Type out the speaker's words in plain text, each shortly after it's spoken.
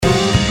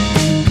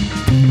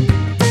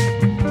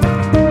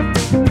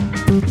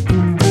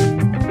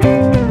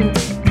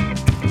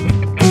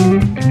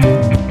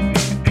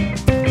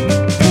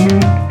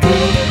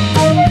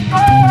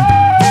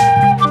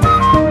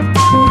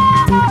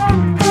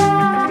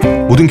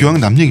모든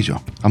교양은 남 얘기죠.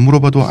 안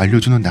물어봐도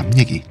알려주는 남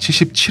얘기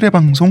 77회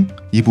방송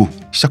 2부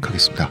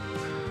시작하겠습니다.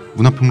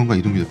 문화평론가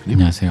이동규 대표님.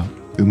 안녕하세요.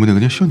 의문의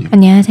그녀 시온님.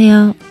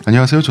 안녕하세요.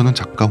 안녕하세요. 저는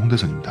작가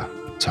홍대선입니다.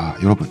 자,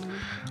 여러분,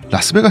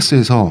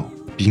 라스베가스에서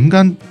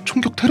민간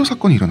총격 테러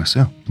사건이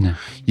일어났어요. 네.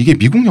 이게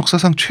미국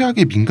역사상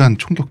최악의 민간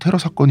총격 테러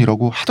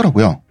사건이라고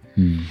하더라고요.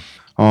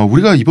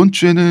 우리가 이번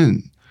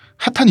주에는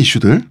핫한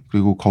이슈들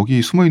그리고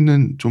거기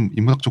숨어있는 좀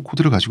인문학적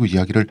코드를 가지고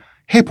이야기를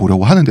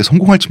해보려고 하는데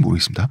성공할지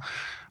모르겠습니다.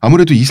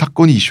 아무래도 이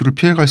사건이 이슈를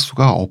피해갈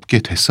수가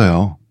없게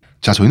됐어요.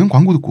 자, 저희는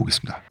광고 듣고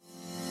오겠습니다.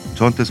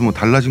 저한테서 뭐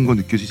달라진 거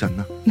느껴지지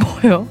않나?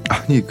 뭐요?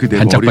 아니 그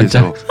내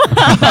머리에서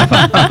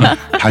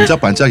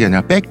반짝반짝이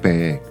아니라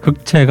빽빽.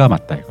 흑채가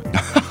맞다 이거.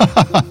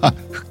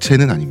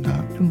 흑채는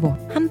아닙니다. 그럼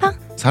뭐 한방?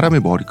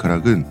 사람의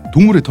머리카락은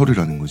동물의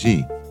털이라는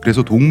거지.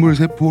 그래서 동물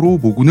세포로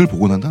모근을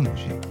복원한다는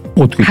거지.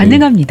 어떻게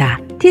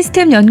가능합니다.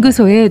 티스템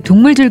연구소의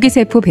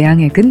동물줄기세포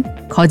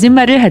배양액은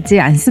거짓말을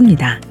하지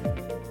않습니다.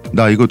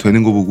 나 이거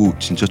되는 거 보고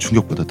진짜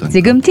충격받았다니까.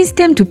 지금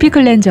티스템 두피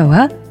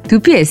클렌저와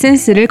두피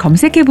에센스를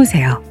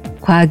검색해보세요.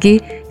 과학이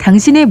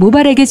당신의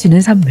모발에게 주는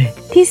선물,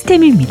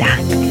 티스템입니다.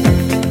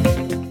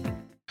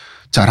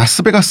 자,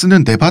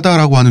 라스베가스는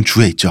네바다라고 하는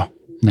주에 있죠.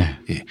 네.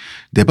 예.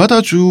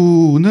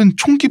 네바다주는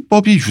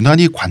총기법이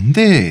유난히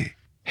관대해요.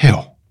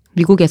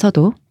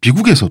 미국에서도.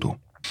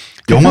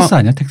 텍사스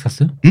아니야?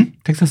 텍사스? 응?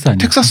 텍사스 아니야?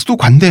 텍사스도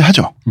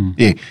관대하죠.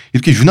 예,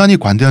 이렇게 유난히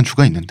관대한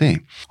주가 있는데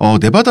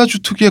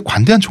네바다주 특유의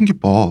관대한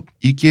총기법,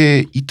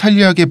 이게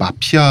이탈리아계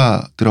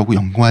마피아들하고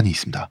연관이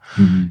있습니다.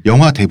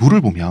 영화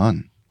대부를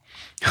보면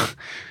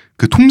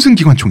그 톰슨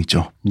기관총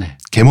있죠. 네.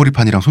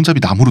 개머리판이랑 손잡이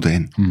나무로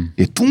된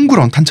예,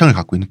 둥그런 탄창을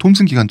갖고 있는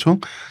톰슨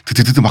기관총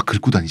드드드드 막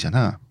긁고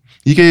다니잖아.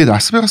 이게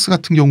라스베가스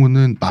같은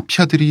경우는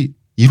마피아들이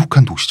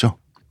이룩한 도시죠.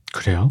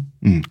 그래요?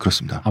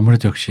 그렇습니다.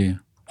 아무래도 역시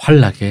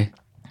활락에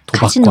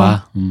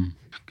도박과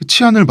그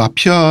치안을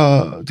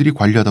마피아들이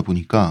관리하다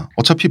보니까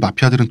어차피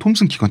마피아들은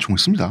톰슨 기관총을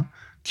씁니다.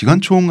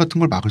 기관총 같은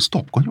걸 막을 수도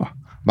없거니와.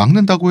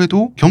 막는다고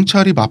해도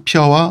경찰이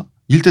마피아와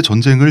일대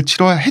전쟁을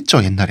치러야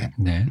했죠, 옛날엔.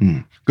 네.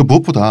 그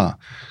무엇보다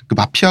그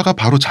마피아가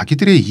바로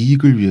자기들의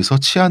이익을 위해서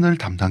치안을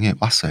담당해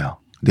왔어요.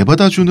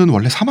 네바다주는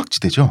원래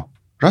사막지대죠.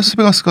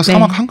 라스베가스가 네.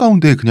 사막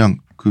한가운데 그냥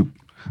그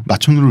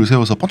마천루를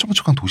세워서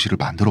번쩍번쩍한 도시를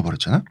만들어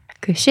버렸잖아.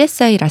 그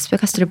CSI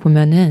라스베가스를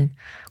보면은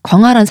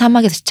광활한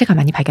사막에서 시체가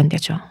많이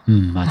발견되죠.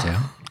 맞아요.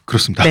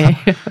 그렇습니다. 네.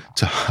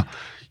 자,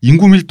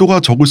 인구 밀도가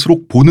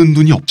적을수록 보는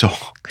눈이 없죠.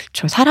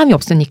 그렇죠. 사람이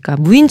없으니까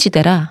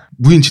무인지대라.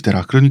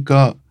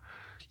 그러니까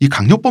이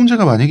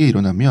강력범죄가 만약에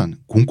일어나면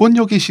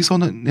공권력의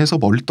시선에서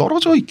멀리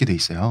떨어져 있게 돼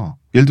있어요.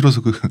 예를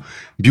들어서 그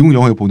미국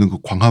영화에 보는 그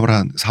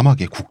광활한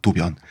사막의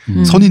국도변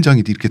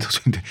선인장이 이렇게 터져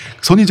있는데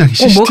선인장이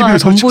CCTV를 뭐가 설치할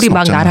덤불이 수는 막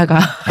없잖아. 날아가.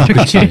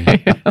 그렇지.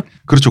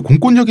 그렇죠.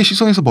 공권력의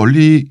시선에서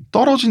멀리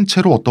떨어진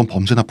채로 어떤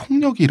범죄나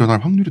폭력이 일어날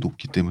확률이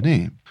높기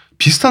때문에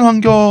비슷한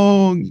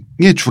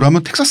환경의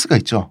주라면 텍사스가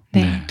있죠.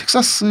 네.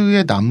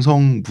 텍사스의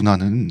남성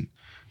문화는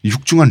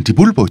육중한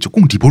리볼버 있죠.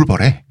 꼭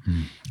리볼버래.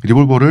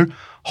 리볼버를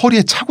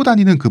허리에 차고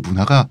다니는 그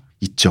문화가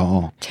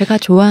있죠. 제가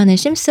좋아하는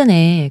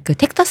심슨의 그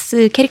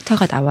텍사스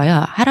캐릭터가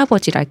나와요.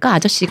 할아버지랄까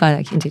아저씨가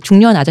이제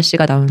중년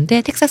아저씨가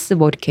나오는데 텍사스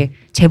뭐 이렇게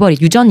재벌이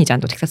유전이잖아,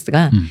 또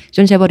텍사스가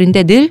유전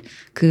재벌인데 늘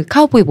그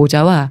카우보이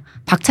모자와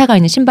박차가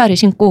있는 신발을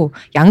신고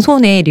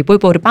양손에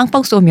리볼버를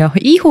빵빵 쏘며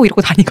이호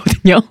이러고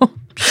다니거든요.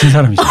 미친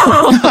사람이죠.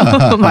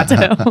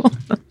 맞아요.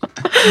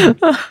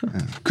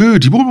 그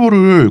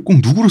리볼버를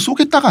꼭 누구를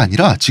쏘겠다가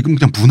아니라 지금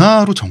그냥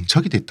문화로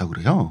정착이 됐다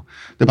그래요.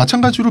 근데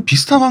마찬가지로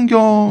비슷한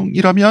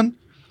환경이라면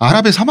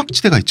아랍의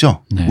사막지대가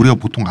있죠. 네. 우리가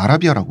보통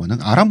아라비아라고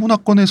하는 아랍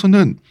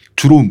문화권에서는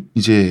주로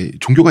이제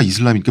종교가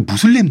이슬람이니까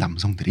무슬림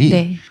남성들이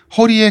네.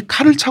 허리에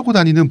칼을 차고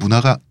다니는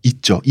문화가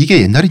있죠.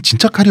 이게 옛날엔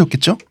진짜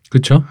칼이었겠죠.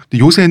 그렇죠. 근데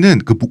요새는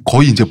그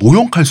거의 이제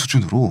모형칼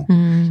수준으로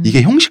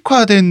이게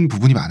형식화된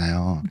부분이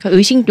많아요. 그러니까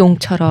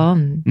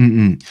의식용처럼.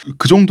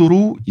 그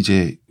정도로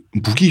이제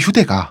무기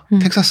휴대가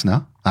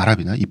텍사스나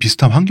아랍이나 이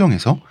비슷한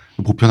환경에서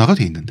보편화가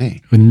돼 있는데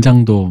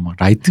은장도 막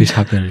라이트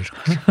샤벨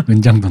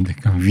은장도인데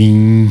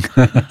윙.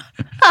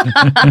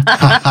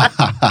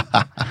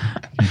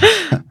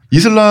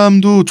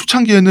 이슬람도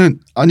초창기에는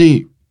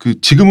아니 그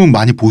지금은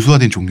많이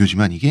보수화된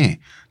종교지만 이게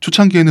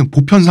초창기에는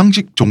보편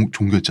상식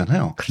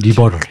종교였잖아요.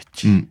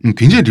 리버럴했지.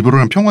 굉장히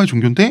리버럴한 평화의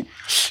종교인데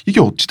이게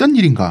어찌된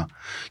일인가?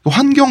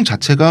 환경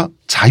자체가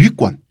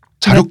자위권,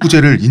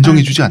 자력구제를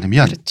인정해주지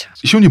않으면 그렇죠.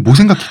 시온님 뭐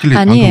생각했길래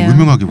아니에요. 방금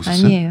의명하게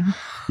웃었어요? 아니에요.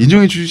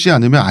 인정해주지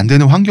않으면 안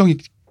되는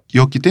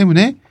환경이었기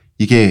때문에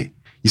이게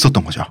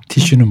있었던 거죠.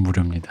 티슈는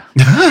무료입니다.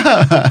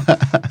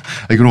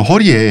 그럼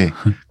허리에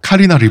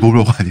칼이나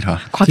리볼버가 아니라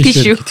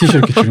곽티슈 이렇게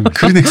주는 거죠.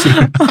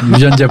 크리넥스를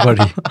유전재벌이.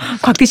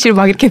 곽티슈를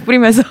막 이렇게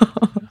뿌리면서.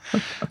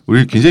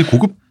 우리 굉장히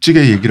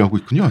고급지게 얘기를 하고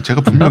있군요.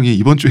 제가 분명히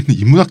이번 주에는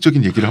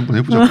인문학적인 얘기를 한번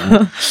해보자고.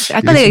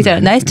 아까 내가 얘기했잖아.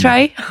 나이스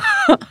트라이.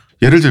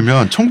 예를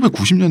들면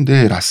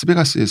 1990년대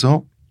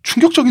라스베가스에서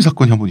충격적인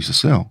사건이 한 번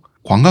있었어요.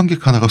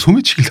 관광객 하나가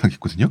소매치기를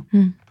당했거든요.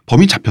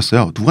 범인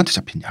잡혔어요. 누구한테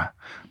잡혔냐?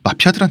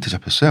 마피아들한테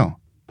잡혔어요.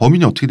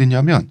 범인이 어떻게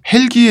됐냐면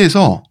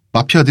헬기에서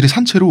마피아들이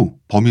산채로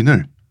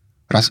범인을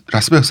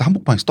라스베가스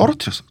한복판에서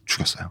떨어뜨려서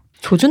죽였어요.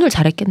 조준을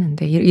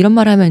잘했겠는데 이런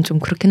말하면 좀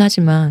그렇긴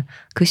하지만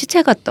그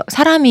시체가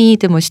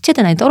사람이든 뭐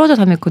시체든 아니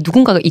떨어져서 하면 그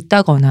누군가가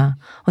있다거나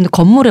어느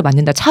건물에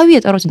맞는다 차 위에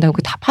떨어진다고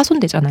그게 다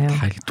파손되잖아요.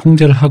 다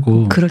통제를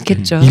하고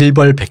그렇겠죠.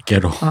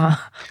 일벌백계로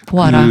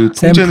보아라. 그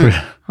샘플.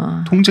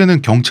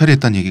 통제는 경찰이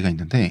했다는 얘기가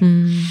있는데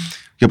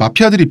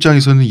마피아들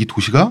입장에서는 이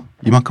도시가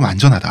이만큼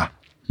안전하다.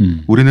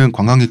 우리는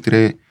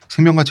관광객들의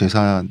생명과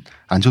재산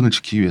안전을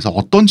지키기 위해서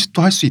어떤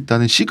짓도 할 수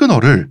있다는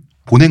시그널을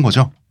보낸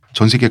거죠.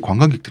 전 세계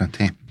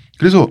관광객들한테.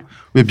 그래서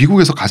왜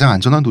미국에서 가장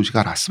안전한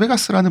도시가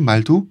라스베가스라는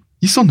말도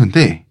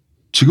있었는데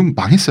지금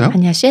망했어요?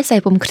 아니야.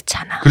 CSI 보면 그렇지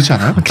않아. 그렇지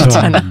않아요? 그렇지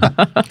않아.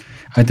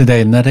 근데 내가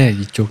옛날에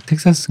이쪽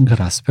텍사스인가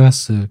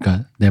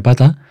라스베가스가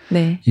네바다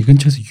네. 이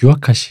근처에서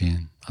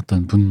유학하신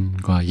어떤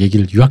분과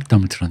얘기를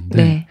유학담을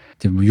들었는데 네.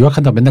 이제 뭐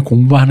유학한다고 맨날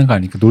공부하는 거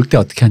아니까 놀 때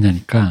어떻게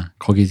하냐니까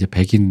거기 이제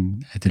백인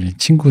애들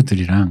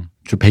친구들이랑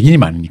좀 백인이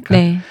많으니까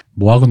네.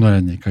 뭐 하고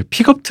놀았냐니까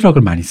픽업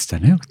트럭을 많이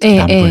쓰잖아요. 특히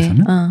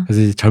남부에서는.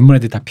 그래서 이제 젊은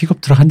애들이 다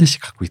픽업 트럭 한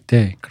대씩 갖고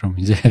있대. 그럼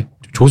이제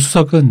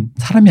조수석은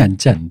사람이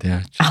앉지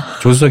않대요.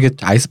 조수석에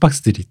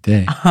아이스박스들이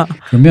있대.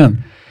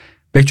 그러면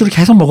맥주를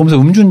계속 먹으면서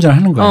음주운전을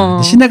하는 거야.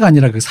 근데 시내가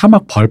아니라 그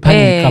사막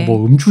벌판이니까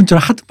뭐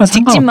음주운전을 하든만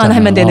상관없잖아. 직진만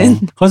하면 되는.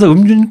 그래서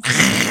음주는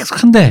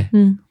계속 한대.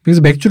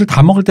 그래서 맥주를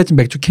다 먹을 때쯤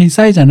맥주 캔이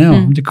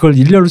쌓이잖아요. 이제 그걸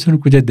일렬로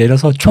세놓고 이제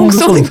내려서 총을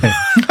쏜대.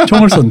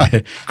 총을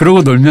쏜대.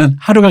 그러고 놀면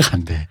하루가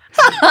간대.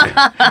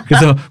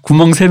 그래서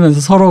구멍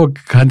세면서 서로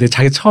가는데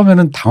자기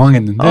처음에는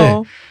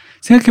당황했는데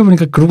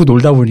생각해보니까 그러고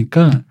놀다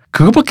보니까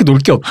그거밖에 놀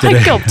게 없대래.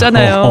 할 게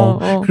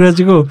없잖아요.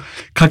 그래가지고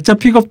각자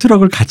픽업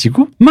트럭을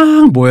가지고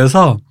막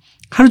모여서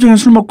하루 종일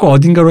술 먹고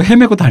어딘가로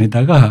헤매고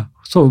다니다가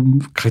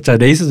각자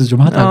레이스도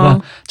좀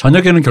하다가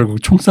저녁에는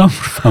결국 총싸움으로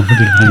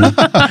마무리를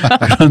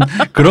하는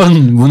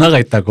그런 문화가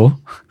있다고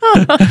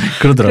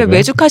그러더라고요. 그래,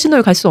 매주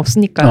카지노에 갈 수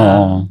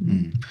없으니까.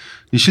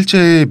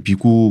 실제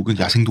미국은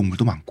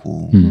야생동물도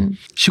많고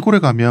시골에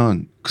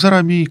가면 그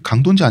사람이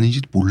강도인지 아닌지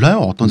몰라요.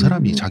 어떤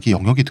사람이 자기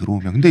영역에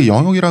들어오면. 근데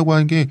영역이라고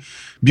하는 게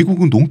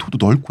미국은 농토도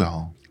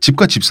넓고요.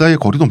 집과 집 사이의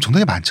거리도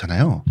엄청나게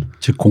많잖아요.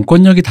 즉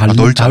공권력이 닿을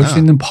수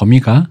있는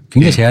범위가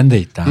굉장히 제한돼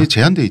있다. 예,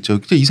 제한돼 있죠.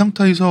 근데 이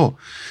상태에서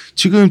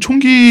지금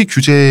총기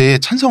규제에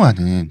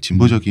찬성하는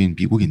진보적인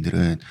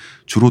미국인들은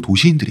주로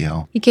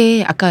도시인들이에요.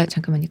 이게 아까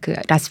잠깐만요. 그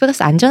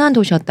라스베가스 안전한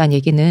도시였다는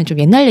얘기는 좀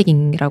옛날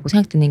얘기라고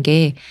생각드는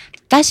게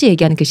다시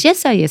얘기하는 그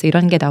CSI에서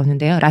이런 게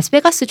나오는데요.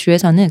 라스베가스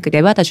주에서는 그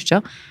네바다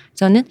주죠.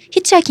 저는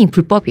히치하이킹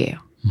불법이에요.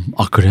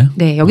 아 그래요?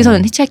 네,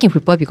 여기서는 히치하이킹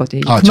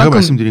불법이거든요. 제가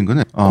말씀드린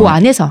거는 그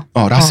안에서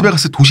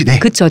라스베가스 도시 내.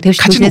 그렇죠.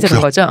 도시 내에서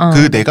그런 거죠.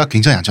 그 내가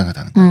굉장히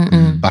안전하다는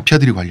거.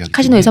 마피아들이 관리하기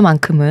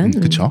카지노에서만큼은.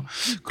 그렇죠.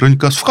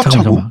 그러니까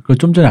수갑차고. 그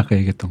좀 전에 아까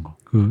얘기했던 거.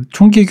 그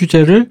총기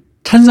규제를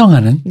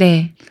찬성하는.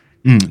 네.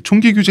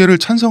 총기 규제를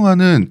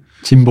찬성하는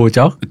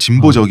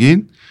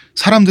진보적인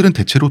사람들은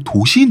대체로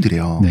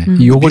도시인들이에요. 네.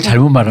 이걸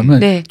잘못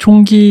말하면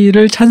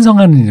총기를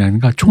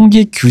찬성하는이라는가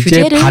총기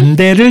규제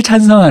반대를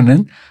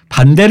찬성하는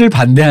반대를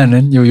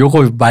반대하는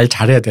요거 말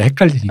잘해야 돼.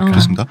 헷갈리니까.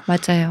 그렇습니다.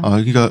 맞아요.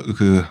 그러니까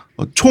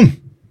총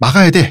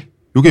막아야 돼.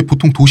 요게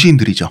보통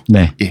도시인들이죠.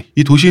 네. 예.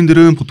 이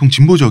도시인들은 보통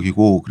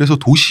진보적이고 그래서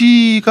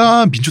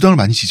도시가 민주당을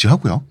많이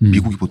지지하고요.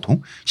 미국이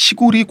보통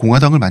시골이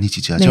공화당을 많이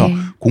지지하죠. 네.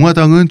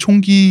 공화당은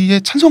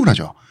총기에 찬성을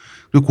하죠.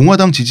 그리고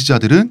공화당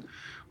지지자들은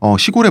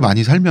시골에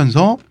많이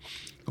살면서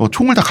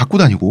총을 다 갖고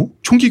다니고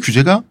총기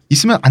규제가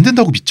있으면 안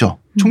된다고 믿죠.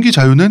 총기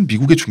자유는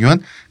미국의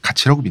중요한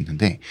가치라고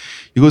믿는데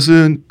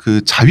이것은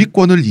그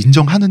자위권을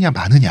인정하느냐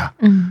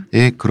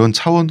마느냐의 그런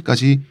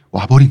차원까지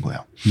와버린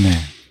거예요. 네.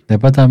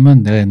 네바다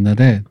하면 내가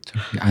옛날에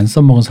안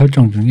써먹은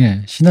설정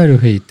중에 시나리오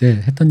회의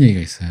때 했던 얘기가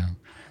있어요.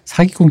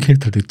 사기꾼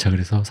캐릭터를 넣자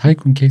그래서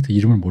사기꾼 캐릭터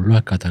이름을 뭘로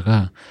할까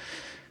하다가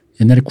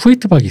옛날에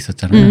쿠웨이트 박이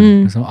있었잖아요.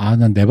 그래서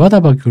난 네바다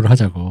박으로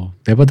하자고.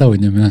 네바다가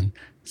왜냐면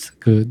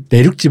그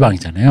내륙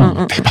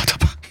지방이잖아요. 네바다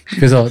박.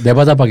 그래서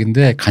네바다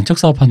박인데 간척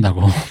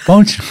사업한다고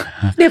뻥을 치는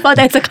거야.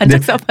 네바다에서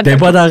간척 사업한다고.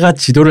 네바다가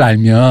지도를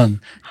알면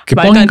그게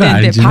뻥인 건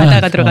알지만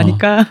바다가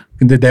들어가니까.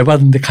 근데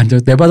네바다인데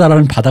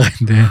네바다라는 바다가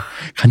있는데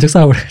간척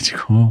사업을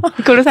해가지고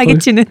그걸로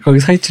사기치는. 거기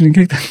사기치는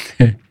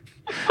캐릭터인데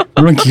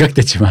물론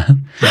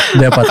기각됐지만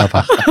네바다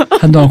박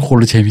한동안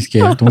그걸로 재밌게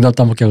농담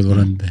따먹게 하고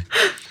놀았는데.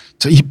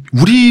 자,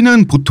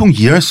 우리는 보통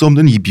이해할 수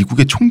없는 이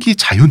미국의 총기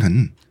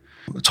자유는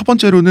첫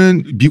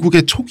번째로는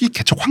미국의 초기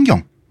개척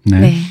환경.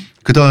 네.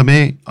 그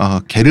다음에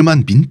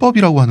게르만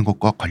민법이라고 하는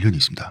것과 관련이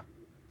있습니다.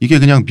 이게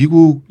그냥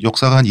미국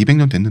역사가 한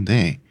 200년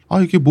됐는데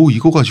이게 뭐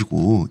이거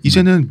가지고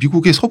이제는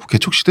미국의 서부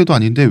개척 시대도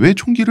아닌데 왜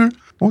총기를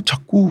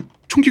자꾸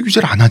총기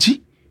규제를 안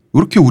하지?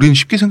 이렇게 우리는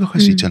쉽게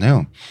생각할 수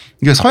있잖아요.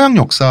 이게 서양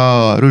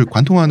역사를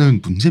관통하는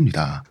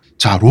문제입니다.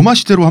 자, 로마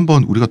시대로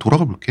한번 우리가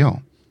돌아가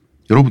볼게요.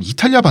 여러분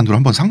이탈리아 반도를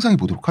한번 상상해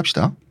보도록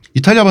합시다.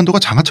 이탈리아 반도가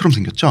장화처럼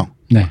생겼죠?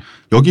 네.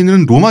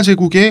 여기는 로마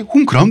제국의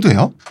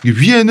홈그라운드예요.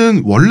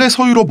 위에는 원래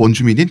서유럽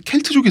원주민인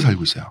켈트족이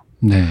살고 있어요.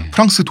 네.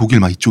 프랑스, 독일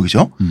막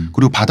이쪽이죠.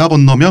 그리고 바다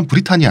건너면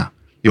브리타니아,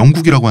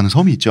 영국이라고 하는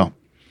섬이 있죠.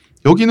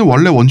 여기는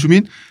원래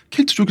원주민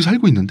켈트족이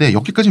살고 있는데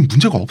여기까지는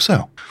문제가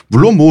없어요.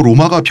 물론 뭐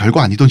로마가 별거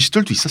아니던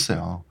시절도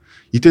있었어요.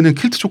 이때는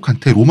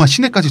켈트족한테 로마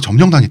시내까지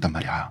점령당했단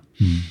말이야.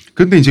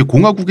 그런데 이제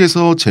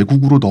공화국에서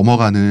제국으로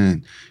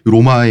넘어가는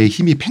로마의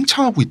힘이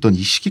팽창하고 있던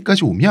이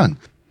시기까지 오면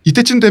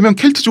이때쯤 되면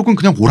켈트족은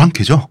그냥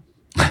오랑캐죠.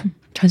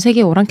 전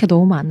세계에 오랑캐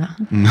너무 많아.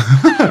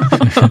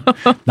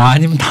 나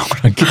아니면 다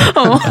오랑캐.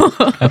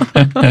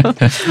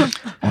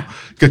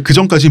 그러니까 그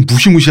전까지는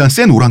무시무시한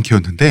센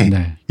오랑캐였는데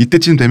네.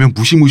 이때쯤 되면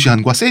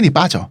무시무시한과 센이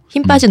빠져.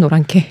 힘 빠진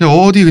오랑캐.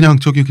 어디 그냥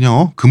저기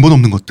그냥 근본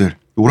없는 것들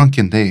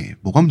오랑캐인데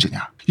뭐가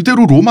문제냐.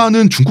 이대로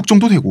로마는 중국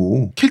정도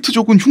되고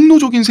켈트족은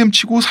흉노족인 셈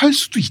치고 살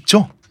수도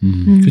있죠.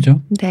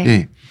 그죠? 네.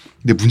 네.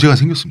 근데 문제가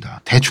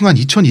생겼습니다. 대충 한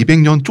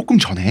 2200년 조금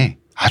전에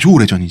아주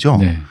오래전이죠.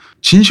 네.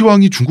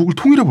 진시황이 중국을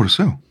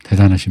통일해버렸어요.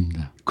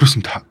 대단하십니다.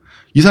 그렇습니다.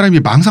 이 사람이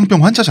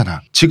망상병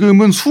환자잖아.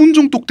 지금은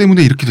수은종독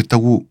때문에 이렇게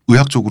됐다고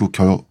의학적으로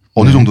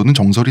어느 네. 정도는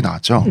정설이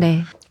나왔죠.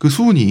 네. 그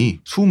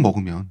수은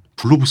먹으면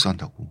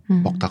불로불사한다고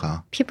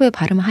먹다가. 피부에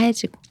바르면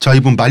하얘지고. 자,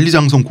 이번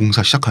만리장성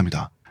공사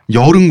시작합니다.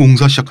 열흥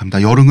공사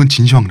시작합니다. 열흥은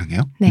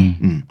진시황릉이에요. 네.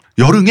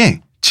 열흥에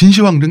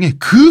진시황릉에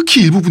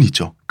극히 일부분이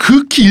있죠.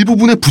 극히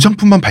일부분의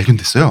부장품만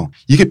발견됐어요.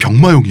 이게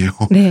병마용이에요.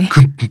 네.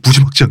 그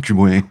무지막지한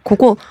규모의.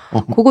 그거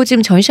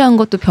지금 전시한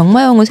것도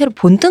병마용은 새로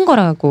본뜬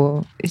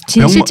거라고.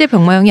 실제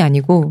병마용이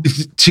아니고.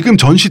 지금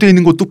전시되어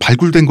있는 것도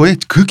발굴된 거에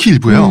극히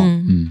일부예요.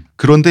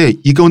 그런데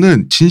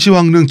이거는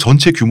진시황릉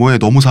전체 규모에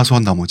너무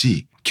사소한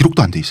나머지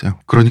기록도 안 돼 있어요.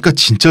 그러니까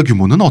진짜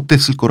규모는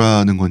어땠을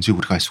거라는 건지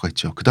우리가 알 수가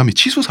있죠. 그다음에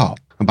치수 사업.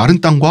 마른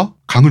땅과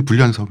강을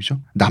분리하는 사업이죠.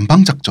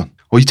 남방작전.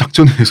 이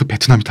작전에 의해서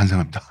베트남이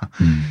탄생합니다.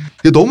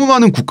 너무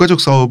많은 국가적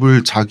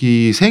사업을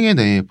자기 생애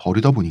내에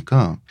벌이다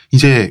보니까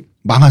이제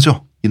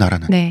망하죠. 이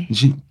나라는. 네.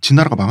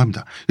 진나라가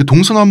망합니다.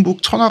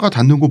 동서남북 천하가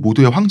닿는 곳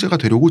모두의 황제가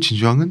되려고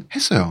진시황은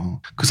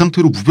했어요. 그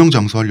상태로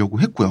무병장수하려고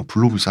했고요.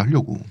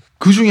 불로불사하려고.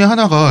 그 중에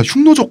하나가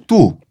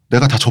흉노족도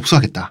내가 다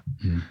접수하겠다.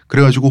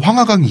 그래가지고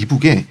황하강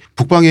이북에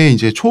북방에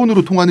이제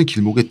초원으로 통하는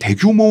길목에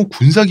대규모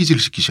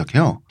군사기지를 짓기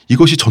시작해요.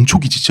 이것이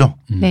전초기지죠.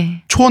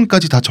 네.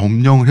 초원까지 다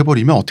점령을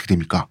해버리면 어떻게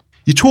됩니까?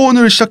 이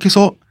초원을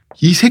시작해서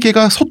이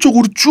세계가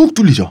서쪽으로 쭉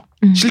뚫리죠.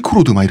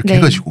 실크로드 막 이렇게 네.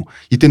 해가지고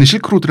이때는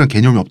실크로드란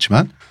개념이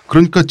없지만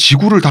그러니까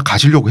지구를 다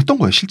가지려고 했던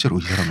거예요. 실제로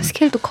이 사람은.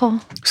 스케일도 커.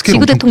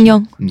 지구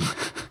대통령.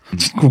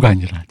 진구가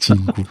아니라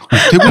진구.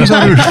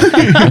 대군사를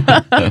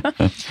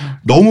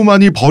너무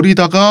많이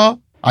버리다가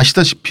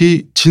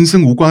아시다시피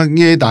진승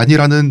오광의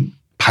난이라는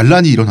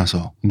반란이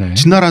일어나서 네.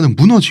 진나라는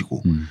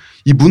무너지고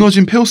이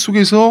무너진 폐허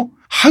속에서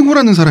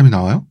항우라는 사람이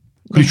나와요.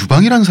 그리고 네.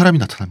 유방이라는 사람이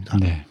나타납니다.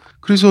 네.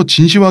 그래서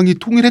진시황이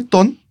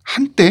통일했던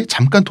한때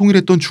잠깐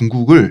통일했던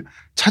중국을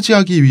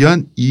차지하기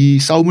위한 이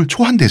싸움을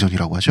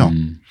초한대전이라고 하죠.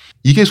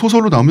 이게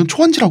소설로 나오면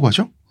초한지라고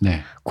하죠.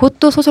 네. 곧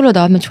또 소설로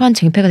나오면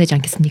초한쟁패가 되지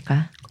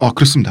않겠습니까?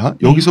 그렇습니다.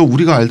 네. 여기서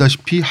우리가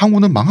알다시피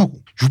항우는 망하고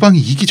유방이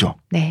이기죠.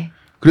 네.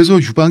 그래서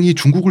유방이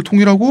중국을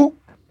통일하고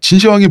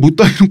진시황의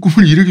못다 이룬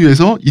꿈을 이루기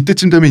위해서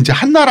이때쯤 되면 이제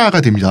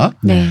한나라가 됩니다.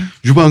 네.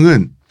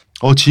 유방은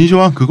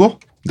진시황 그거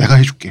내가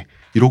해줄게.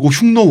 이러고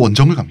흉노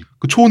원정을 갑니다.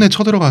 그 초원에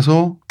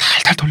쳐들어가서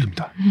탈탈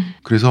털립니다.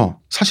 그래서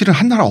사실은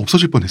한나라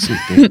없어질 뻔했어요.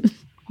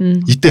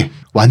 이때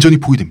완전히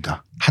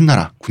포위됩니다.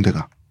 한나라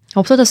군대가.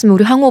 없어졌으면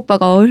우리 항우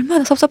오빠가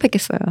얼마나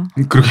섭섭했겠어요.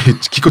 그렇게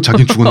기껏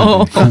자기는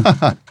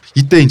죽어나니까.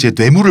 이때 이제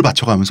뇌물을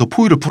바쳐가면서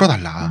포위를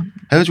풀어달라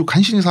해가지고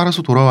간신히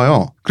살아서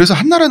돌아와요. 그래서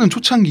한나라는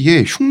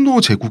초창기에 흉노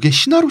제국의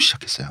신하로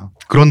시작했어요.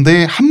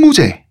 그런데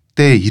한무제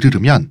때에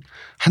이르르면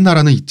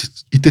한나라는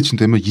이때쯤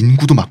되면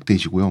인구도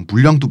막대해지고요.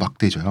 물량도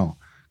막대해져요.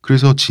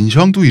 그래서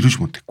진시황도 이루지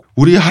못했고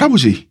우리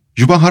할아버지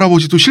유방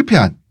할아버지도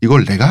실패한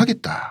이걸 내가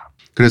하겠다.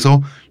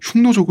 그래서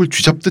흉노족을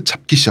쥐잡듯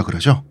잡기 시작을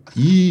하죠.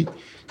 이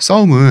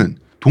싸움은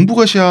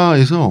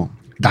동북아시아에서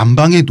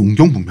남방의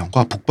농경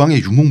문명과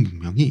북방의 유목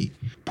문명이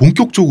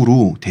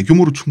본격적으로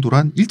대규모로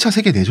충돌한 1차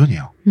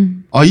세계대전이에요.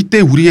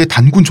 이때 우리의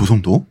단군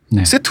조선도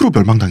네. 세트로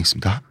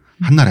멸망당했습니다.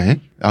 한나라에.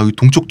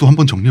 동쪽도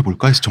한번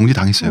정리해볼까 해서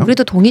정리당했어요.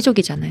 우리도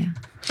동이족이잖아요.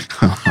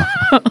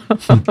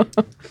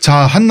 자,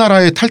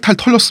 한나라에 탈탈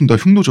털렸습니다.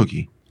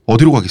 흉노족이.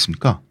 어디로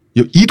가겠습니까?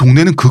 이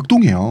동네는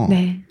극동이에요.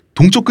 네.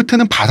 동쪽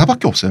끝에는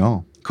바다밖에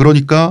없어요.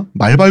 그러니까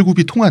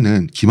말발굽이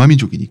통하는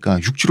기마민족이니까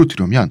육지로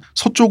들여면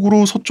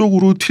서쪽으로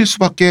튈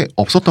수밖에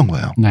없었던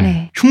거예요.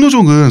 네.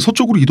 흉노족은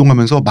서쪽으로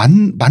이동하면서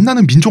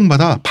만나는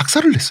민족마다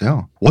박살을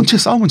냈어요. 원체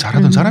싸움은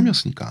잘하던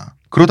사람이었으니까.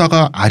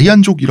 그러다가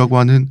아리안족이라고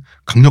하는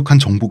강력한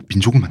정복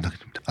민족을 만나게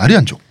됩니다.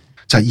 아리안족.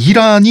 자,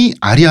 이란이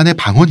아리안의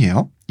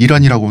방언이에요.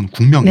 이란이라고 하는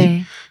국명이.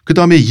 네.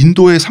 그다음에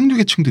인도의 상류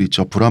계층들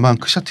있죠. 브라만,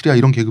 크샤트리아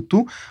이런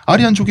계급도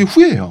아리안족의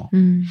후예예요.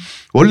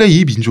 원래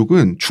이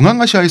민족은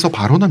중앙아시아에서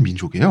발원한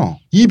민족이에요.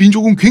 이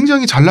민족은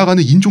굉장히 잘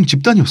나가는 인종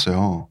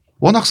집단이었어요.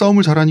 워낙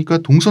싸움을 잘하니까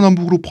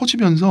동서남북으로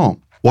퍼지면서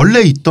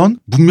원래 있던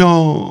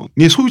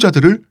문명의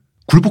소유자들을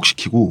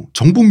굴복시키고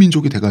정복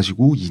민족이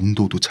돼가지고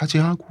인도도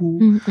차지하고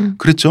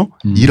그랬죠.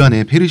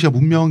 이란의 페르시아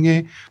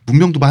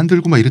문명도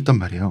만들고 막 이랬단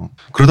말이에요.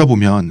 그러다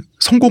보면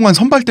성공한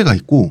선발대가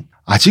있고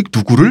아직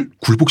누구를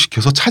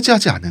굴복시켜서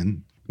차지하지 않은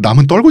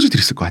남은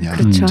떨거지들이 있을 거 아니야.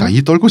 그렇죠. 자,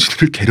 이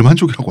떨거지들을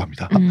게르만족이라고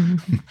합니다.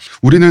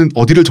 우리는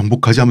어디를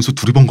정복하지 하면서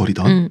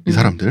두리번거리던 이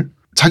사람들.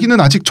 자기는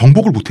아직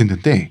정복을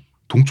못했는데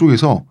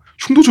동쪽에서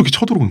흉노족이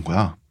쳐들어오는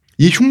거야.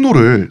 이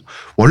흉노를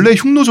원래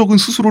흉노족은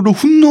스스로를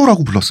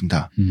훈노라고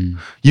불렀습니다.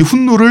 이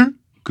훈노를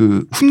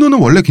훈노는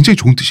원래 굉장히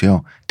좋은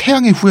뜻이에요.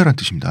 태양의 후예란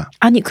뜻입니다.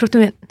 아니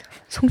그렇다면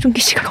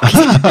송중기 씨가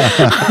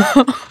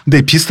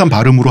근데 비슷한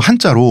발음으로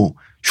한자로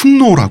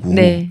흉노라고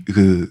네.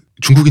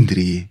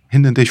 중국인들이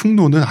했는데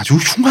흉노는 아주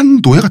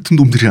흉한 노예 같은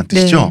놈들이란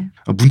뜻이죠.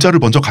 네. 문자를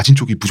먼저 가진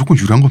쪽이 무조건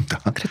유리한 겁니다.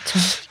 그렇죠.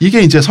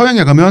 이게 이제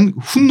서양에 가면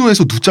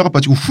훈노에서 누자가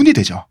빠지고 훈이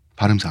되죠.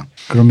 발음상.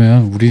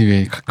 그러면 우리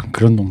왜 가끔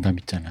그런 농담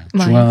있잖아.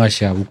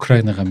 중앙아시아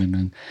우크라이나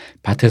가면은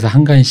밭에서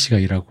한가인 씨가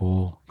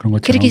일하고 그런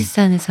것처럼.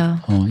 키르기스탄에서.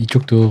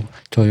 이쪽도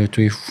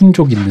이쪽에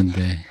훈족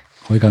있는데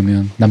거기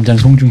가면 남자는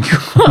송중기고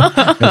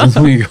여자는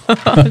송혜교.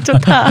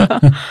 좋다.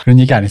 그런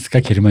얘기 안 했을까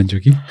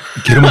게르만족이?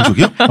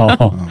 게르만족이요?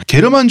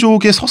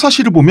 게르만족의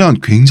서사시를 보면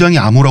굉장히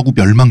암울하고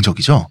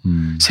멸망적이죠.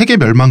 세계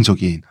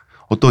멸망적인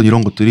어떤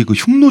이런 것들이 그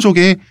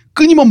흉노족의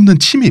끊임없는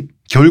침입,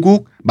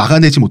 결국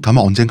막아내지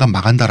못하면 언젠간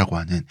망한다라고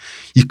하는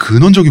이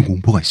근원적인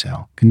공포가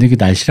있어요. 근데 그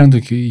날씨랑도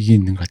이게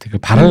있는 것 같아요. 그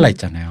바랄라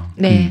있잖아요.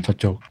 네.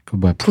 저쪽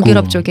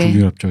북유럽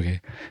쪽에.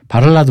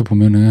 바랄라도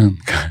보면은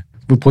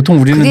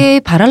보통 우리는 그게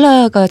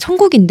바랄라가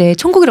천국인데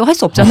천국이라고 할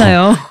수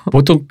없잖아요.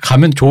 보통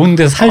가면 좋은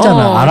데서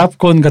살잖아.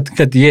 아랍권 같은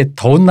게 이게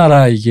더운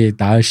나라 이게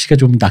날씨가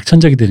좀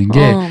낙천적이 되는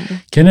게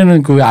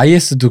걔네는 그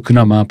IS도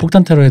그나마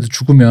폭탄 테러에도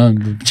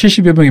죽으면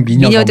 70여 명의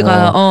미녀가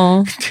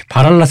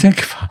바랄라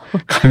생각해봐.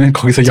 가면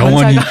거기서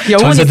영원히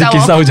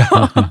전사들끼리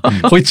싸우잖아.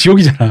 거의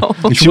지옥이잖아.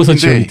 죽어서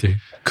지옥이들.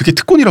 그게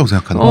특권이라고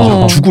생각하는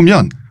거죠.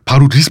 죽으면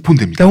바로 리스폰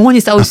됩니다. 영원히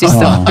싸울 수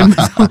있어.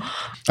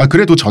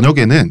 그래도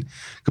저녁에는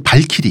그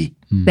발키리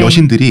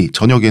여신들이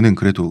저녁에는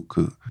그래도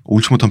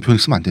옳지 못한 표현을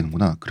쓰면 안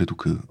되는구나. 그래도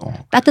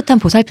따뜻한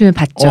보살핌을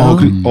받죠.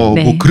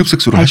 뭐 그룹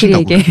섹스로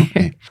하신다고.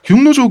 네.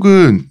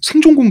 흉노족은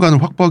생존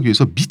공간을 확보하기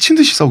위해서 미친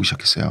듯이 싸우기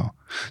시작했어요.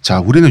 자,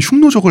 우리는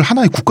흉노족을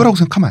하나의 국가라고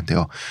생각하면 안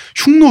돼요.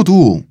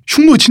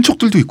 흉노의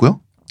친척들도 있고요.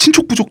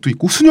 친척 부족도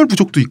있고 순혈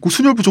부족도 있고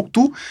순혈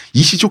부족도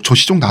이 시족 저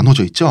시족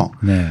나눠져 있죠.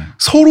 네.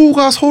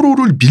 서로가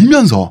서로를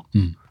밀면서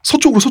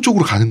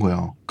서쪽으로 가는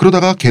거예요.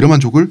 그러다가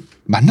게르만족을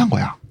만난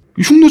거야.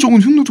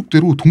 흉노족은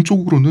흉노족대로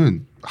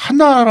동쪽으로는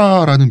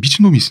한나라라는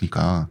미친놈이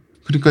있으니까.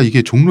 그러니까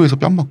이게 종로에서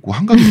뺨 맞고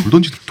한강에 돌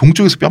던지는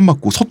동쪽에서 뺨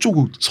맞고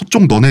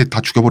서쪽 너네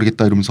다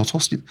죽여버리겠다 이러면서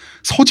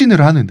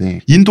서진을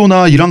하는데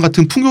인도나 이란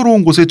같은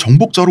풍요로운 곳에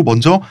정복자로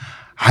먼저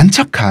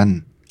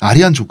안착한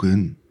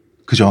아리안족은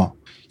그죠?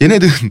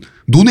 얘네들은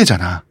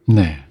노네잖아.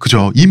 네.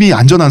 그죠? 이미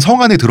안전한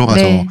성 안에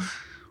들어가서 네.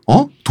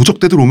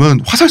 도적대들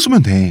오면 화살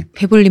쏘면 돼.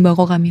 배불리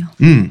먹어가며.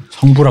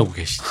 성불하고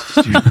계시지.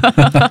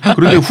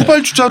 그런데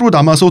후발주자로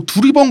남아서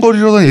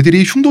두리번거리려던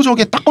애들이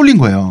흉노족에 딱 걸린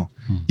거예요.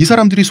 이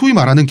사람들이 소위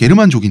말하는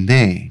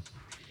게르만족인데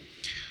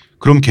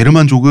그럼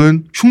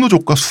게르만족은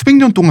흉노족과 수백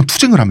년 동안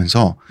투쟁을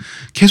하면서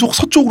계속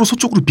서쪽으로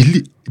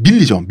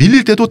밀리죠.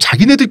 밀릴 때도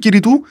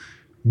자기네들끼리도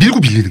밀고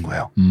밀리는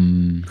거예요.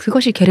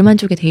 그것이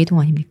게르만족의 대이동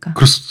아닙니까?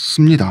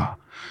 그렇습니다.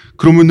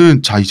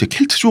 그러면은 자 이제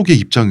켈트족의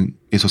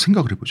입장에서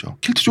생각을 해보죠.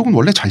 켈트족은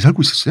원래 잘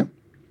살고 있었어요.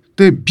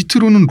 근데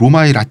밑으로는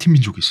로마의 라틴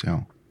민족이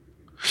있어요.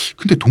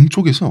 근데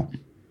동쪽에서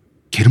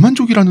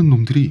게르만족이라는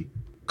놈들이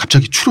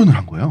갑자기 출현을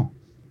한 거예요.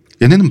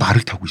 얘네는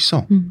말을 타고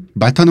있어.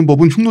 말 타는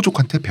법은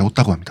흉노족한테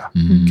배웠다고 합니다.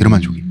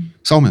 게르만족이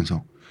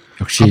싸우면서.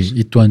 역시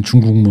이 또한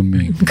중국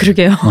문명이고.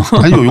 그러게요.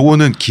 아니요,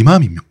 요거는 기마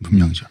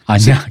문명이죠.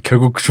 아니야,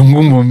 결국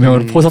중국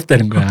문명으로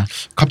포섭되는 거야.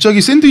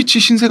 갑자기 샌드위치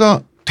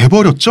신세가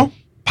돼버렸죠.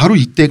 바로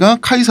이때가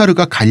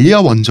카이사르가 갈리아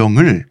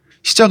원정을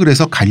시작을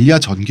해서 갈리아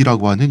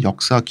전기라고 하는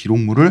역사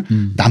기록물을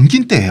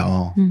남긴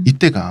때예요.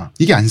 이때가.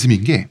 이게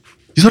안심인 게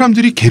이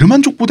사람들이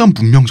게르만족보단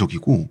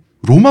문명적이고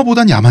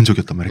로마보단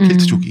야만적이었단 말이에요.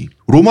 켈트족이.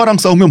 로마랑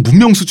싸우면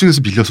문명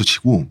수준에서 밀려서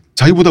지고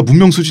자기보다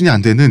문명 수준이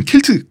안 되는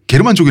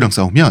게르만족이랑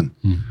싸우면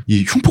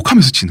이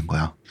흉폭하면서 지는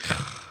거야.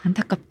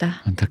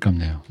 안타깝다.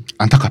 안타깝네요.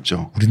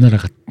 안타깝죠. 우리나라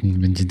같은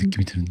왠지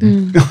느낌이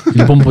드는데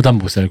일본보단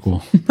못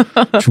살고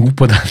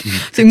중국보단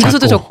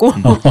인구수도 적고.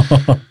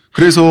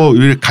 그래서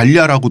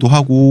갈리아라고도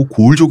하고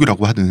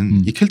고울족이라고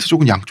하는 이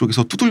켈트족은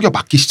양쪽에서 두들겨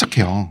맞기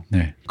시작해요.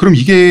 네. 그럼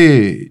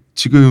이게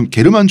지금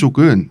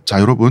게르만족은 자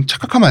여러분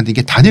착각하면 안 되는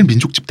게 단일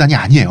민족 집단이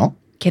아니에요.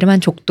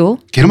 게르만족도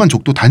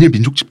단일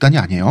민족 집단이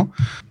아니에요.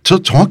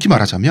 정확히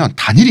말하자면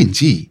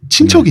단일인지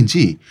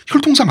친척인지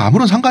혈통상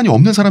아무런 상관이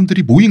없는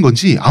사람들이 모인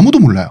건지 아무도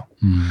몰라요.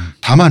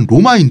 다만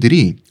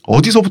로마인들이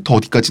어디서부터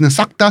어디까지는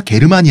싹 다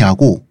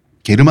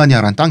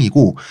게르마니아란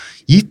땅이고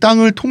이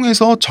땅을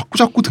통해서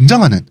자꾸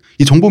등장하는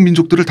이 정복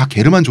민족들을 다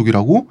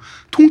게르만족이라고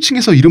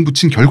통칭해서 이름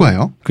붙인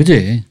결과예요.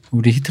 그지.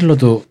 우리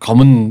히틀러도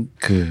검은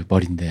그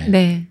머리인데.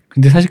 네.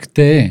 근데 사실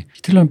그때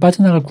히틀러는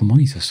빠져나갈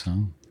구멍이 있었어.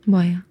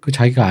 뭐예요? 그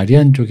자기가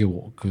아리안족의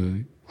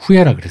그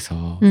후예라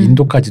그래서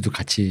인도까지도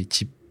같이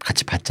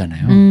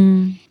봤잖아요.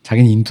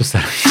 자기는 인도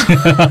사람.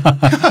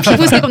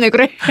 피부색은 왜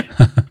그래?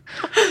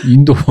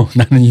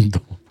 나는 인도.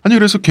 아니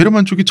그래서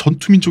게르만족이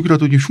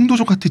전투민족이라더니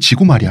흉노족한테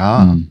지고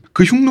말이야.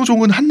 그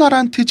흉노족은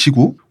한나라한테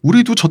지고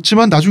우리도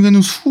졌지만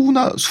나중에는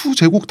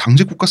수제국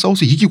당제국과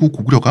싸워서 이기고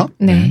고구려가.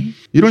 네.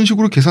 이런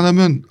식으로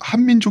계산하면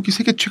한민족이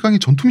세계 최강의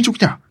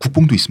전투민족이냐.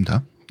 국뽕도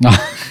있습니다.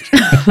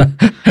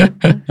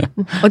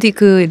 어디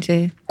그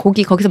이제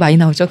고기 거기서 많이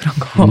나오죠 그런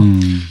거.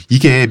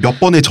 이게 몇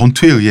번의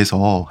전투에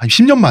의해서 한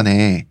 10년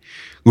만에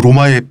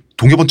로마의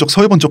동해 번쩍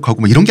서해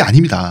번쩍하고 뭐 이런 게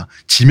아닙니다.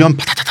 지면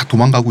파다다닥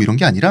도망가고 이런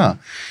게 아니라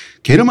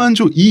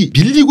게르만족이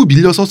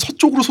밀려서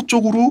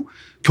서쪽으로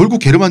결국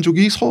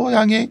게르만족이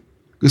서양의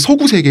그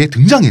서구 세계에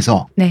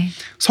등장해서 네.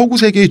 서구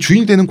세계의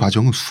주인이 되는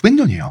과정은 수백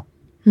년이에요.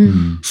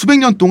 수백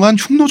년 동안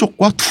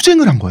흉노족과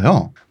투쟁을 한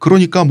거예요.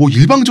 그러니까 뭐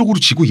일방적으로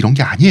지고 이런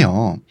게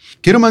아니에요.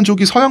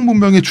 게르만족이 서양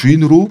문명의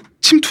주인으로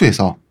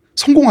침투해서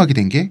성공하게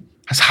된 게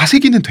한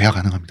 4세기는 돼야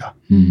가능합니다.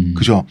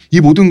 그죠? 이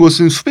모든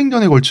것은 수백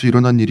년에 걸쳐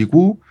일어난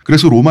일이고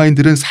그래서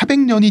로마인들은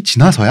 400년이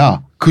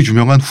지나서야 그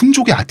유명한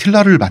훈족의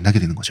아틸라를 만나게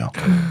되는 거죠.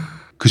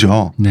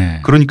 그죠? 네.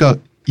 그러니까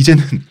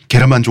이제는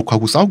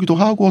게르만족하고 싸우기도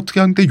하고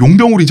어떻게 하는데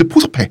용병으로 이제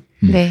포섭해.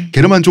 네.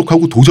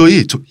 게르만족하고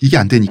도저히 이게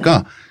안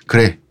되니까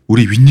그래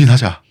우리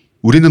윈윈하자.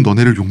 우리는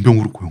너네를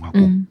용병으로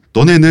고용하고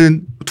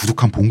너네는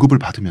두둑한 봉급을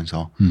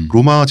받으면서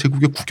로마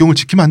제국의 국경을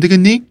지키면 안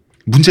되겠니?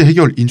 문제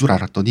해결인 줄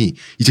알았더니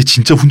이제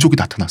진짜 훈족이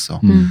나타났어.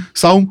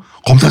 싸움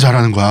겁나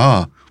잘하는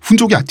거야.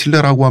 훈족이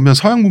아틸레라고 하면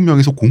서양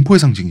문명에서 공포의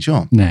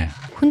상징이죠. 네.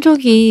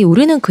 훈족이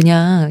우리는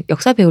그냥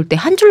역사 배울 때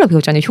한 줄로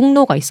배우잖아요.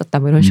 흉노가 있었다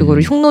뭐 이런 식으로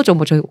흉노죠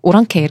뭐 저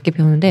오랑캐 이렇게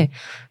배우는데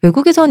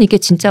외국에서는 이게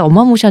진짜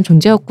어마무시한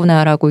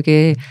존재였구나라고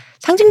이게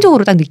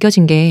상징적으로 딱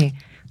느껴진 게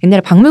옛날에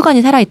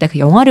박물관이 살아있다 그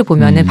영화를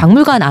보면은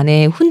박물관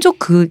안에 훈족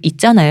그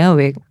있잖아요.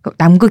 왜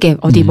남극에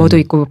어디 뭐도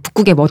있고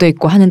북극에 뭐도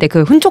있고 하는데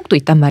그 훈족도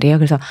있단 말이에요.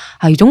 그래서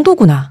아 이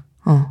정도구나.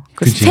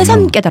 그래서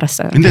새삼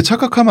깨달았어요. 근데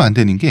착각하면 안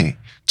되는 게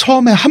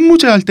처음에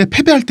한무제할 때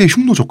패배할 때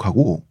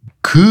흉노족하고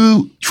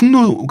그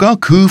흉노가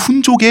그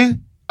훈족의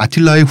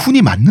아틸라의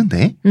훈이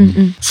맞는데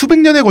수백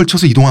년에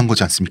걸쳐서 이동한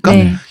거지 않습니까?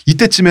 네.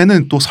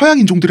 이때쯤에는 또 서양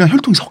인종들이랑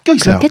혈통이 섞여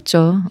있어요.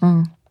 그렇겠죠.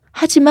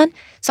 하지만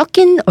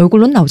섞인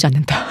얼굴로는 나오지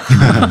않는다.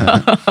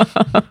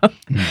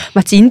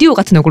 마치 인디오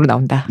같은 얼굴로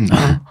나온다.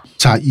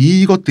 자,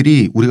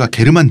 이것들이 우리가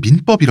게르만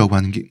민법이라고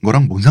하는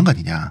거랑 뭔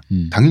상관이냐.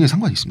 당연히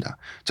상관이 있습니다.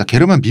 자,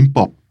 게르만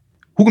민법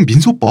혹은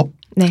민소법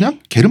네. 그냥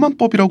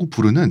게르만법이라고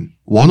부르는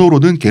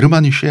원어로는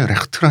게르마니쉬의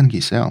레흐트라는 게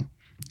있어요.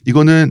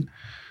 이거는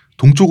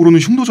동쪽으로는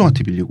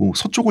흉노족한테 밀리고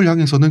서쪽을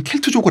향해서는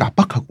켈트족을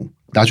압박하고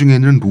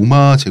나중에는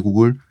로마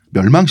제국을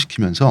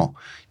멸망시키면서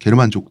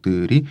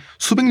게르만족들이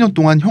수백 년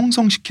동안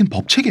형성시킨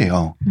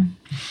법체계예요.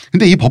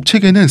 근데 이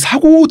법체계는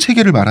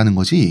사고체계를 말하는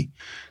거지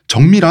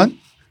정밀한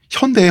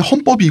현대의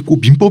헌법이 있고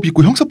민법이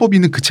있고 형사법이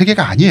있는 그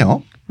체계가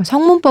아니에요.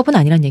 성문법은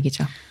아니란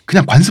얘기죠.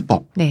 그냥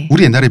관습법. 네.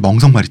 우리 옛날에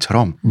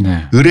멍석말이처럼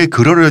네. 을에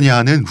그러려니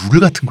하는 룰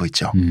같은 거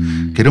있죠.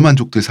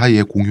 게르만족들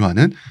사이에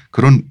공유하는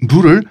그런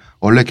룰을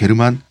원래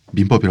게르만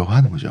민법이라고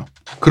하는 거죠.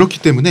 그렇기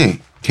때문에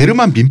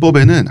게르만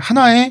민법에는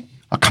하나의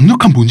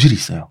강력한 본질이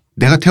있어요.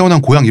 내가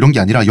태어난 고향 이런 게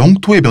아니라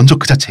영토의 면적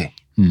그 자체.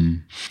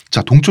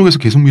 자, 동쪽에서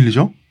계속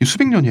밀리죠. 이게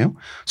수백 년이에요.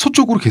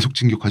 서쪽으로 계속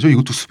진격하죠.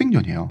 이것도 수백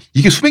년이에요.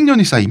 이게 수백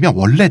년이 쌓이면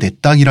원래 내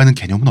땅이라는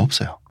개념은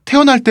없어요.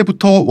 태어날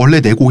때부터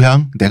원래 내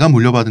고향, 내가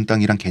물려받은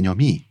땅이란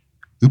개념이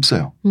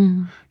없어요.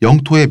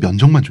 영토의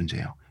면적만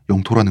존재해요.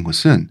 영토라는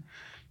것은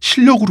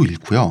실력으로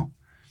잃고요.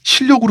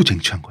 실력으로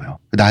쟁취한 거예요.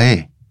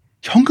 나의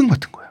현금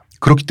같은 거예요.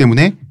 그렇기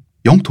때문에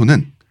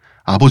영토는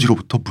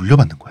아버지로부터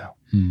물려받는 거예요.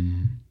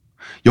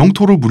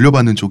 영토를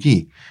물려받는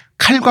쪽이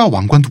칼과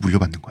왕관도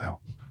물려받는 거예요.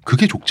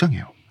 그게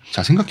족장이에요.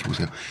 자, 생각해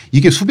보세요.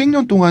 이게 수백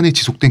년 동안에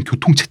지속된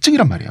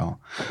교통체증이란 말이에요.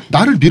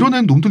 나를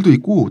밀어내는 놈들도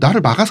있고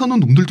나를 막아서는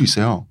놈들도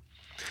있어요.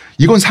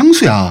 이건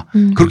상수야.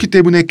 그렇기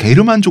때문에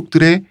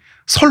게르만족들의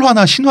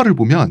설화나 신화를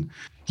보면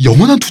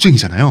영원한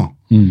투쟁이잖아요.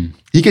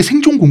 이게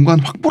생존 공간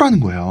확보라는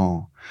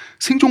거예요.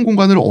 생존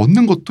공간을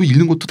얻는 것도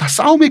잃는 것도 다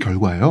싸움의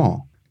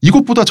결과예요.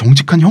 이것보다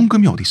정직한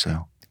현금이 어디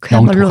있어요?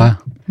 영토가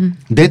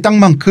내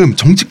땅만큼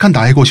정직한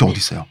나의 것이 어디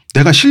있어요?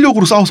 내가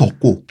실력으로 싸워서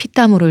얻고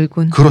피땀으로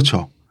일군.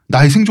 그렇죠.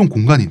 나의 생존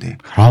공간인데.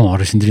 그럼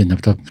어르신들이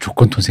옛날부터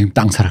조건 선생님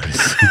땅 사라 그랬어.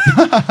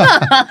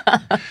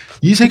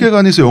 이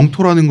세계관에서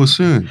영토라는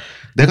것은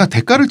내가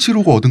대가를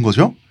치르고 얻은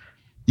거죠.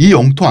 이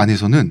영토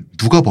안에서는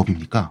누가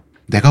법입니까?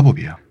 내가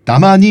법이에요.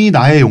 나만이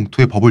나의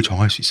영토의 법을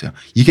정할 수 있어요.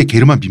 이게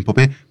게르만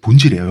민법의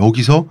본질이에요.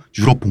 여기서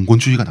유럽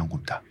봉건주의가 나온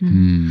겁니다.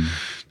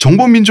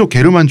 정복민족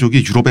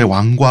게르만족이 유럽의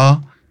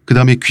왕과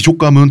그다음에 귀족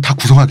가문 다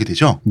구성하게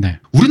되죠. 네.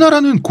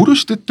 우리나라는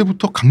고려시대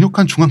때부터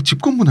강력한 중앙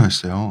집권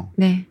문화였어요.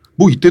 네.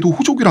 뭐 이때도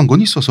호족이란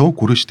건 있어서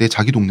고려시대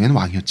자기 동네는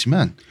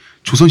왕이었지만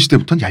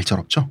조선시대부터는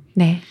얄짤없죠.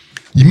 네.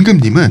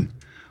 임금님은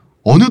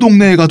어느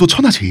동네에 가도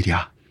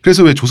천하제일이야.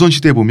 그래서 왜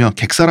조선시대에 보면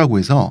객사라고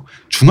해서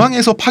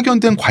중앙에서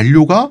파견된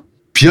관료가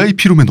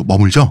VIP룸에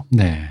머물죠.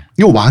 네.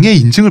 이 왕의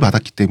인증을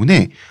받았기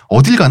때문에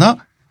어딜 가나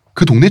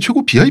그 동네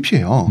최고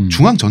VIP예요.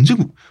 중앙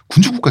전제국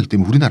군주국가이기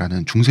때문에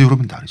우리나라는 중세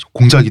유럽은 다르죠.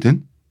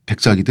 공작이든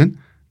백작이든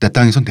내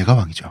땅에선 내가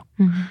왕이죠.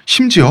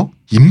 심지어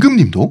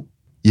임금님도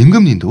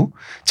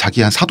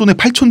자기 한 사돈의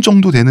 8촌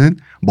정도 되는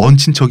먼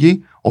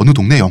친척이 어느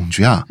동네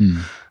영주야.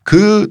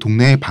 그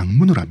동네에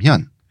방문을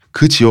하면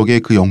그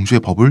지역의 그 영주의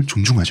법을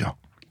존중하죠.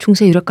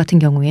 중세 유럽 같은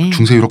경우에.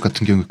 중세 유럽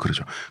같은 경우에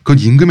그러죠. 그건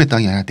임금의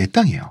땅이 아니라 내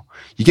땅이에요.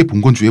 이게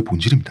봉건주의의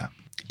본질입니다.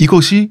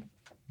 이것이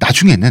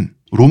나중에는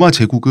로마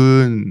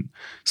제국은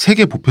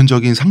세계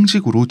보편적인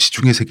상식으로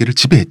지중해 세계를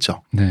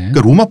지배했죠. 네.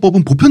 그러니까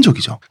로마법은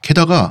보편적이죠.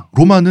 게다가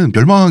로마는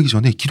멸망하기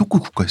전에 기독교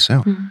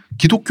국가였어요.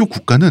 기독교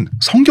국가는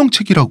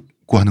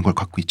성경책이라고 하는 걸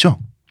갖고 있죠.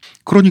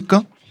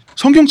 그러니까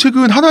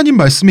성경책은 하나님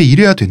말씀에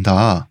이래야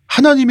된다.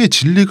 하나님의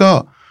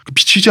진리가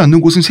비치지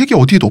않는 곳은 세계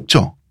어디에도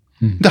없죠.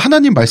 근데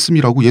하나님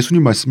말씀이라고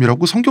예수님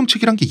말씀이라고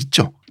성경책이란 게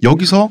있죠.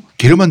 여기서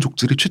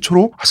게르만족들이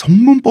최초로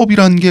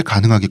성문법이라는 게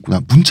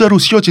가능하겠구나. 문자로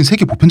쓰여진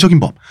세계 보편적인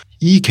법.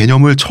 이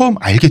개념을 처음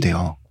알게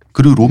돼요.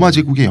 그리고 로마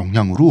제국의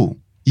영향으로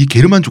이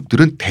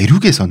게르만족들은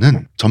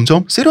대륙에서는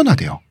점점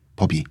세련화돼요.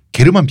 법이.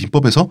 게르만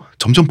민법에서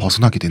점점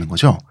벗어나게 되는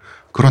거죠.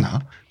 그러나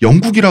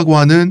영국이라고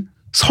하는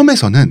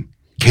섬에서는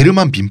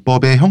게르만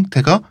민법의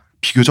형태가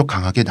비교적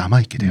강하게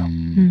남아있게 돼요.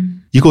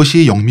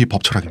 이것이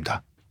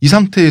영미법철학입니다. 이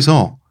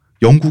상태에서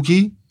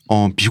영국이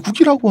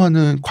미국이라고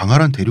하는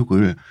광활한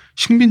대륙을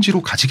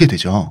식민지로 가지게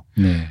되죠.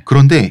 네.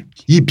 그런데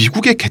이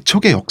미국의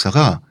개척의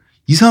역사가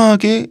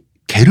이상하게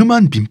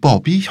게르만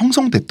민법이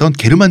형성됐던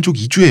게르만족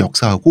이주의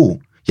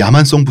역사하고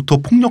야만성부터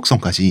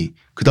폭력성까지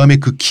그다음에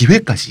그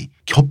기회까지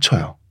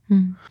겹쳐요.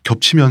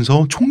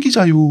 겹치면서 총기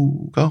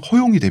자유가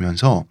허용이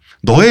되면서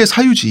너의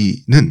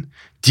사유지는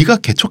네가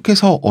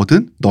개척해서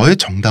얻은 너의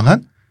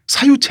정당한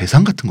사유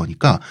재산 같은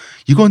거니까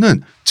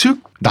이거는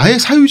즉 나의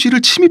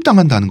사유지를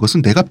침입당한다는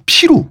것은 내가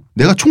피로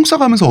내가 총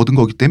쏴가면서 얻은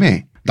거기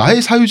때문에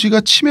나의 사유지가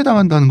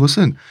침해당한다는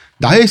것은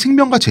나의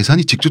생명과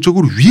재산이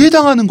직접적으로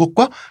위해당하는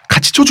것과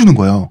같이 쳐주는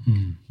거예요.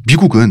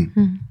 미국은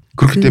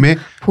그렇기 때문에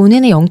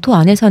본인의 영토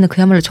안에서는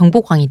그야말로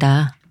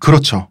정복왕이다.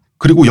 그렇죠.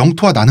 그리고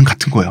영토와 나는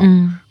같은 거예요.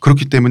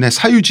 그렇기 때문에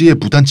사유지에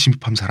무단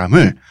침입한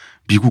사람을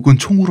미국은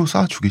총으로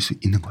쏴 죽일 수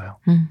있는 거예요.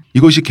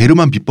 이것이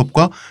게르만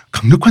민법과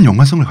강력한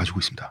연관성을 가지고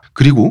있습니다.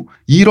 그리고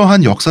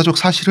이러한 역사적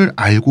사실을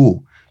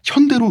알고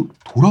현대로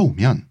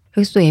돌아오면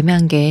여기서 또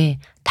애매한 게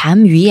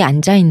담 위에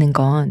앉아 있는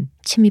건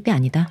침입이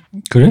아니다.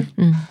 그래?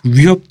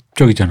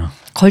 위협적이잖아.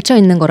 걸쳐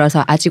있는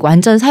거라서 아직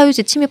완전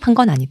사유지 침입한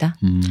건 아니다.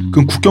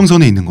 그럼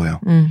국경선에 있는 거예요.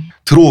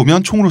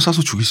 들어오면 총으로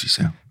쏴서 죽일 수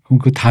있어요. 그럼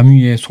그 담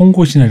위에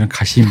송곳이나 이런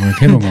가시 뭐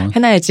해놓으면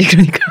해놔야지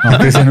그러니까.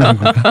 그래서 해놓는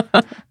건가?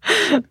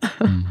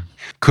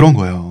 그런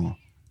거예요.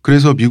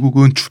 그래서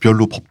미국은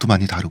주별로 법도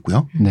많이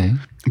다르고요. 네.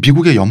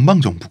 미국의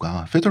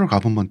연방정부가 페더럴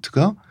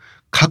가버먼트가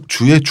각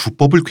주의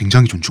주법을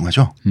굉장히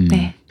존중하죠.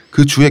 네.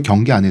 그 주의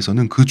경계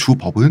안에서는 그 주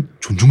법은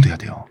존중돼야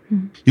돼요.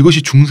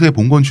 이것이 중세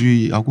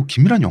봉건주의하고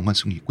긴밀한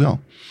연관성이 있고요.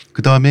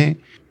 그다음에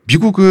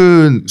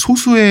미국은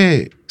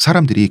소수의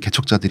사람들이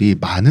개척자들이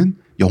많은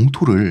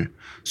영토를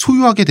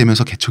소유하게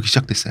되면서 개척이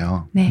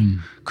시작됐어요. 네.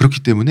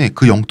 그렇기 때문에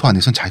그 영토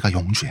안에서는 자기가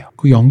영주예요.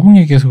 그 영국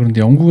얘기해서 그런데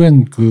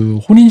영국엔 그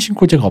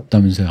혼인신고제가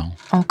없다면서요.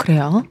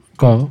 그래요?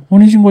 그러니까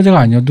혼인신고제가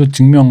아니어도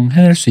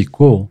증명해낼 수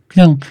있고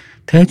그냥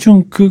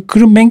대충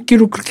그런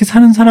맹기로 그렇게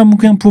사는 사람은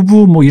그냥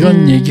부부 뭐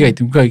이런 얘기가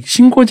있던. 그러니까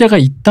신고제가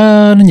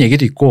있다는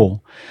얘기도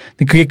있고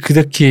근데 그게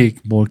그렇게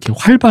뭐 이렇게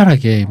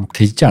활발하게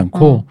되지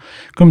않고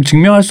그럼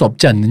증명할 수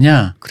없지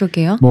않느냐.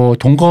 그러게요. 뭐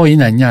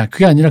동거인 아니냐.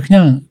 그게 아니라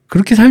그냥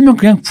그렇게 살면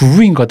그냥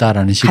부부인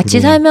거다라는 식으로. 같이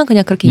살면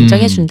그냥 그렇게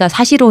인정해준다.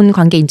 사실혼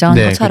관계 인정한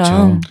네,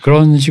 것처럼. 그렇죠.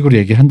 그런 식으로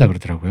얘기를 한다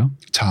그러더라고요.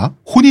 자,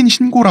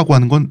 혼인신고라고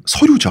하는 건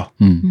서류죠.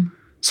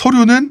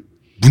 서류는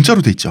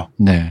문자로 돼 있죠.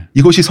 네.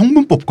 이것이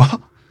성문법과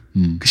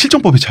그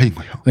실정법의 차이인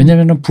거예요.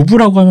 왜냐하면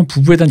부부라고 하면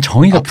부부에 대한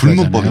정의가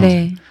필요하잖아요.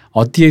 네.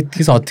 어떻게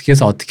해서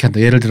어떻게 한다.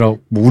 예를 들어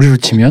뭐 우리로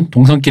치면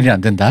동성끼리는 안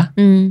된다.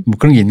 뭐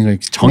그런 게 있는 거예요.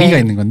 정의가 네.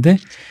 있는 건데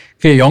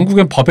그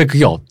영국엔 법에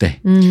그게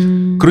없대.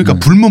 그러니까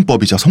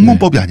불문법이죠.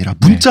 성문법이 아니라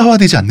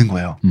문자화되지 않는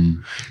거예요.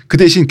 그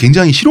대신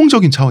굉장히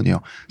실용적인 차원이에요.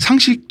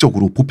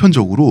 상식적으로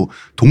보편적으로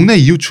동네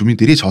이웃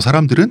주민들이 저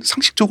사람들은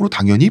상식적으로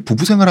당연히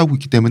부부 생활하고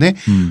있기 때문에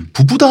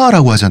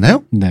부부다라고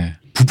하잖아요. 네.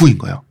 부부인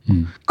거예요.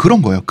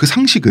 그런 거예요. 그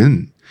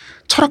상식은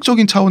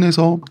철학적인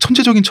차원에서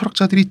천재적인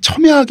철학자들이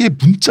첨예하게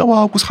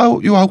문자화하고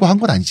사유하고 한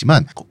건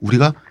아니지만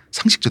우리가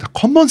상식적이다.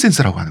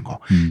 커먼센스라고 하는 거.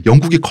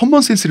 영국이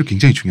커먼센스를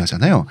굉장히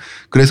중요하잖아요.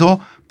 그래서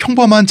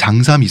평범한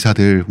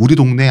장사미사들 우리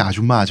동네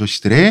아줌마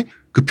아저씨들의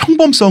그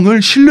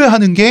평범성을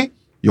신뢰하는 게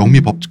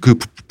영미법 그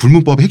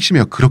불문법의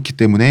핵심이에요. 그렇기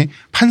때문에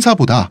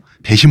판사보다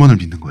배심원을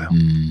믿는 거예요.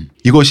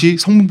 이것이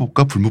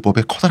성문법과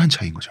불문법의 커다란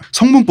차이인 거죠.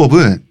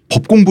 성문법은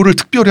법 공부를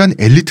특별히 한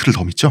엘리트를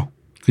더 믿죠.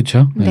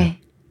 그렇죠. 네.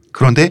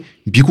 그런데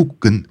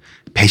미국은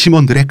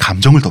배심원들의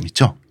감정을 더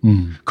믿죠.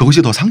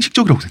 그것이 더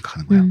상식적이라고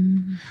생각하는 거예요.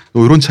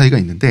 이런 차이가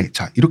있는데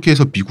자 이렇게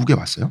해서 미국에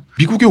왔어요.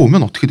 미국에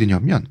오면 어떻게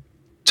되냐면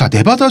자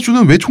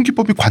네바다주는 왜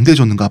총기법이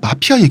관대해졌는가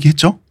마피아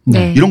얘기했죠.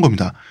 네. 이런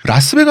겁니다.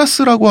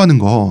 라스베가스라고 하는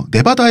거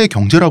네바다의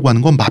경제라고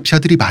하는 건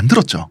마피아들이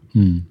만들었죠.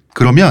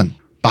 그러면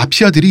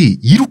마피아들이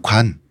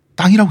이룩한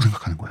땅이라고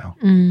생각하는 거예요.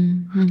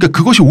 그러니까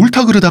그것이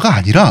옳다 그르다가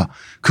아니라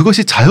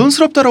그것이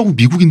자연스럽다라고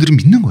미국인들은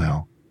믿는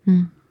거예요.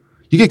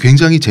 이게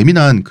굉장히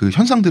재미난 그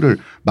현상들을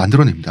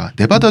만들어냅니다.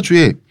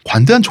 네바다주의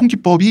관대한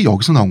총기법이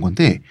여기서 나온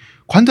건데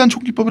관대한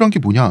총기법이란 게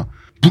뭐냐.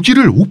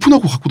 무기를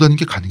오픈하고 갖고 다니는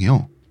게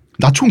가능해요.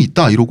 나 총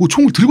있다 이러고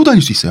총을 들고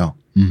다닐 수 있어요.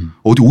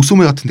 어디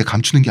옷소매 같은 데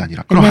감추는 게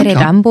아니라. 옛날에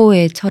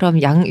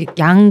람보에처럼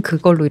양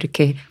그걸로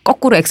이렇게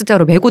거꾸로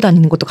X자로 메고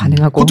다니는 것도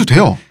가능하고. 그것도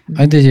돼요.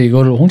 아니 근데 이제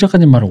이거를 홍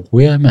작가님 말을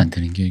오해하면 안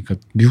되는 게,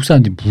 그러니까 미국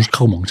사람들이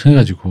무식하고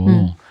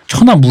멍청해가지고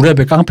천하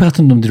무례배 깡패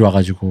같은 놈들이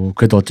와가지고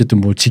그래도 어쨌든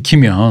뭐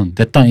지키면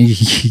내 땅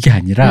이게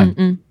아니라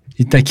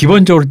일단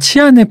기본적으로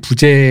치안의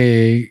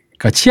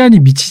그러니까 치안이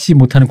미치지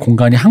못하는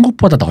공간이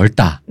한국보다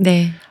넓다.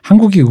 네.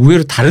 한국이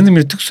의외로 다른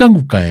의미로 특수한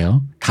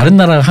국가예요. 다른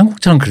나라가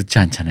한국처럼 그렇지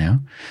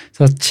않잖아요.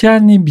 그래서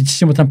치안이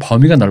미치지 못한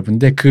범위가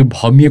넓은데 그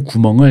범위의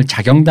구멍을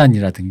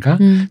자경단이라든가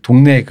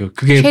동네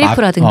그게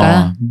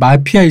셰리프라든가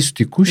마피아일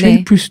수도 있고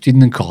셰리프일 수도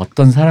있는 그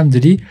어떤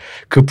사람들이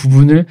그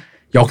부분을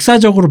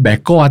역사적으로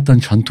메꿔왔던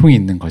전통이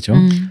있는 거죠.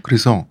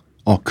 그래서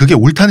그게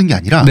옳다는 게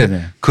아니라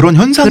네네. 그런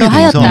현상에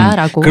대해서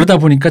그러다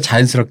보니까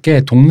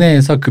자연스럽게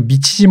동네에서 그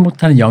미치지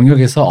못하는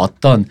영역에서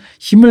어떤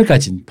힘을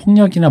가진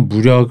폭력이나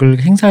무력을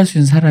행사할 수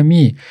있는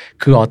사람이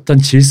그 어떤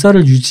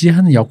질서를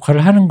유지하는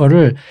역할을 하는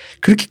거를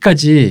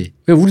그렇게까지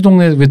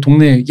왜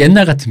동네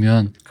옛날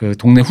같으면 그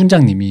동네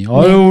훈장님이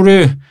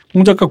우리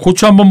홍 작가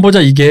고추 한번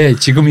보자 이게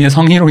지금의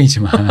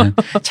성희롱이지만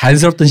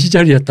자연스럽던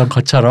시절이었던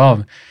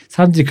것처럼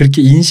사람들이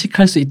그렇게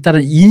인식할 수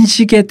있다는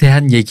인식에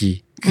대한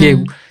얘기. 그게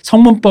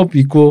성문법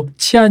있고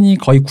치안이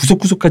거의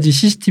구석구석까지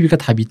CCTV가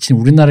다 미친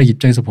우리나라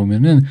입장에서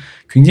보면은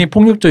굉장히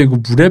폭력적이고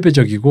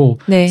무레배적이고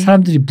네.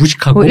 사람들이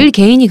무식하고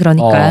일개인이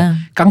그러니까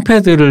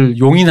깡패들을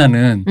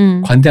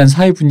용인하는 관대한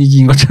사회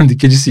분위기인 것처럼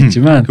느껴질 수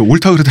있지만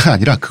옳다 그르다가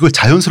아니라 그걸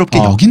자연스럽게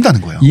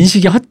여긴다는 거예요.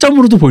 인식의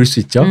허점으로도 보일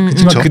수 있죠.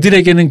 그렇지만 그렇죠?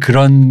 그들에게는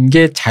그런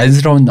게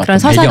자연스러운 그런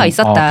서사가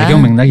있었다.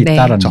 배경 맥락이 네.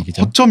 있다라는 자,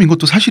 얘기죠. 허점인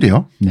것도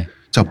사실이에요. 네.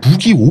 자,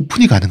 무기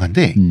오픈이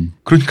가능한데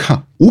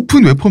그러니까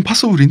오픈 웨폰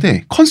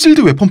파서블인데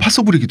컨실드 웨폰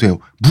파서블이기도 해요.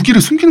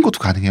 무기를 숨기는 것도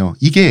가능해요.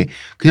 이게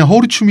그냥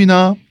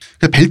허리춤이나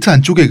그냥 벨트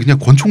안쪽에 그냥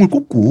권총을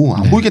꽂고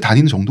안 보이게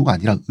다니는 정도가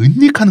아니라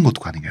은닉하는 것도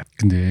가능해요.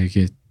 근데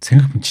이게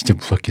생각해보면 진짜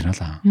무섭긴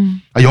하다.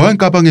 여행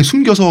가방에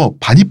숨겨서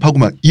반입하고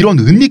막 이런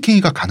은닉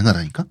행위가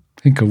가능하다니까?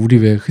 그러니까 우리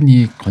왜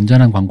흔히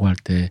건전한 광고할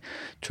때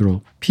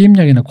주로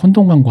피임약이나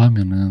콘돔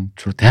광고하면은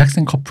주로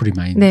대학생 커플이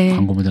많이 네.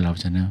 광고 모델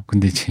나오잖아요.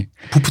 근데 이제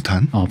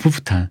풋풋한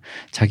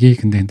자기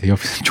근데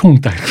옆에서 총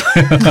딱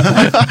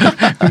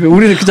이렇게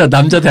우리는 그저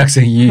남자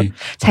대학생이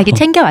자기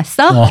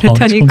챙겨왔어?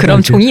 그랬더니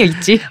그럼 종이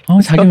있지.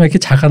 자기 왜 이렇게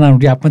작아나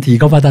우리 아빠한테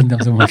이거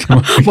받았는데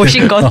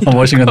멋진 건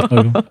멋진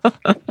건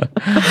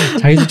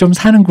자기도 좀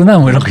사는구나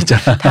뭐 이런 거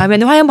있잖아.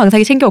 다음에는 화염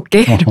방사기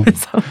챙겨올게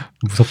이러면서.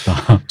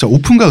 무섭다. 자,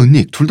 오픈과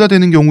은닉 둘 다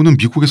되는 경우는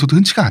미국에서도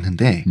흔치가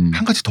않은데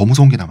한 가지 더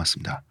무서운 게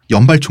남았습니다.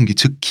 연발총기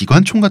즉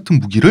기관총 같은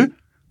무기를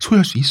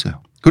소유할 수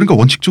있어요. 그러니까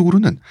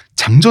원칙적으로는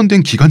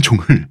장전된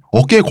기관총을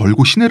어깨에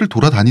걸고 시내를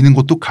돌아다니는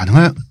것도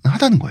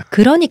가능하다는 거예요.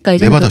 그러니까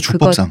이제 네바다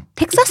주법상.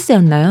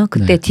 텍사스였나요?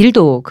 그때 네.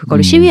 딜도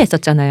그거를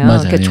시위했었잖아요.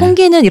 그러니까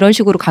총기는 이런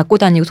식으로 갖고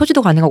다니고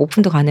소지도 가능하고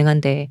오픈도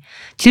가능한데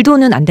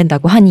딜도는 안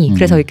된다고 하니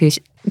그래서 이렇게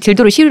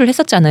딜도로 시위를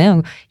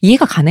했었잖아요.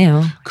 이해가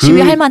가네요.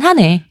 시위할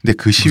만하네. 근데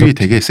그 시위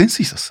되게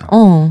센스 있었어.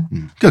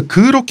 그러니까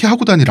그렇게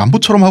하고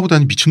람보처럼 하고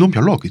다니는 미친놈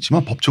별로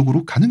없겠지만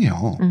법적으로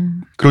가능해요.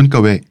 그러니까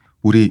왜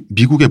우리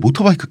미국의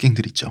모터바이크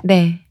갱들 있죠.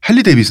 네.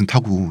 할리 데이비슨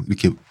타고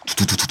이렇게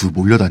두두두두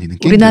몰려다니는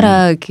갱들.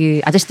 우리나라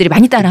그 아저씨들이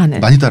많이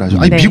따라하는. 많이 따라하죠.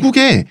 아니 네.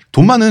 미국에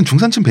돈 많은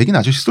중산층 백인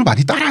아저씨들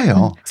많이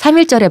따라해요.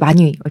 3.1절에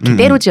많이 이렇게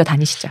때로지어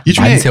다니시죠. 이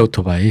중에 만세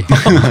오토바이.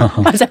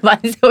 맞아,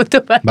 만세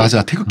오토바이.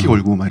 맞아, 태극기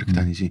걸고 막 이렇게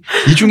다니지.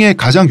 이 중에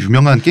가장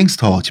유명한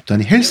갱스터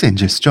집단이 헬스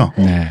엔젤스죠.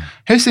 네.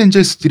 헬스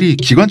엔젤스들이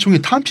기관총에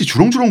타함치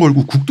주렁주렁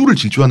걸고 국도를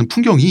질주하는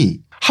풍경이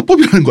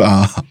합법이라는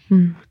거야.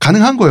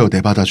 가능한 거예요.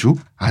 네바다주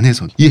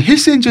안에서. 이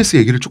헬스 엔젤스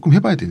얘기를 조금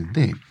해봐야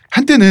되는데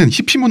한때는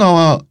히피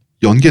문화와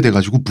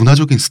연계돼가지고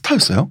문화적인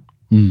스타였어요.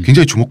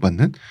 굉장히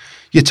주목받는.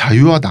 이게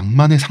자유와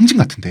낭만의 상징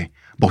같은데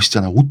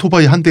멋있잖아.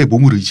 오토바이 한 대에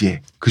몸을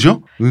의지해.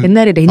 그죠?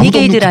 옛날에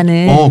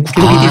레니게이드라는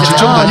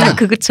진짜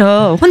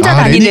그쵸. 혼자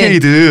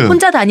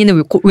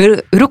다니는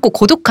외롭고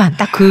고독한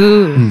딱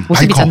그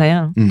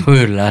모습이잖아요.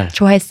 토요일 날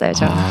좋아했어요.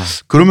 저.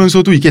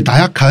 그러면서도 이게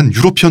나약한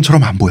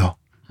유로피언처럼 안 보여.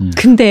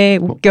 근데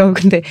웃겨.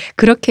 근데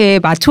그렇게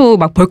마초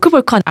막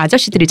벌크벌크한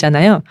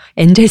아저씨들이잖아요.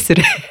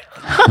 엔젤스를.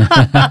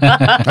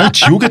 아니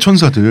지옥의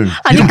천사들.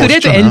 아니 그래도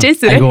멋있잖아.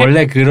 엔젤스를. 이거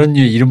원래 그런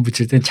이름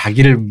붙일 땐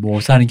자기를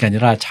모사하는 게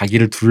아니라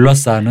자기를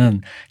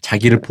둘러싸는,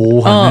 자기를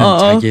보호하는,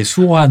 자기의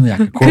수호하는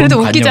약간 그런.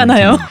 그래도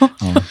웃기잖아요.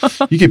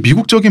 이게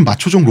미국적인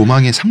마초적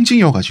로망의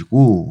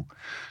상징이어가지고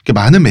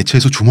많은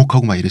매체에서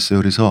주목하고 막 이랬어요.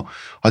 그래서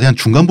한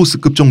중간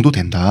보스급 정도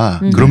된다.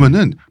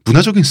 그러면은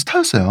문화적인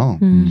스타였어요.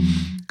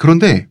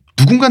 그런데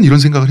누군가는 이런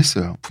생각을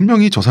했어요.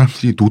 분명히 저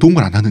사람들이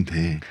노동을 안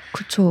하는데.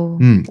 그렇죠.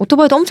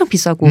 오토바이도 엄청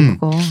비싸고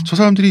그거. 저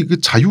사람들이 그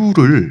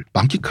자유를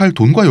만끽할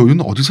돈과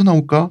여유는 어디서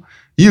나올까?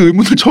 이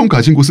의문을 처음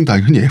가진 곳은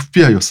당연히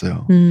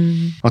FBI였어요.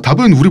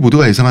 답은 우리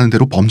모두가 예상하는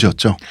대로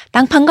범죄였죠.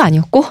 땅 판 거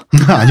아니었고?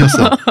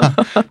 아니었어.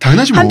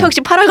 당연하지 뭐. 한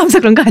평씩 팔아가면서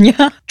그런 거 아니야?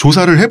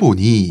 조사를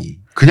해보니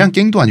그냥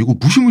갱도 아니고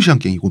무시무시한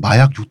갱이고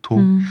마약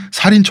유통,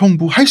 살인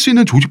청부 할 수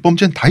있는 조직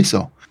범죄는 다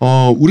있어.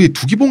 우리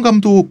두기봉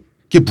감독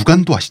그게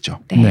무간도 아시죠?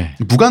 네.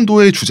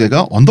 무간도의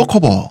주제가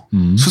언더커버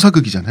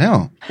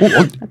수사극이잖아요.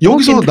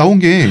 여기서 나온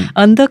게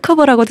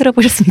언더커버라고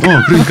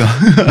들어보셨습니까?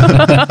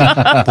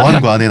 그러니까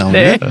보안관 안에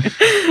나오는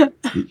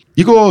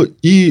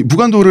이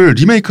무간도를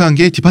리메이크한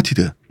게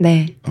디파티드.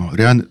 네.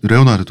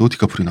 레오나르도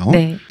디카프리오 나온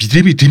네.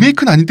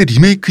 리메이크는 아닌데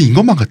리메이크인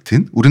것만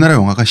같은 우리나라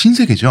영화가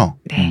신세계죠.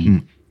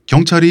 네.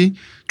 경찰이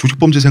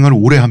조직범죄 생활을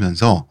오래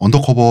하면서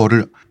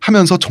언더커버를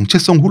하면서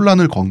정체성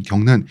혼란을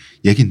겪는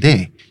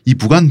얘기인데 이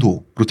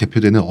무간도로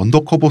대표되는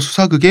언더커버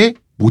수사극의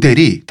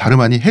모델이 다름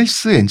아닌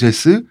헬스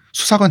엔젤스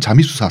수사관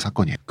잠입수사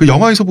사건이에요. 그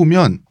영화에서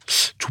보면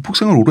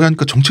조폭생활 오래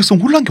하니까 정체성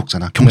혼란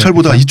겪잖아.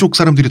 경찰보다 이쪽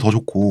사람들이 더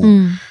좋고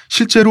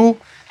실제로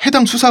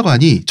해당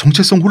수사관이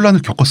정체성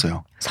혼란을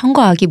겪었어요.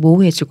 선과 악이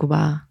모호해지고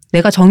막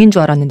내가 정인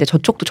줄 알았는데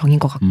저쪽도 정인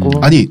것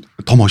같고. 아니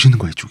더 멋있는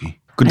거예요 이쪽이.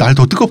 날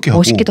더 뜨겁게 하고.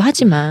 멋있기도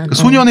하지만. 그러니까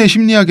소년의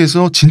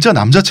심리학에서 진짜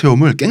남자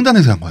체험을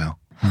깽단에서 한 거예요.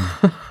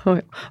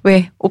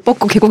 왜? 옷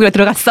벗고 계곡에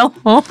들어갔어?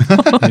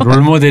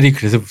 롤모델이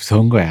그래서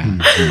무서운 거야.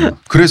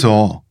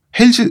 그래서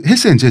헬스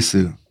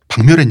엔젤스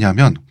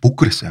박멸했냐면 못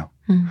그랬어요.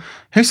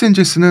 헬스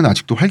엔젤스는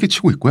아직도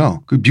활개치고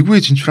있고요. 그 미국에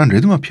진출한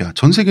레드 마피아,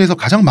 전 세계에서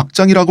가장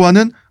막장이라고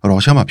하는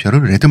러시아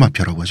마피아를 레드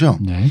마피아라고 하죠.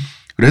 네.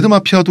 레드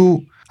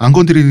마피아도 안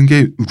건드리는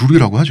게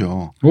룰이라고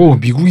하죠. 오,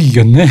 미국이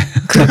이겼네.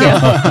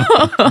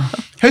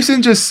 헬스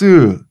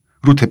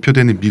엔젤스로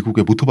대표되는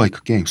미국의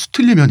모토바이크 갱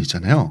수틀리면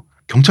있잖아요.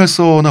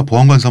 경찰서나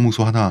보안관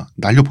사무소 하나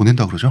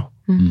날려보낸다 그러죠.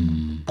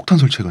 폭탄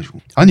설치해가지고.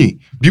 아니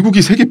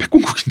미국이 세계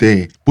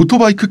패권국인데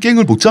모토바이크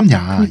갱을 못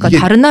잡냐. 그러니까 이게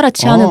다른 나라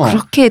치안은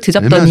그렇게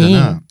드잡더니.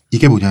 애매하잖아.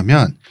 이게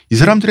뭐냐면 이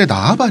사람들의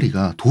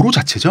나아바리가 도로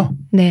자체죠.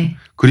 네.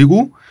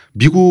 그리고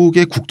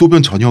미국의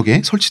국도변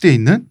전역에 설치되어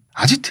있는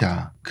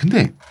아지트야.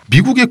 근데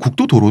미국의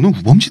국도 도로는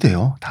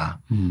우범지대예요. 다.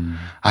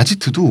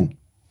 아지트도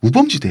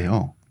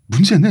우범지대예요.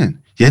 문제는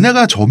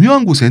얘네가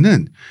점유한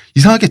곳에는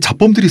이상하게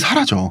잡범들이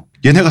사라져.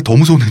 얘네가 더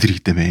무서운 애들이기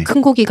때문에.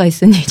 큰 고기가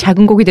있으니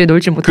작은 고기들이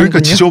놀지 못하는군요.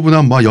 그러니까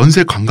지저분한 막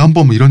연쇄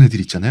강간범 이런 애들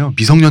있잖아요.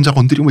 미성년자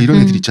건드리고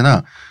이런 애들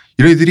있잖아.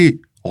 이런 애들이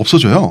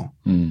없어져요.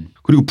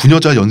 그리고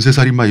부녀자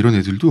연쇄살인마 이런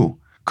애들도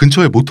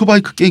근처에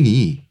모토바이크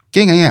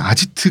갱에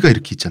아지트가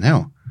이렇게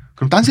있잖아요.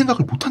 그럼 딴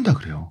생각을 못 한다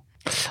그래요.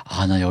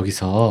 아, 나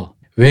여기서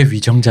왜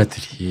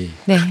위정자들이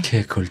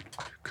그렇게 그걸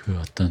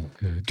어떤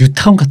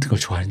뉴타운 같은 걸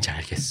좋아하는지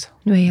알겠어.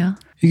 왜요?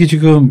 이게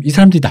지금 이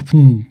사람들이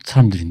나쁜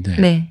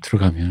사람들인데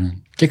들어가면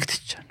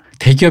깨끗해지잖아.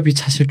 대기업이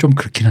사실 좀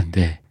그렇긴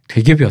한데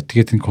대기업이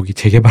어떻게든 거기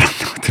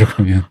재개발한다고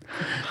들어가면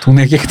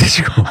동네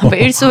깨끗해지고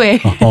일소에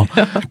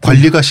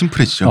관리가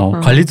심플해지죠.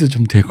 관리도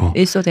좀 되고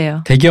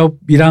일소돼요.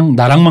 대기업이랑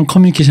나랑만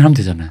커뮤니케이션 하면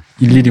되잖아.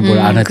 일일이 뭘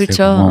안 해도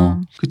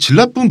되고. 그 질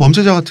나쁜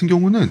범죄자 같은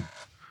경우는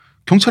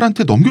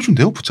경찰한테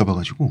넘겨준대요.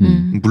 붙잡아가지고.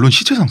 물론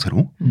시체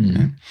상태로.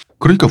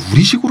 그러니까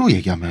우리식으로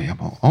얘기하면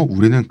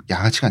우리는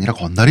양아치가 아니라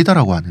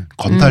건달이다라고 하는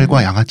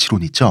건달과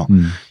양아치론 있죠.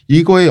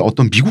 이거의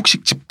어떤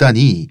미국식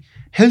집단이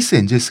헬스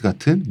엔젤스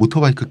같은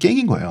모터바이크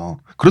갱인 거예요.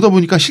 그러다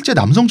보니까 실제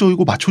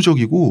남성적이고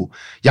마초적이고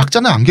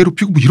약자는 안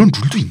괴롭히고 뭐 이런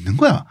룰도 있는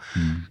거야.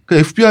 그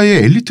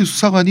FBI의 엘리트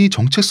수사관이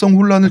정체성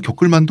혼란을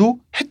겪을 만도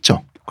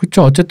했죠.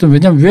 그렇죠. 어쨌든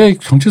왜냐하면 왜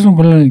정체성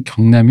혼란을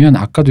겪냐면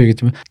아까도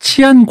얘기했지만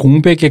치안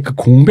공백의 그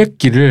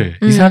공백기를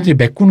이 사람들이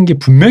메꾸는 게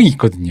분명히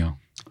있거든요.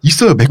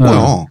 있어요.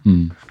 메꿔요.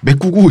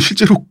 메꾸고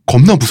실제로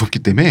겁나 무섭기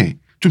때문에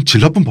좀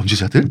질 나쁜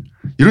범죄자들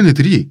이런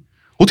애들이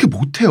어떻게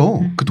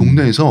못해요. 그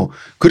동네에서.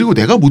 그리고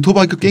내가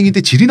모토바이크 갱인데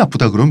질이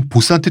나쁘다 그러면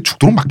보스한테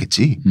죽도록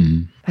맞겠지.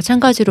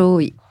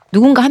 마찬가지로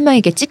누군가 한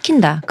명에게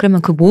찍힌다.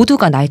 그러면 그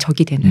모두가 나의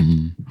적이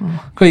되는.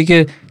 그러니까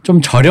이게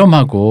좀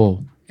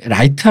저렴하고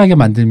라이트하게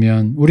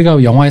만들면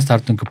우리가 영화에서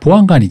다뤘던 그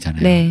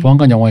보안관이잖아요. 네.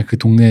 보안관 영화의 그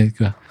동네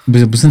그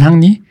무슨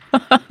학리?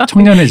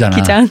 청년회잖아.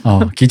 기장.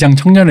 기장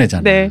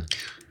청년회잖아. 네.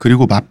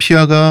 그리고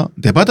마피아가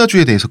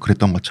네바다주에 대해서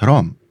그랬던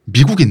것처럼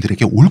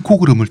미국인들에게 옳고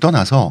그름을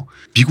떠나서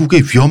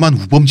미국의 위험한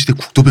우범지대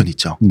국도변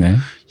있죠. 네.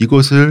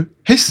 이것을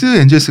헬스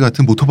엔젤스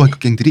같은 모토바이크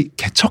갱들이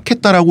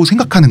개척했다라고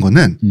생각하는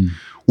거는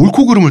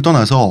옳고 그름을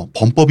떠나서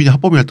범법이냐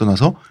합법이냐를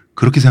떠나서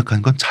그렇게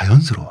생각하는 건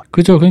자연스러워요.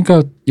 그죠.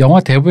 그러니까 영화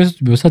대부에서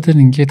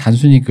묘사되는 게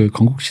단순히 그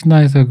건국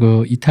신화에서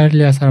그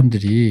이탈리아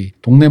사람들이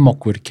동네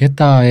먹고 이렇게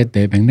했다의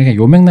내 맥락에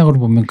요 맥락으로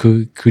보면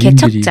그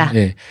그림들이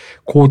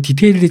그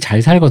디테일들이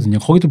잘 살거든요.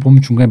 거기도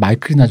보면 중간에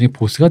마이클이 나중에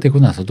보스가 되고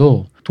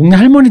나서도 동네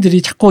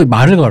할머니들이 자꾸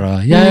말을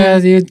걸어. 야,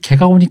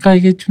 걔가 오니까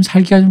이게 좀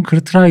살기가 좀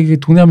그렇더라. 이게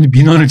동네 할머니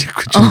민원을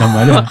자꾸 준단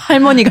말이야.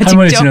 할머니가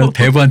직접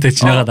대부한테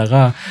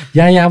지나가다가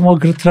야야 뭐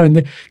그렇더라.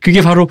 근데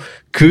그게 바로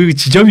그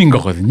지점인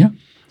거거든요.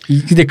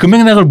 근데 그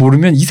맥락을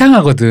모르면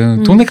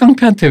이상하거든. 동네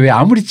깡패한테 왜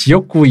아무리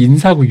지역구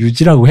인사고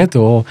유지라고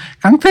해도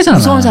깡패잖아.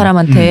 무서운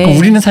사람한테. 그러니까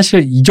우리는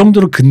사실 이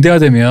정도로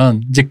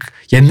근대화되면 이제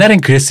옛날엔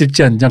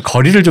그랬을지언정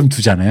거리를 좀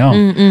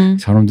두잖아요.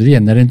 저놈들이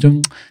옛날엔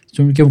좀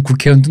이렇게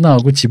국회의원도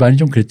나오고 집안이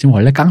좀 그랬지만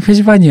원래 깡패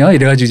집안이요.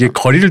 이래가지고 이제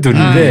거리를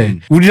두는데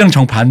우리랑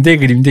정반대의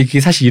그림인데 이게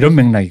사실 이런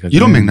맥락이거든요.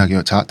 이런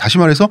맥락이에요. 자, 다시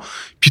말해서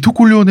비토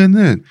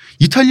콜리오네는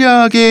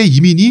이탈리아계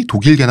이민이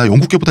독일계나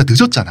영국계보다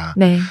늦었잖아.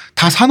 네.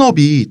 다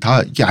산업이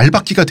다 이게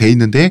알박기가 돼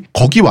있는데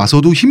거기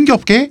와서도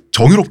힘겹게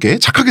정의롭게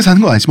착하게 사는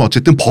건 아니지만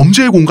어쨌든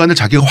범죄의 공간을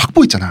자기가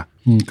확보했잖아.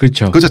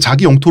 그렇죠. 그래서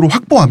자기 영토를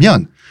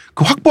확보하면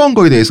그 확보한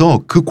거에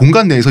대해서 그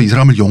공간 내에서 이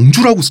사람을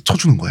영주라고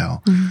쳐주는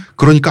거예요.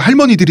 그러니까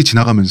할머니들이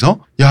지나가면서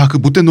야, 그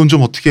못된 놈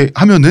좀 어떻게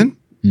하면은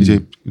이제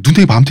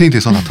눈탱이 밤탱이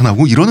돼서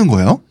나타나고 이러는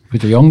거예요.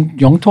 그렇죠.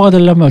 영토가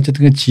되려면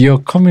어쨌든 그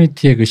지역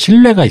커뮤니티의 그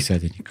신뢰가 있어야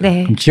되니까.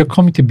 네. 그럼 지역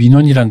커뮤니티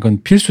민원이란 건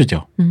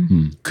필수죠.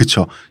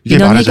 그렇죠. 이게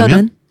민원 말하자면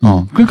해결은?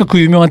 그러니까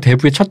그 유명한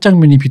대부의 첫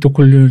장면이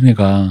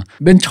비토콜리네가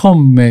맨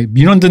처음에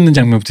민원 듣는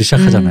장면부터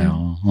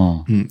시작하잖아요.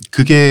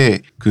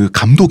 그게 그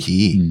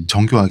감독이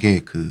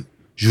정교하게 그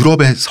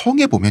유럽의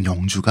성에 보면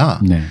영주가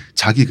네.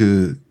 자기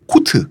그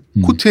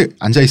코트에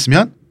앉아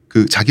있으면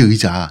그 자기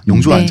의자,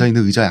 영주가 네. 앉아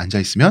있는 의자에 앉아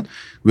있으면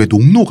왜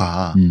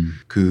농노가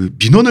그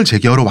민원을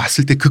제기하러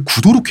왔을 때 그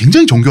구도로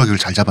굉장히 정교하게 그걸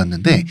잘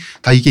잡았는데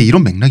다 이게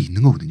이런 맥락이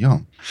있는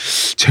거거든요.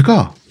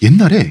 제가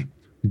옛날에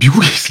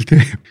미국에 있을 때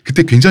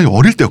그때 굉장히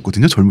어릴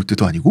때였거든요. 젊을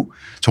때도 아니고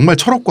정말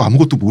철없고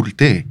아무것도 모를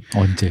때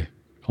언제?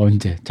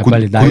 자,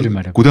 빨리 나이를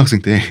말해.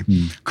 고등학생 때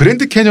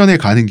그랜드 캐년에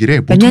가는 길에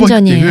몇 년 모토바이크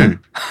전이에요? 갱을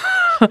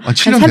한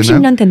 7년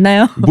 30년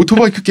됐나요?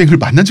 모토바이크 갱을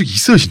만난 적이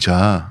있어요,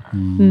 진짜.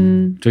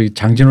 저기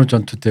장진호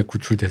전투 때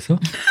구출돼서?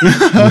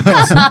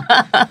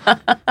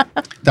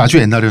 아주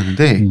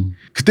옛날이었는데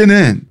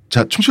그때는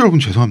자, 청취자 여러분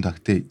죄송합니다.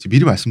 그때 이제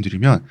미리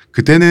말씀드리면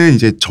그때는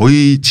이제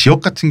저희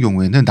지역 같은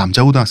경우에는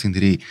남자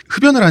고등학생들이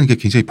흡연을 하는 게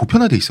굉장히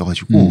보편화돼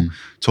있어가지고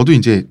저도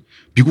이제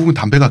미국은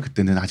담배가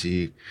그때는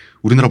아직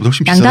우리나라보다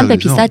훨씬 비싸다 양담배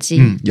그래서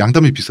비싸지.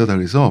 양담배 비싸다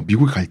그래서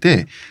미국에 갈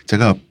때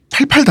제가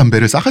 88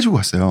 담배를 싸가지고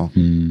갔어요.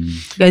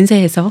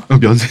 면세에서.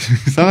 면세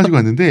싸가지고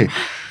갔는데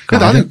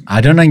나는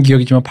아련한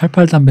기억이지만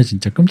 88 담배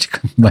진짜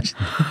끔찍한 맛이네.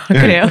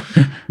 그래요?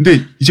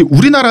 근데 이제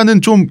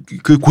우리나라는 좀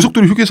그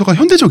고속도로 휴게소가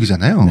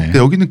현대적이잖아요. 네. 근데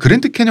여기는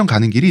그랜드 캐년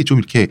가는 길이 좀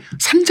이렇게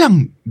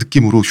산장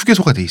느낌으로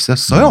휴게소가 돼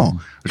있었어요.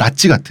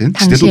 라찌 같은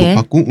지대도 당시에?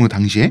 높았고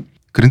당시에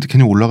그랜드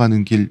캐년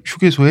올라가는 길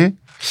휴게소에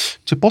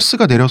이제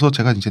버스가 내려서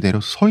제가 이제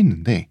내려서 서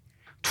있는데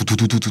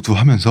두두두두두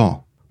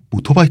하면서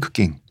모토바이크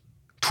갱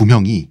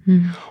 2명이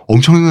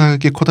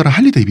엄청나게 커다란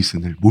할리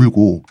데이비슨을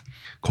몰고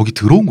거기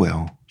들어온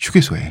거예요.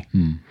 휴게소에.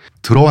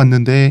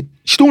 들어왔는데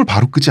시동을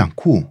바로 끄지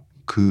않고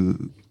그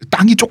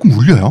땅이 조금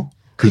울려요.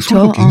 그 그쵸?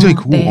 소리가 굉장히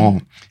크고 네.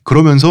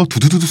 그러면서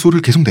두두두두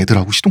소리를 계속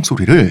내더라고. 시동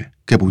소리를.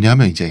 그게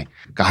뭐냐면 이제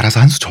알아서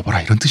한 수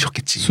접어라 이런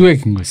뜻이었겠지.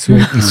 수액인 거야.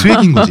 수액.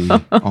 수액인 거지.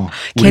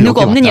 걔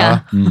누구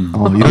없느냐.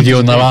 이런 이리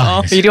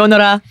오너라. 이리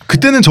오너라.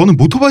 그때는 저는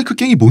모토바이크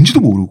갱이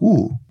뭔지도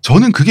모르고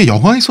저는 그게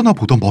영화에서나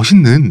보던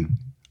멋있는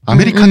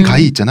아메리칸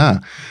가이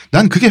있잖아.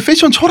 난 그게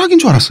패션 철학인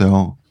줄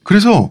알았어요.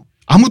 그래서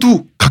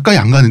아무도 가까이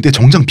안 가는데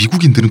정작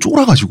미국인들은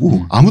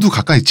쫄아가지고 아무도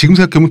가까이 지금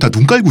생각해보면 다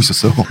눈 깔고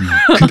있었어요.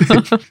 근데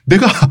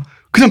내가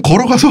그냥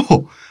걸어가서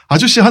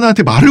아저씨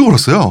하나한테 말을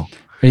걸었어요.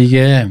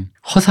 이게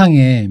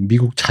허상의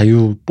미국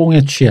자유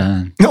뽕에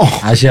취한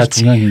아시아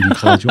동양인이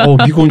가가지고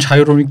미국은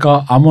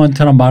자유로우니까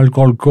아무한테나 말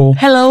걸고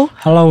hello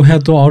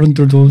해도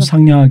어른들도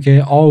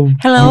상냥하게 hello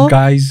good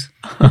guys.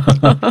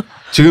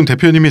 지금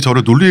대표님이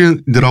저를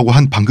놀리느라고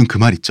한 방금 그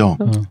말 있죠.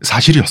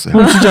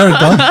 사실이었어요. 진짜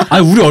그럴까?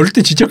 아니 우리 어릴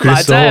때 진짜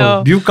그랬어.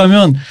 맞아요. 미국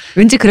가면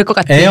왠지 그럴 것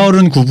같아.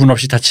 애어른 구분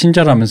없이 다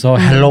친절하면서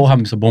헬로우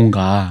하면서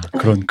뭔가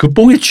그런 그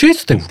뽕에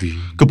취했을 때 우리.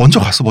 그 먼저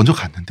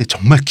갔는데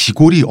정말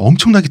귀골이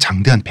엄청나게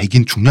장대한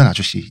백인 중년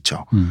아저씨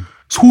있죠.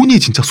 손이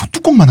진짜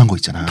소뚜껑만한 거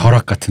있잖아.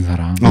 덜악 같은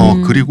사람.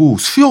 그리고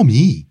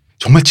수염이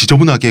정말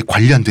지저분하게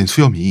관리 안 된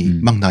수염이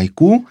막 나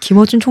있고.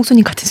 김어준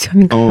총수님 같은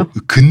수염인가요?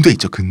 근대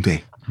있죠,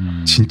 근대.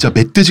 진짜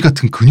멧돼지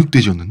같은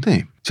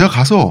근육돼지였는데 제가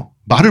가서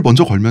말을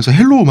먼저 걸면서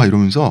헬로우 막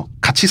이러면서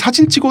같이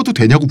사진 찍어도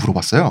되냐고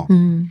물어봤어요.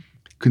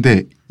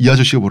 근데 이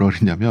아저씨가 뭐라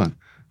그랬냐면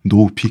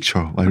no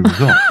picture 막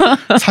이러면서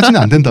사진은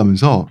안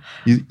된다면서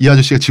이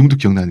아저씨가 지금도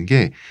기억나는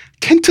게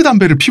켄트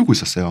담배를 피우고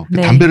있었어요.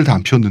 네. 담배를 다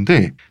안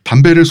피웠는데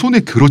담배를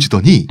손에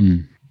그러지더니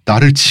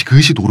나를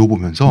지그시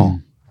노려보면서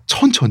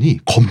천천히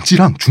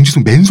검지랑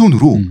중지손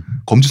맨손으로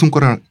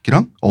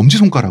검지손가락이랑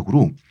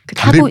엄지손가락으로 그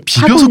담배를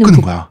비벼서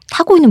끄는 거야.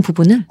 타고 있는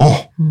부분을?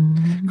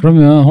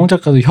 그러면 홍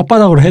작가도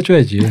혓바닥으로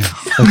해줘야지.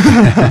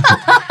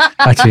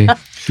 같이.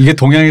 이게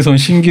동양에서 온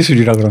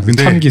신기술이라 그러면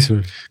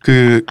참기술.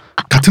 그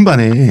같은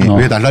반에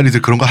왜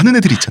날라리들 그런 거 하는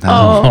애들이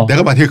있잖아.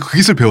 내가 만약에 그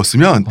기술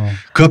배웠으면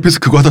그 앞에서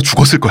그거 하다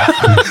죽었을 거야.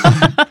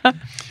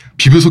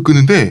 비벼서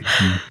끄는데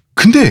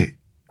근데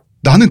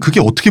나는 그게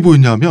어떻게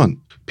보였냐면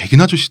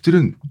백인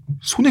아저씨들은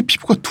손에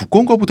피부가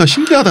두꺼운가 보다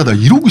신기하다 나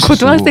이러고 있었어.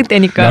 고등학생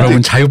때니까.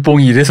 여러분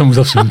자유뽕이 이래서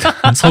무섭습니다.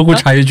 서구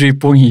자유주의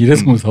뽕이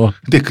이래서 무서워.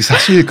 근데 그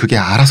사실 그게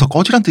알아서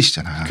꺼지란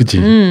뜻이잖아. 그치.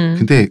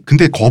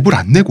 근데 겁을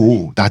안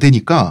내고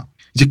나대니까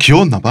이제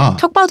귀여웠나 봐.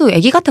 턱 봐도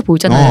애기 같아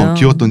보이잖아요.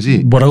 귀여웠던지.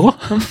 뭐라고?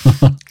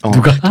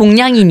 누가?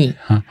 동양인이.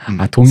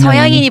 동양인이.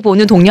 서양인이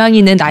보는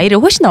동양인은 나이를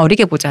훨씬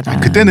어리게 보잖아.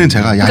 그때는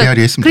제가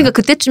야리야리 했습니다. 그러니까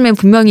그때쯤엔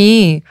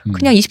분명히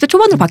그냥 20대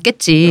초반으로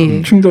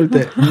봤겠지. 충돌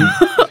때.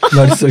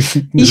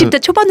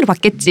 20대 초반으로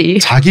봤겠지.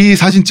 자기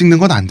사진 찍는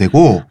건 안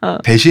되고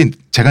대신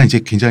제가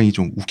이제 굉장히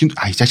좀 웃긴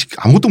이 자식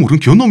아무것도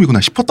모르는 귀여운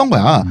놈이구나 싶었던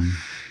거야.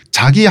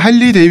 자기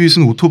할리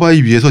데이비슨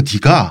오토바이 위에서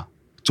네가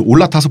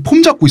올라타서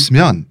폼 잡고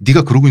있으면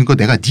네가 그러고 있는 거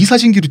내가 네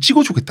사진기로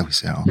찍어주겠다고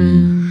했어요.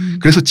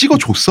 그래서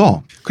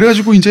찍어줬어.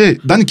 그래가지고 이제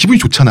나는 기분이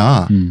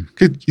좋잖아.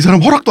 이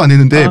사람 허락도 안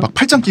했는데 막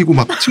팔짱 끼고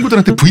막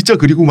친구들한테 V자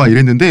그리고 막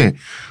이랬는데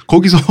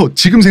거기서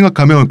지금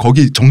생각하면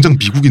거기 정작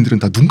미국인들은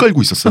다 눈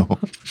깔고 있었어.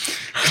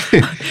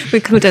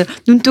 그거잖아.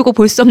 눈 뜨고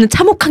볼 수 없는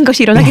참혹한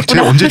것이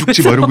일어나겠구나. 쟤 언제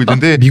죽지 막 이러고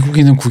있는데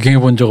미국인은 구경해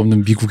본 적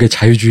없는 미국의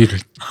자유주의를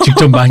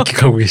직접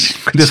만끽하고 계신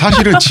거지. 근데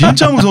사실은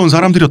진짜 무서운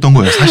사람들이었던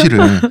거예요.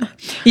 사실은.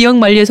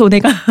 이영만리의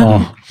손해가.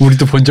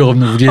 우리도 본 적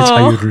없는 우리의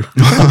자유를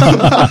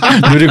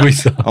누리고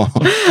있어.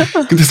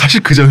 근데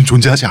사실 그 자유는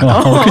존재하지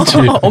않아. 그치.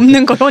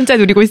 없는 걸 혼자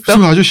누리고 있어.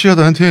 그 아저씨가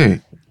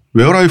나한테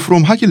Where are you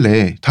from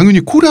하길래 당연히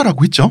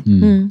코리아라고 했죠.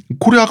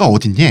 코리아가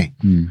어딨니?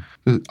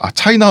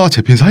 차이나와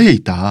재팬 사이에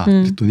있다.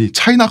 그랬더니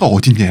차이나가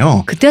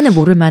어딨냐요? 그때는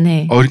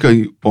모를만해. 그러니까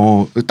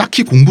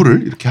딱히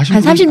공부를 이렇게 하시는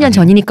한 30년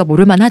전이니까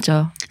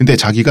모를만하죠. 근데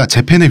자기가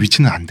재팬의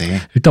위치는 안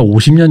돼. 일단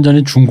 50년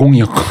전에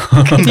중공이었고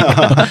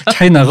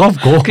차이나가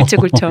없고.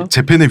 그렇죠.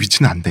 재팬의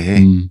위치는 안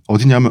돼.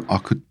 어디냐면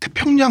그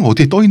태평양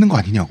어디에 떠 있는 거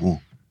아니냐고.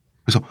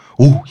 그래서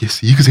오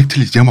예스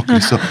이그젝틀리 제가 막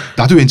그랬어.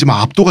 나도 왠지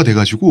막 압도가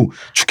돼가지고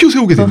축혀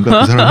세우게 되는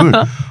거야 그 사람을.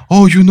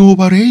 You know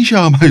about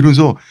Asia 막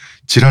이러면서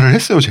지랄을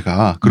했어요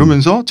제가.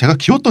 그러면서 제가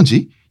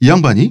기웠던지 이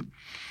양반이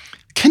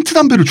켄트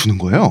담배를 주는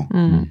거예요.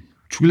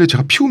 주길래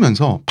제가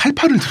피우면서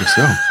 88을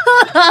드렸어요.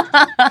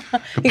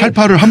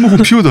 88을 한 모금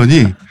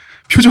피우더니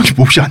표정이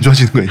몹시 안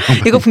좋아지는 거예요.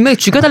 이거 분명히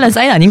죽여달라는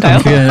사인 아닌가요?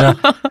 그게 아니라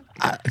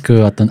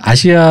그 어떤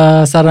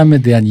아시아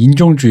사람에 대한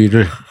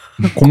인종주의를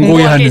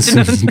공고히 하는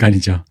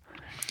인간이죠.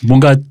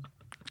 뭔가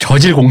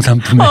저질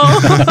공산품에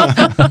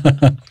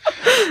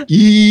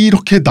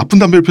이렇게 나쁜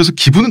담배를 피워서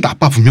기분은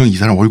나빠 분명히 이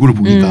사람 얼굴을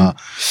보니까.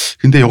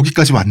 근데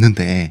여기까지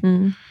왔는데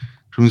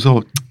그러면서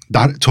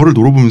저를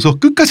놀아보면서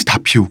끝까지 다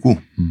피우고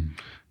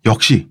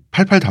역시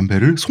 88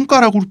 담배를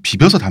손가락으로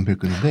비벼서 담배를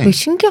끄는데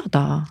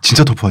신기하다.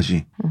 진짜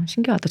터프하지.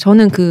 신기하다.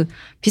 저는 그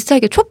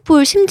비슷하게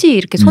촛불 심지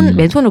이렇게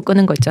맨손으로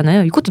끄는 거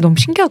있잖아요. 이것도 너무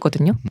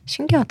신기하거든요.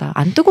 신기하다.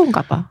 안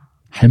뜨거운가 봐.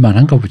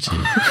 할만한가 보지.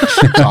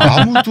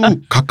 아무도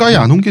가까이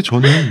안 온 게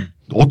저는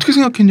어떻게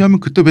생각했냐면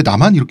그때 왜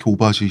나만 이렇게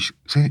오버하지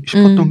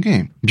싶었던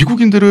게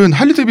미국인들은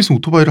할리 데이비슨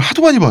오토바이를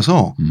하도 많이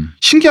봐서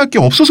신기할 게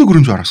없어서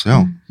그런 줄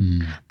알았어요.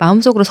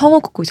 마음속으로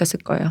성호 긋고 있었을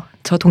거예요.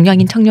 저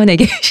동양인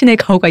청년에게 신의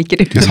가호가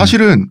있기를.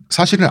 사실은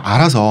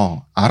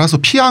알아서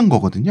피한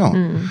거거든요.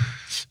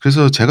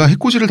 그래서 제가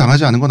해코지를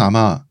당하지 않은 건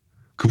아마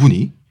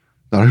그분이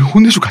나를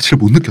혼내줄 가치를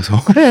못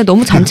느껴서. 그래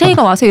너무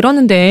잔챙이가 와서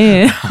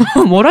이러는데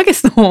뭘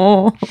하겠어.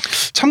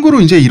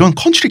 참고로 이제 이런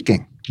컨트리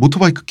갱,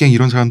 모토바이크 갱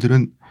이런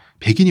사람들은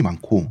백인이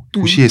많고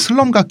도시의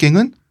슬럼가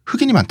갱은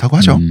흑인이 많다고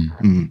하죠.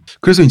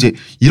 그래서 이제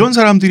이런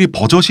사람들이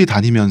버젓이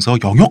다니면서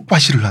영역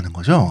과시를 하는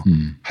거죠.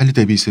 할리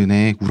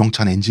데이비슨의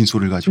우렁찬 엔진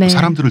소리를 가지고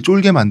사람들을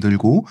쫄게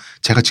만들고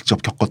제가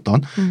직접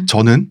겪었던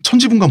저는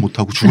천지분간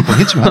못하고 죽을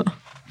뻔했지만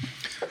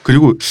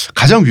그리고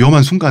가장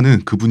위험한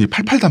순간은 그분이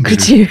 88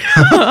 담배를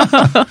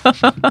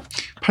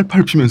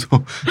 88 피면서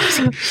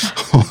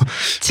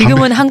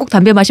지금은 한국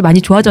담배 맛이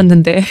많이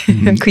좋아졌는데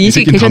그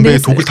인식이 개선됐어요. 담배에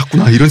독을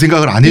탔구나 이런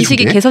생각을 안 해주게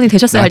인식이 개선이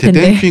되셨어야 할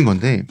텐데. 땡 피인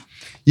건데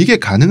이게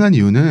가능한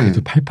이유는 그래도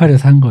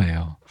 88에서 한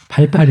거예요.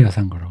 88이어서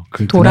한 거로.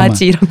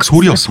 도라지 이런 거.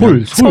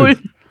 솔이었어요.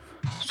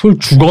 솔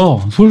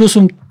죽어. 솔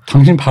줬으면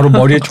당신 바로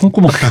머리에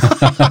총구멍.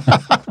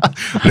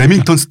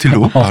 레밍턴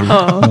스틸로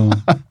바로.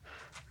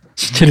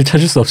 시체를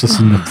찾을 수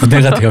없었습니다.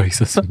 부대가 되어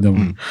있었습니다.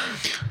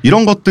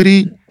 이런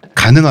것들이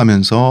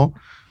가능하면서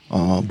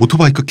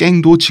모토바이크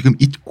갱도 지금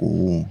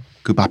있고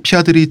그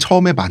마피아들이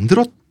처음에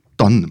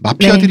만들었던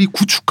마피아들이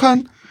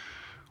구축한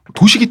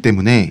도시기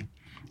때문에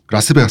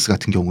라스베가스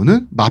같은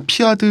경우는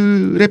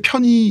마피아들의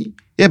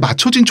편의에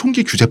맞춰진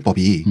총기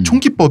규제법이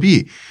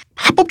총기법이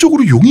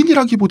합법적으로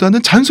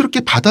용인이라기보다는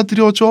자연스럽게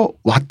받아들여져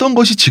왔던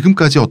것이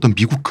지금까지 어떤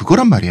미국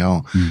그거란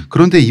말이에요.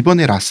 그런데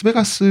이번에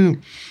라스베가스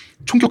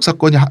총격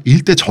사건이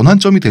일대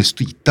전환점이 될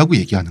수도 있다고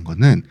얘기하는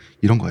거는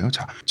이런 거예요.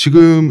 자,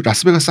 지금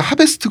라스베가스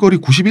하베스트 거리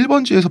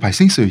 91번지에서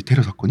발생했어요. 이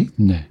테러 사건이.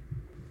 네.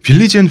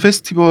 빌리지 앤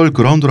페스티벌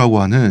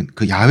그라운드라고 하는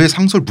그 야외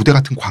상설 무대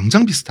같은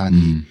광장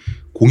비슷한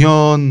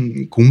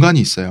공연 공간이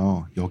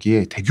있어요.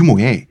 여기에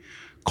대규모의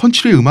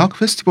컨트리 음악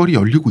페스티벌이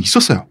열리고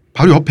있었어요.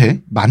 바로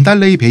옆에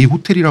만달레이 베이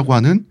호텔이라고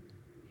하는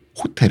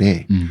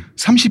호텔에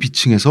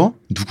 32층에서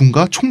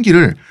누군가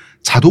총기를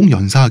자동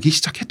연사하기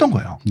시작했던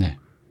거예요. 네.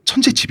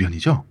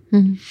 천재지변이죠.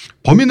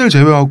 범인을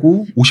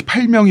제외하고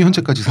 58명이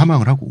현재까지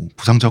사망을 하고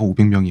부상자가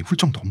 500명이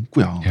훌쩍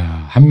넘고요.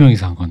 야, 한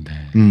명이서 한 건데.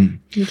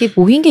 이게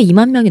모인 게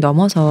 2만 명이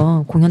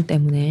넘어서 공연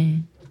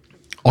때문에.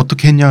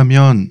 어떻게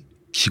했냐면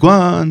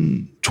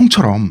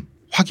기관총처럼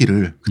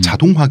화기를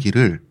자동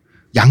화기를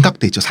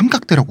양각대 있죠.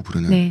 삼각대라고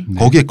부르는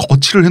거기에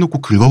거치를 해놓고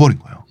긁어버린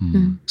거예요.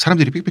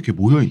 사람들이 빽빽하게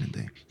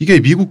모여있는데 이게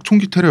미국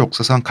총기 테러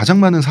역사상 가장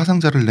많은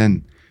사상자를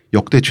낸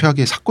역대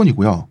최악의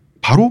사건이고요.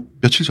 바로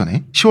며칠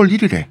전에 10월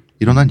 1일에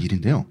일어난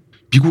일인데요.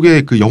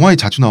 미국의 그 영화에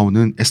자주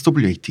나오는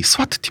SWAT,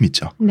 스와트 팀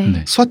있죠.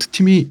 네. 스와트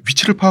팀이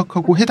위치를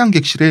파악하고 해당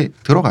객실에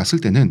들어갔을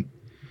때는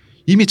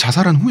이미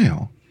자살한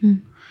후예요.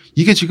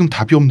 이게 지금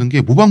답이 없는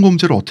게 모방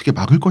범죄를 어떻게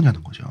막을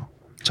거냐는 거죠.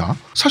 자,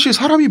 사실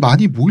사람이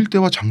많이 모일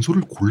때와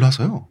장소를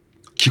골라서요.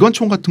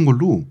 기관총 같은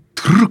걸로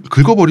드르륵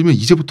긁어버리면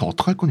이제부터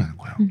어떡할 거냐는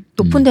거예요.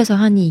 높은 데서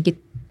하니 이게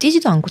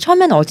뛰지도 않고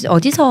처음에는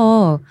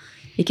어디서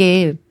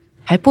이게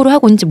발포를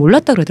하고 있는지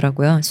몰랐다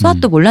그러더라고요.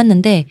 수압도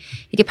몰랐는데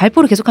이게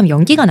발포를 계속하면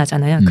연기가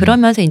나잖아요.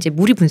 그러면서 이제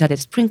물이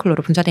분사돼서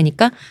스프링클러로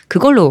분사되니까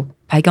그걸로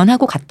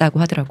발견하고 갔다고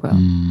하더라고요.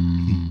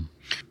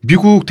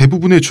 미국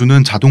대부분의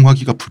주는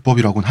자동화기가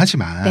불법이라고는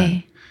하지만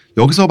네.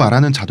 여기서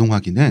말하는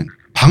자동화기는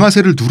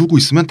방아쇠를 누르고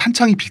있으면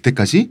탄창이 빌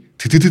때까지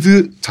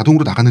드드드드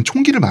자동으로 나가는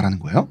총기를 말하는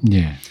거예요.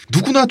 예.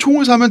 누구나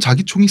총을 사면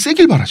자기 총이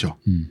세길 바라죠.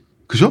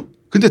 그죠?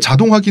 근데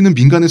자동화기는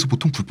민간에서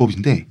보통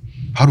불법인데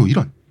바로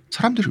이런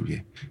사람들을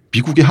위해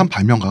미국의 한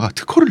발명가가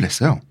특허를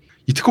냈어요.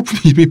 이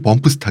특허품의 이름이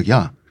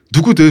범프스탁이야.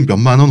 누구든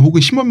몇만 원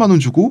혹은 10몇만 원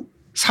주고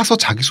사서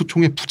자기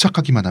소총에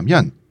부착하기만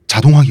하면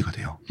자동화기가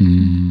돼요.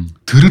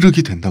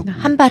 드르륵이 된다고.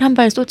 한 발 한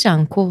발 쏘지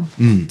않고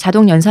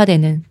자동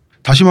연사되는.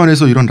 다시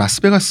말해서 이런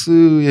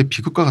라스베가스의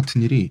비극과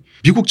같은 일이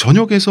미국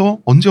전역에서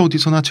언제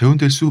어디서나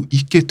재현될 수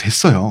있게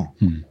됐어요.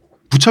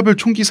 무차별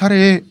총기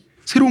살해에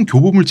새로운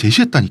교범을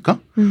제시했다니까?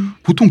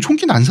 보통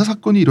총기난사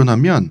사건이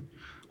일어나면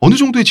어느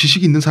정도의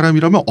지식이 있는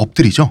사람이라면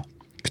엎드리죠.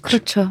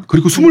 그렇죠.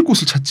 그리고 숨을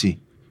곳을 찾지.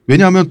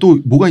 왜냐하면 또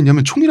뭐가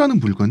있냐면 총이라는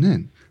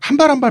물건은 한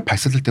발 한 발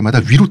발사될 때마다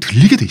위로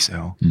들리게 돼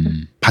있어요.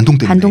 반동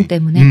때문에. 반동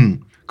때문에.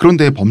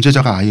 그런데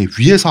범죄자가 아예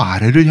위에서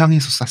아래를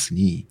향해서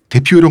쐈으니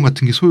대피 요령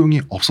같은 게 소용이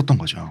없었던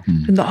거죠.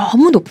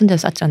 너무 높은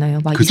데서 쐈잖아요.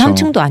 막 2, 그쵸.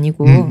 3층도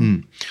아니고.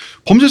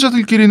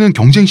 범죄자들끼리는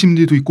경쟁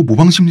심리도 있고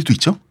모방 심리도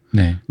있죠.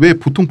 네. 왜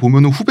보통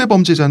보면은 후배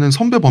범죄자는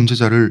선배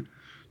범죄자를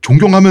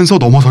존경하면서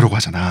넘어서려고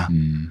하잖아.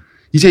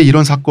 이제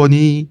이런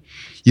사건이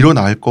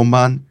일어날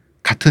것만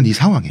같은 이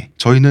상황에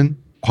저희는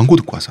광고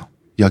듣고 와서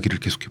이야기를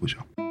계속해보죠.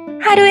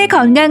 하루의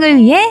건강을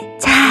위해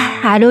자,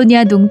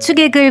 아로니아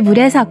농축액을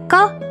물에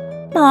섞어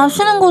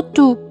마시는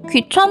것도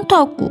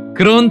귀찮다고.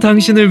 그런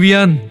당신을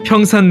위한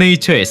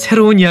평산네이처의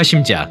새로운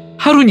야심작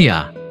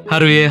하루니아.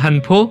 하루에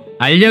한 포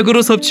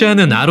알약으로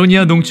섭취하는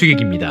아로니아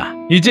농축액입니다.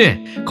 이제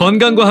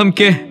건강과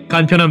함께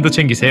간편함도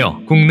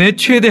챙기세요. 국내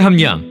최대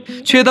함량,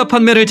 최다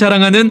판매를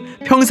자랑하는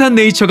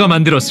평산네이처가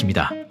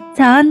만들었습니다.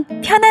 전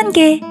편한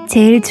게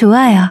제일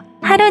좋아요.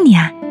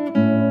 하루니아.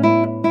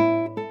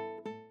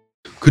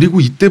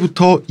 그리고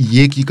이때부터 이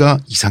얘기가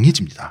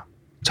이상해집니다.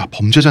 자,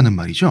 범죄자는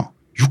말이죠.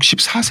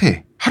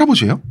 64세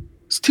할아버지예요.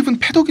 스티븐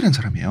패덕이라는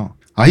사람이에요.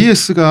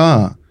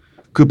 IS가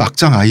그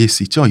막장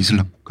IS 있죠.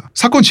 이슬람 국가.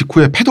 사건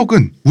직후에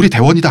패덕은 우리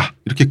대원이다.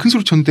 이렇게 큰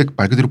소리 쳤는데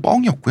말 그대로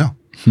뻥이었고요.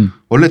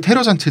 원래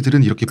테러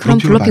잔체들은 이렇게 그런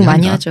블러핑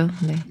많이 하죠.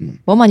 네.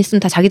 뭐만 있으면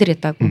다 자기들이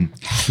했다고.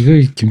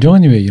 이거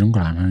김정은이 왜 이런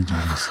걸 안 하는지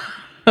모르겠어.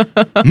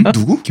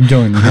 누구?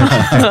 김정은이.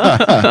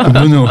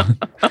 그분은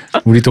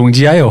우리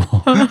동지야요.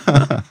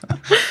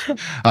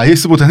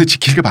 IS보다는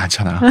지킬 게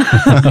많잖아.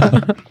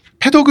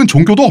 패덕은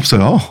종교도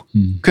없어요.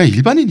 그냥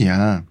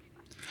일반인이야.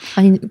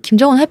 아니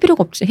김정은 할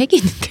필요가 없지. 핵이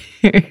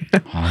있는데.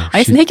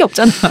 IS는 핵이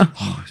없잖아.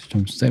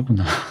 좀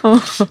세구나.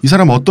 이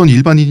사람 어떤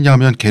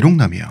일반인이냐면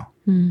계룡남이에요.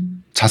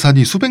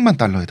 자산이 수백만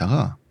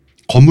달러에다가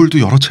건물도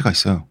여러 채가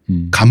있어요.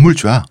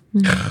 간물주야.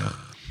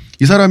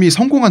 이 사람이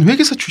성공한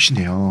회계사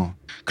출신이에요.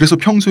 그래서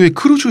평소에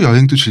크루즈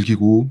여행도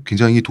즐기고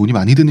굉장히 돈이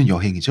많이 드는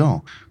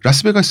여행이죠.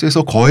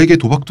 라스베가스에서 거액의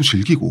도박도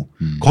즐기고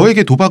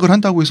거액의 도박을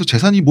한다고 해서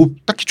재산이 뭐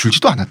딱히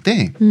줄지도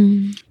않았대.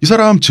 이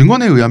사람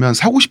증언에 의하면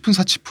사고 싶은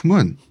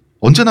사치품은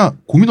언제나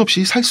고민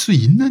없이 살 수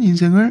있는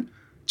인생을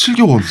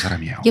즐겨보는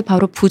사람이에요. 이게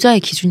바로 부자의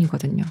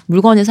기준이거든요.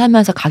 물건을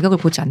사면서 가격을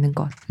보지 않는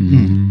것.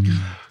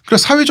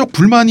 그래서 사회적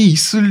불만이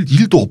있을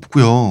일도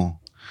없고요.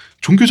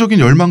 종교적인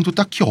열망도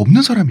딱히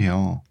없는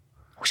사람이에요.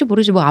 혹시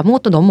모르지 뭐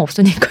아무것도 너무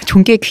없으니까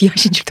종교에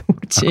귀하신 줄도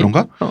모르지.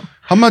 그런가?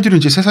 한마디로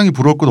이제 세상에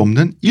부러울 것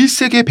없는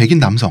 1세계 백인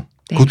남성.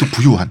 네. 그것도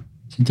부유한.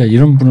 진짜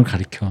이런 분을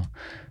가리켜.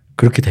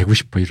 그렇게 되고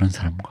싶어 이런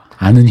사람과.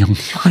 아는 형님.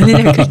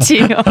 아는 그렇지.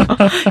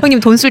 형님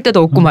돈 쓸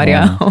때도 없고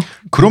말이야.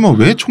 그러면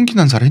왜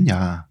총기난사를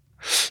했냐.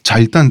 자,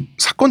 일단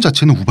사건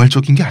자체는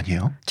우발적인 게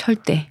아니에요.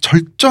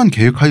 철저한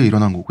계획하에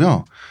일어난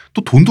거고요.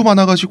 또 돈도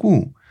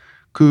많아가지고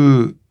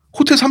그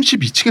호텔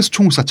 32층에서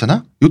총을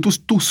쐈잖아. 이것도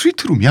또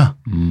스위트룸이야.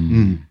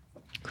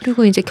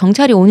 그리고 이제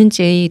경찰이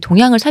오는지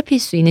동향을 살필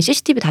수 있는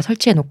CCTV 다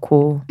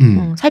설치해놓고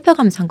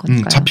살펴가면서 한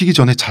거니까요. 잡히기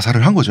전에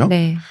자살을 한 거죠.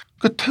 네.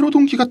 그러니까 테러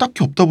동기가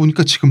딱히 없다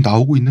보니까 지금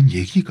나오고 있는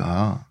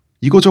얘기가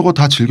이거저거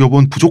다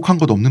즐겨본 부족한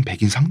것 없는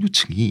백인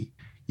상류층이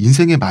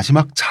인생의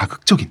마지막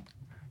자극적인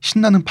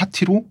신나는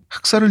파티로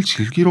학살을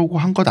즐기려고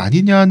한 것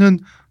아니냐는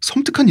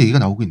섬뜩한 얘기가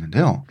나오고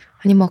있는데요.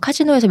 아니 뭐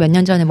카지노에서 몇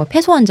년 전에 뭐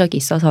패소한 적이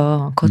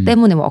있어서 그것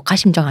때문에 뭐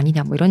억하심정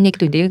아니냐 뭐 이런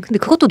얘기도 있는데 근데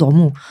그것도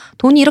너무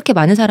돈이 이렇게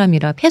많은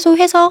사람이라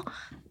패소해서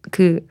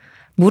그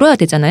물어야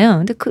되잖아요.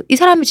 근데 이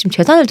사람이 지금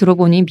재산을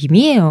들어보니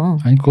미미해요.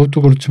 아니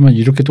그것도 그렇지만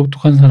이렇게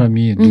똑똑한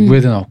사람이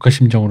누구에 대한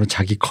억가심정으로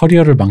자기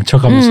커리어를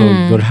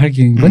망쳐가면서 이걸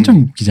하긴 건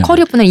좀 웃기잖아요.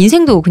 커리어뿐 아니라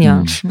인생도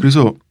그냥.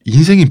 그래서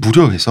인생이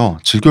무료해서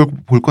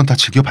즐겨볼 건 다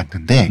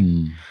즐겨봤는데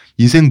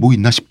인생 뭐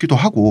있나 싶기도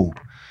하고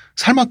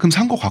살 만큼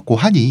산 것 같고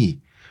하니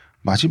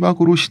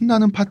마지막으로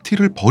신나는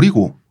파티를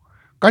버리고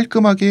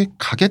깔끔하게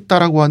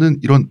가겠다라고 하는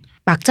이런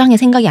막장의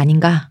생각이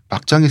아닌가.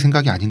 막장의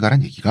생각이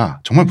아닌가라는 얘기가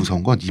정말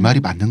무서운 건 이 말이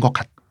맞는 것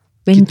같기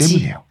왠지.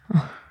 때문이에요.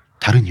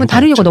 다른 이유가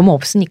다른 이유가 없죠. 너무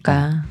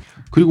없으니까.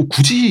 그리고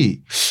굳이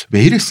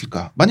왜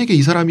이랬을까? 만약에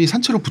이 사람이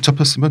산채로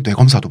붙잡혔으면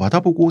뇌검사도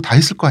받아보고 다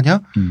했을 거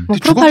아니야? 뭐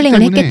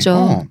프로파일링을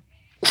했겠죠.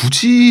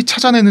 굳이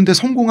찾아내는데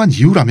성공한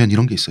이유라면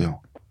이런 게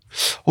있어요.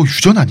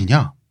 유전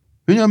아니냐?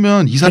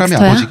 왜냐하면 이 사람의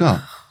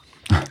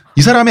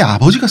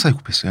아버지가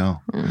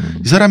사이코패스예요.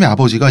 이 사람의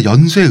아버지가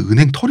연쇄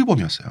은행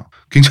터리범이었어요.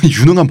 굉장히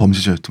유능한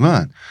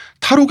범죄자였지만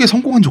탈옥에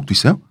성공한 적도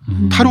있어요.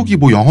 탈옥이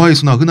뭐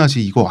영화에서나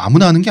흔하지 이거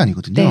아무나 하는 게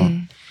아니거든요.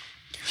 네.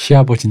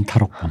 시아버진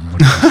탈옥범.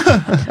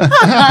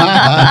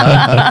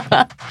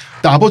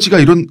 아버지가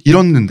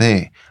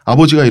이랬는데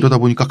아버지가 이러다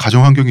보니까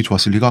가정 환경이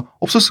좋았을 리가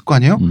없었을 거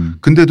아니에요.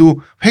 근데도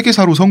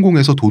회계사로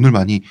성공해서 돈을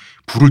많이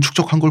부를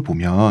축적한 걸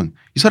보면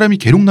이 사람이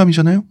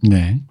계룡남이잖아요.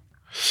 네.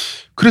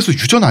 그래서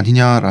유전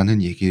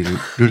아니냐라는 얘기를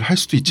할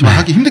수도 있지만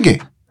하기 힘든 게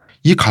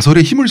이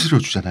가설에 힘을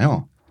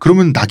실어주잖아요.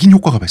 그러면 낙인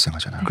효과가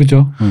발생하잖아요.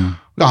 그죠.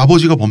 그러니까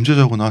아버지가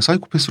범죄자거나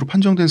사이코패스로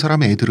판정된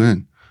사람의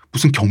애들은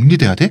무슨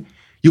격리돼야 돼?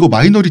 이거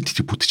마이너리티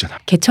리포트잖아.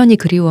 개천이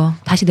그리워.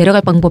 다시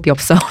내려갈 방법이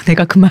없어.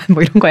 내가 그만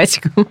뭐 이런 거야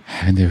지금.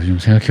 근데 요즘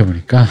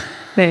생각해보니까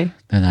네.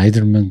 난 나이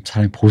들면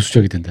사람이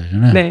보수적이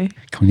된다잖아. 네.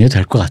 격리해도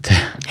될 것 같아.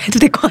 해도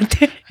될 것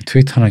같아.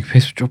 트위터나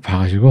페이스북 쭉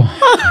봐가지고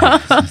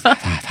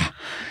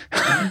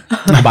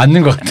다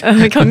맞는 것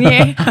같아.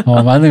 격리해.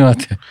 맞는 것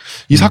같아.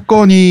 이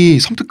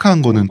사건이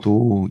섬뜩한 거는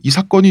또 이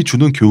사건이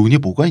주는 교훈이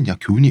뭐가 있냐.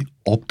 교훈이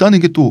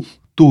없다는 게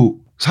또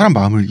사람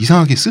마음을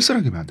이상하게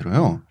쓸쓸하게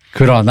만들어요.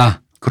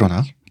 그러나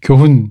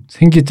교훈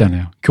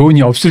생겼잖아요.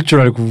 교훈이 없을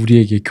줄 알고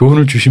우리에게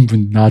교훈을 주신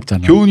분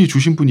나왔잖아요. 교훈이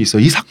주신 분이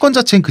있어요. 이 사건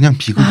자체는 그냥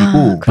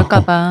비극이고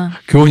그럴까봐.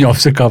 교훈이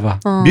없을까봐.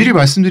 미리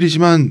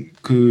말씀드리지만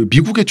그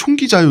미국의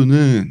총기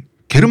자유는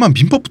게르만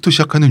민법부터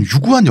시작하는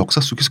유구한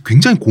역사 속에서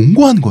굉장히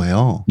공고한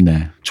거예요.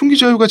 네. 총기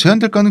자유가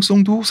제한될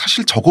가능성도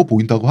사실 적어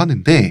보인다고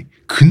하는데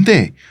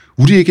근데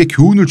우리에게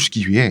교훈을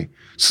주기 위해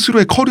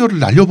스스로의 커리어를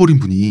날려버린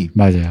분이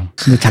맞아요.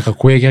 근데 잠깐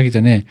그 얘기하기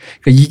전에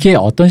그러니까 이게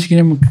어떤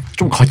식이냐면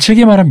좀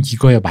거칠게 말하면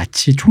이거예요.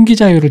 마치 총기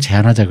자유를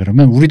제한하자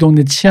그러면 우리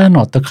동네 치안은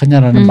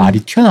어떡하냐라는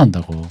말이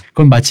튀어나온다고.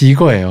 그건 마치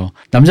이거예요.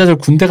 남자들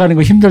군대 가는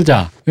거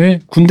힘들자. 왜?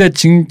 군대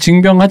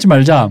징병하지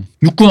말자.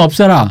 육군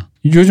없애라.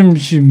 요즘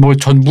뭐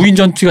무인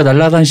전투기가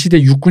날아다니는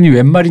시대에 육군이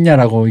웬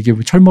말이냐라고 이게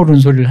철 모르는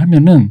소리를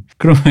하면은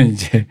그러면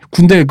이제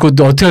군대 그거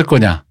어떻게 할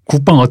거냐.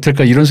 국방 어떻게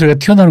할까 이런 소리가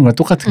튀어나오는 거랑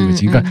똑같은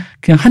거지. 그러니까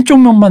그냥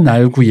한쪽 면만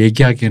알고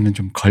얘기하기에는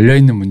좀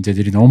걸려있는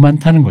문제들이 너무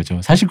많다는 거죠.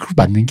 사실 그거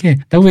맞는 게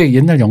나 왜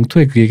옛날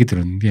영토에 그 얘기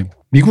들었는 게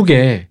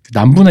미국에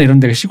남부나 이런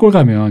데가 시골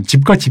가면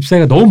집과 집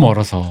사이가 너무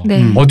멀어서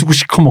어두고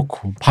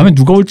시커멓고 밤에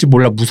누가 올지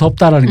몰라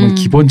무섭다라는 건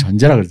기본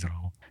전제라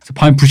그러더라고. 그래서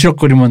밤에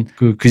부시럭거리면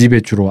그 집에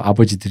주로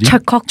아버지들이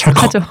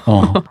철컥하죠.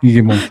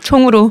 이게 뭐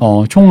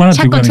총으로 총 하나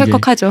들고 샷건 가는 게.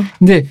 철컥하죠.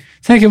 근데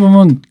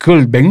생각해보면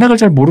그걸 맥락을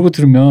잘 모르고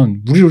들으면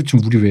우리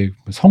왜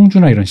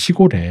성주나 이런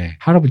시골에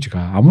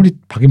할아버지가 아무리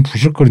밖엔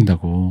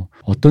부시럭거린다고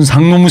어떤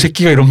상놈의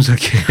새끼가 이러면서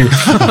이렇게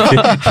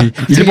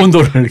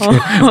일본도를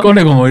이렇게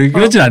꺼내고 뭐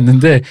그러진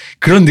않는데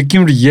그런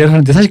느낌으로 이해를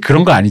하는데 사실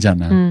그런 거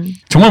아니잖아.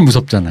 정말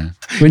무섭잖아요.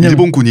 왜냐면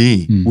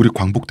일본군이 우리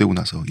광복되고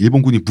나서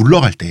일본군이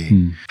물러갈 때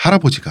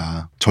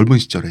할아버지가 젊은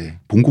시절에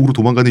본국으로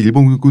도망가는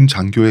일본군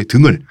장교의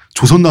등을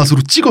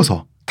조선낫으로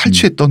찍어서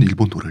탈취했던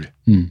일본도를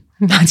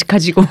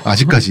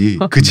아직까지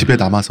그 집에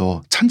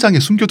남아서 찬장에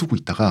숨겨두고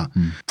있다가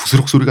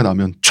부스럭 소리가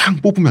나면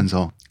촥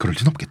뽑으면서 그럴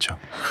리는 없겠죠.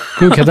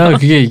 그 게다가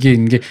이게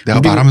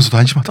내가 말하면서도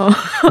한심하다.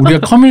 우리가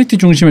커뮤니티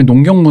중심의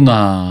농경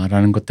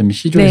문화라는 것 때문에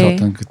시조에서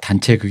어떤 그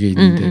단체 그게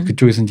있는데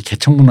그쪽에서 이제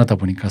개척 문화다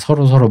보니까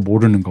서로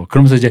모르는 거.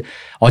 그러면서 이제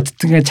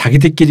어쨌든 간에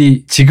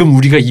자기들끼리 지금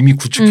우리가 이미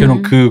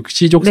구축해놓은 그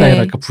시족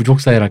사회랄까 부족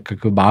사회랄까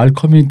그 마을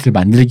커뮤니티를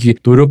만들기 위해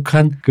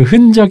노력한 그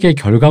흔적의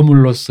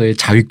결과물로서의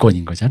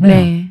자위권인 거잖아요.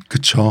 네.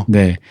 그렇죠.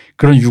 네.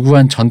 그런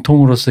유구한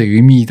전통으로서의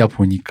의미이다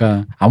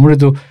보니까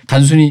아무래도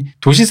단순히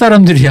도시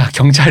사람들이야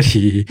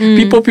경찰이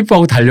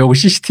삐뽀삐뽀하고 달려오고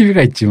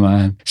CCTV가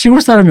있지만 시골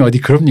사람이 어디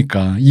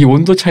그럽니까? 이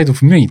온도 차이도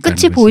분명히 있다는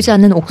끝이 거지. 보이지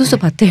않는 옥수수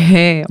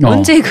밭에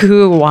언제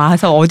그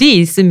어디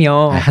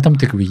있으며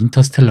하다못해 그 왜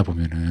인터스텔라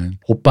보면은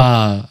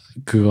오빠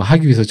그거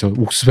하기 위해서 저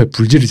옥수수에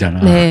불 지르잖아.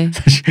 네.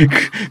 사실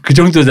그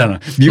정도잖아.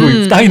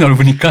 미국 땅이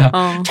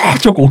넓으니까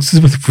저쪽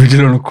옥수수에서 불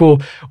질러놓고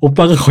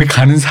오빠가 거기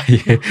가는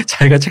사이에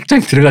자기가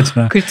책장에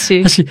들어가잖아.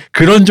 그렇지. 사실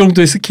그런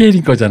정도의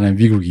스케일인 거잖아요.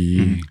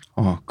 미국이.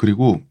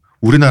 그리고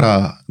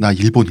우리나라나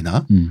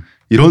일본이나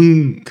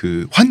이런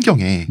그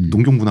환경에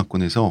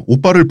농경문화권에서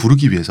오빠를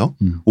부르기 위해서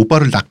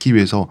오빠를 낳기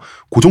위해서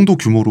그 정도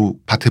규모로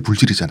밭에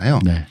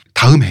불지르잖아요. 네.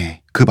 다음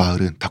해 그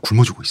마을은 다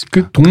굶어 죽고 있습니다.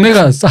 그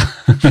동네가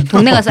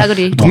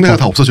싸그리. 동네가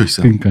다 없어져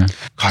있어요. 그러니까.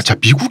 자,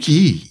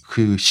 미국이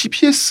그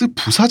CBS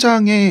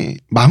부사장의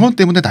망언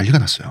때문에 난리가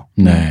났어요.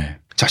 네.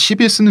 자,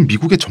 CBS는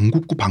미국의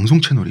전국구 방송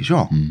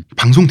채널이죠.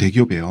 방송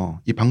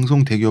대기업이에요. 이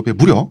방송 대기업의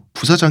무려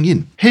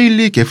부사장인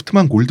헤일리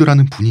게프트만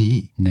골드라는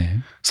분이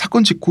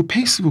사건 직후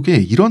페이스북에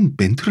이런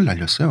멘트를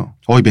날렸어요.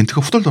 이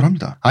멘트가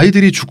후덜덜합니다.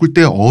 아이들이 죽을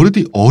때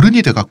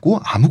어른이 돼갖고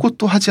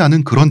아무것도 하지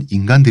않은 그런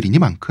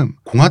인간들이니만큼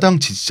공화당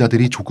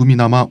지지자들이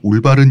조금이나마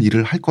올바른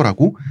일을 할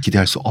거라고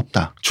기대할 수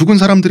없다. 죽은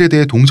사람들에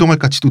대해 동정할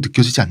가치도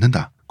느껴지지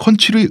않는다.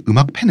 컨츄리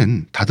음악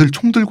팬은 다들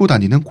총 들고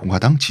다니는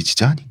공화당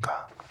지지자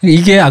아닌가.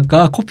 이게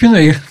아까 코피노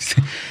얘기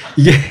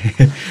이게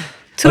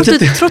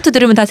트로트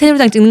들으면 다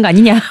새누리당 찍는 거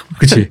아니냐.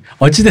 그렇지.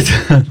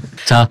 어찌됐든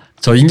자,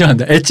 저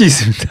인정한다. 엣지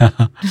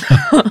있습니다.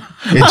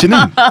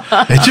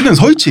 엣지는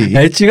서 있지.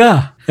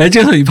 엣지가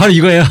바로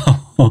이거예요.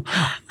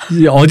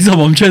 어디서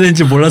멈춰야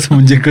되는지 몰라서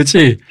문제인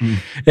거지.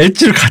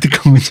 엣지로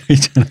가득한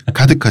문제이잖아.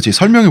 가득하지.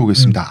 설명해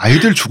보겠습니다.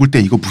 아이들 죽을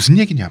때 이거 무슨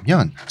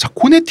얘기냐면 자,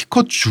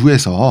 코네티컷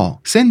주에서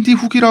샌디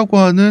훅이라고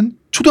하는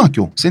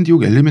초등학교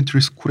샌디훅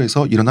엘리멘터리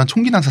스쿨에서 일어난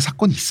총기난사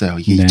사건이 있어요.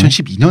 이게 네.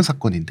 2012년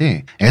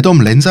사건인데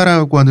애덤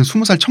렌자라고 하는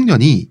 20살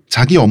청년이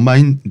자기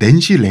엄마인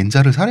낸시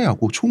렌자를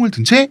살해하고 총을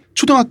든 채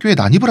초등학교에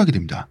난입을 하게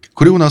됩니다.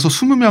 그리고 나서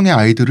 20명의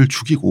아이들을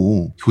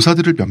죽이고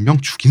교사들을 몇 명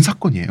죽인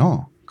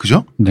사건이에요.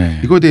 그죠? 네.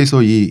 이거에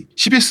대해서 이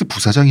CBS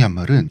부사장이 한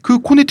말은 그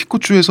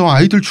코네티컷주에서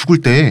아이들 죽을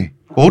때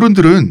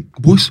어른들은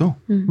뭐 했어?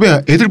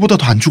 왜 애들보다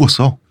더 안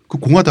죽었어? 그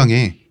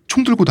공화당에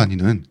총 들고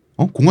다니는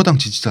공화당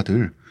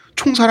지지자들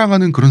총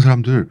사랑하는 그런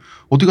사람들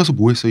어디 가서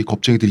뭐 했어? 이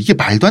겁쟁이들. 이게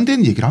말도 안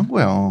되는 얘기를 한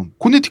거예요.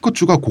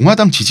 코네티컷주가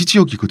공화당 지지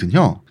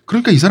지역이거든요.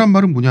 그러니까 이 사람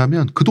말은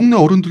뭐냐면 그 동네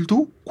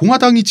어른들도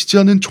공화당이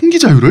지지하는 총기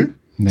자유를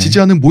네.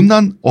 지지하는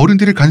못난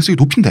어른들의 가능성이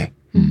높인데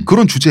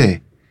그런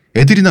주제에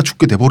애들이나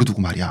죽게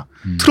내버려두고 말이야.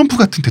 트럼프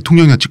같은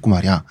대통령이나 찍고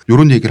말이야.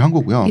 이런 얘기를 한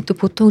거고요. 또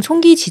보통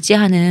총기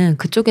지지하는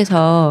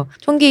그쪽에서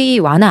총기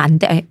완화 안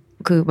돼.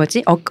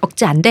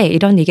 억제 안 돼.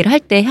 이런 얘기를 할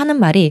때 하는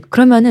말이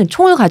그러면은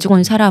총을 가지고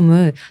온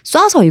사람을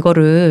쏴서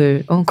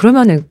이거를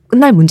그러면은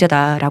끝날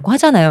문제다라고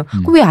하잖아요.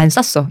 그럼 왜 안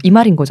쐈어? 이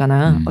말인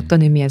거잖아.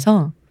 어떤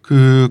의미에서.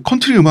 그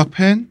컨트리 음악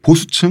팬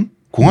보수층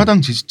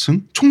공화당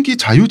지지층, 총기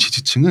자유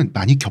지지층은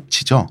많이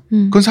겹치죠.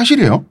 그건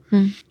사실이에요.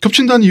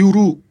 겹친다는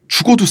이유로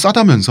죽어도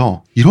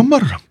싸다면서 이런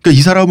말을 합니다. 그러니까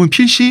이 사람은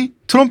필시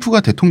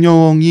트럼프가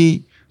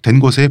대통령이 된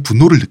것에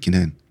분노를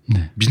느끼는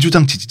네.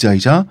 민주당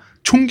지지자이자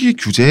총기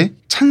규제에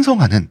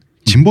찬성하는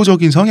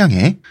진보적인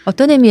성향의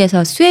어떤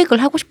의미에서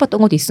수액을 하고 싶었던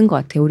것도 있은 것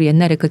같아요. 우리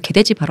옛날에 그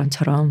개돼지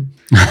발언처럼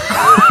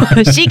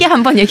시계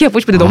한번 얘기해보고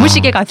싶은데 너무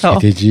시계 가서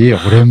개돼지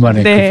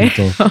오랜만에 네.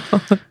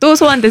 또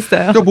소환됐어요.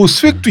 그러니까 뭐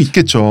수액도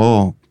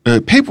있겠죠.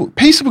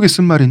 페이스북에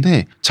쓴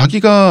말인데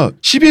자기가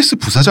CBS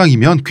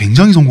부사장이면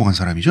굉장히 성공한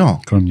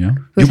사람이죠. 그럼요.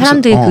 그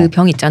사람들 그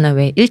병 있잖아.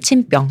 왜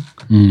일침병.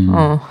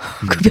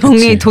 그 병이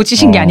그치.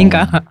 도지신 게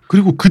아닌가.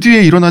 그리고 그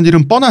뒤에 일어난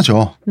일은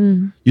뻔하죠.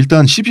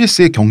 일단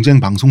CBS의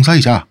경쟁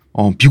방송사이자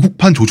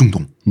미국판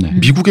조중동. 네.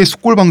 미국의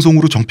숫골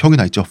방송으로 정평이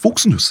나 있죠.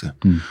 폭스뉴스.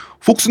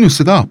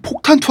 폭스뉴스가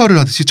폭탄 투하를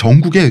하듯이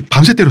전국에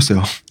밤새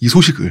때렸어요. 이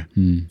소식을.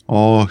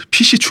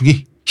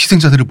 PC중이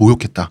희생자들을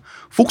모욕했다.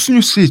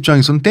 폭스뉴스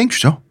입장에서는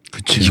땡큐죠.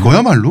 그치.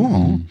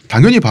 이거야말로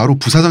당연히 바로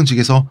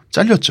부사장직에서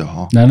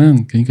잘렸죠.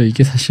 나는 그러니까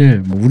이게 사실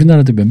뭐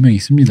우리나라도 몇 명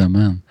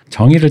있습니다만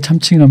정의를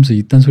참칭하면서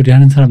이딴 소리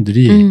하는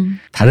사람들이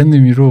다른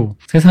의미로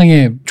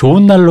세상에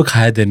좋은 날로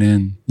가야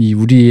되는 이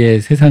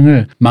우리의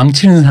세상을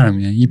망치는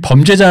사람이야. 이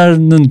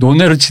범죄자는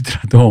논외로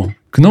치더라도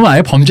그놈은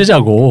아예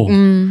범죄자고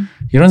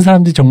이런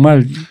사람들이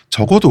정말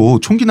적어도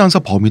총기난사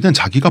범인은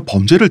자기가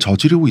범죄를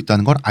저지르고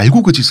있다는 걸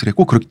알고 그 짓을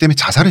했고 그렇기 때문에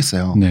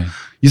자살했어요. 네.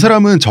 이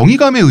사람은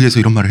정의감에 의해서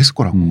이런 말을 했을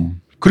거라고.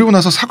 그리고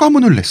나서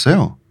사과문을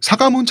냈어요.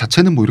 사과문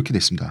자체는 뭐 이렇게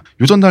됐습니다.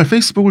 요전날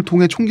페이스북을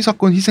통해 총기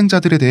사건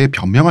희생자들에 대해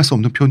변명할 수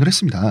없는 표현을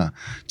했습니다.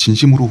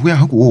 진심으로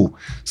후회하고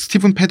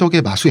스티븐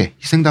패덕의 마수에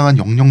희생당한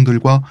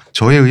영령들과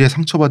저에 의해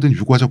상처받은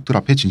유가족들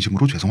앞에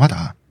진심으로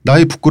죄송하다.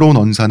 나의 부끄러운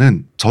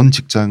언사는 전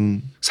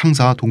직장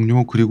상사,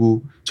 동료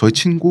그리고 저의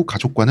친구,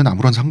 가족과는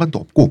아무런 상관도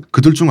없고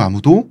그들 중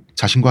아무도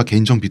자신과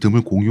개인적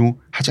믿음을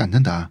공유하지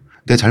않는다.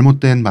 내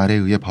잘못된 말에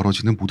의해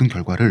벌어지는 모든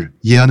결과를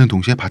이해하는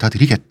동시에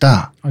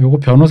받아들이겠다. 요거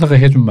변호사가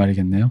해준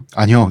말이겠네요.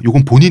 아니요.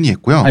 요건 본인이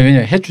했고요.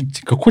 왜냐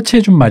그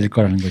코치해준 말일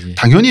거라는 거지.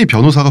 당연히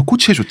변호사가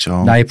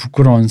코치해줬죠. 나의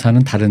부끄러운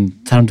사는 다른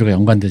사람들과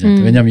연관되지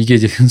않다. 왜냐하면 이게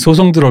이제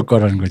소송 들어올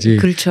거라는 거지.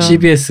 그렇죠.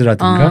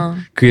 CBS라든가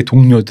그의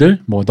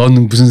동료들 뭐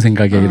너는 무슨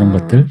생각이야 이런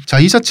것들. 자,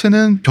 이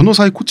자체는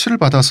변호사의 코치를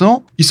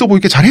받아서 있어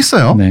보이게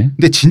잘했어요. 네.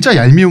 근데 진짜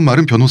얄미운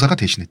말은 변호사가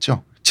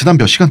대신했죠. 지난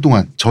몇 시간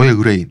동안 저의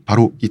의뢰인,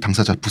 바로 이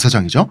당사자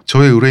부사장이죠.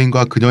 저의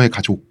의뢰인과 그녀의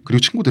가족 그리고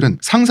친구들은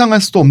상상할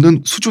수도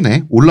없는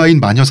수준의 온라인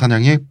마녀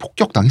사냥에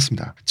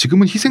폭격당했습니다.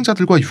 지금은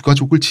희생자들과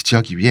유가족을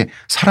지지하기 위해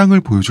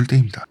사랑을 보여줄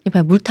때입니다.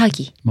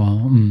 물타기.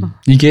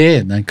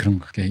 이게 난 그런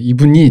거 같아.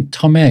 이분이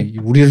처음에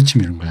우리를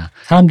치면 이런 거야.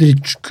 사람들이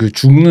그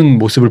죽는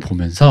모습을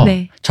보면서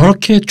네.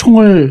 저렇게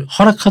총을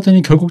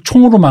허락하더니 결국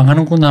총으로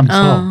망하는구나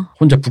하면서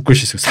혼자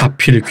붓글씨 쓰고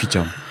사필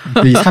규정.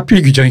 근데 이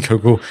사필 규정이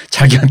결국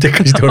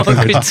자기한테까지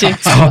돌아오는 거야.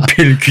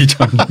 사필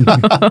규정.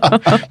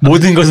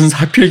 모든 것은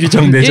사필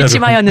규정 내자로.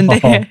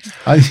 일침하였는데.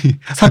 아니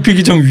사필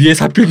규정 위에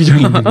사필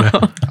규정이 있는 거야.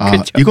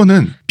 그렇죠.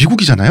 이거는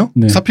미국이잖아요.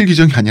 네. 사필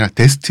규정이 아니라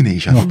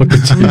데스티네이션.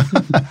 그렇지.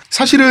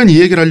 사실은 이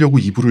얘기를 하려고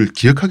 2부를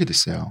기획하게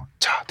됐어요.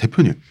 자,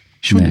 대표님,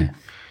 시호님.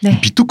 네.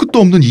 밑도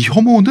끝도 없는 이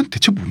혐오는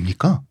대체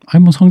뭡니까?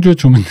 아니 뭐 성주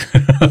주면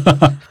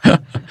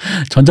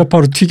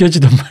전자파로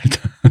튀겨지던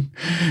말든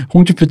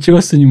홍주표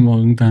찍었으니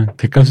뭐 응당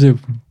대값을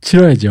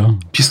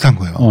치러야죠. 비슷한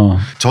거예요.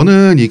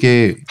 저는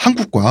이게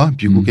한국과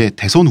미국의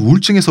대선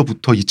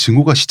우울증에서부터 이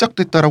증오가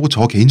시작됐다라고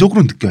저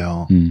개인적으로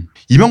느껴요.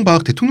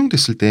 이명박 대통령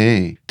됐을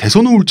때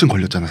대선 우울증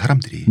걸렸잖아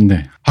사람들이.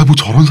 네. 아 뭐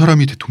저런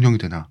사람이 대통령이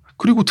되나.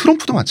 그리고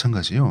트럼프도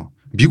마찬가지예요.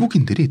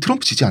 미국인들이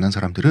트럼프 지지 않은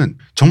사람들은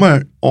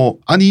정말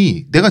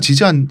아니 내가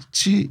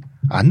지지하지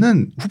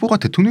않는 후보가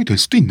대통령이 될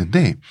수도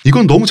있는데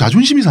이건 너무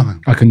자존심이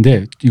상한 거예요.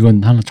 근데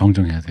이건 하나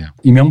정정해야 돼요.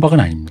 이명박은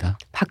아닙니다.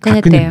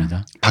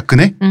 박근혜입니다.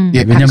 박근혜? 예,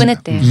 왜냐면 박근혜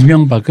때요.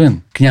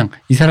 이명박은 그냥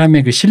이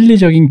사람의 그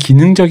실리적인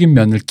기능적인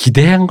면을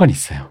기대한 건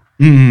있어요.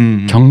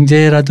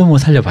 경제라도 뭐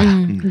살려봐라.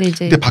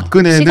 근데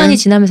박근혜는 시간이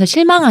지나면서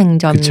실망한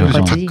점인 그쵸.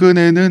 거지.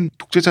 박근혜는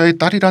독재자의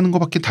딸이라는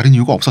것밖에 다른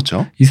이유가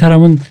없었죠. 이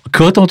사람은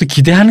그 어떤 것도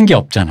기대하는 게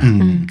없잖아.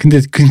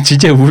 근데 그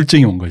진짜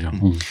우울증이 온 거죠.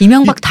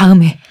 이명박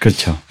다음에.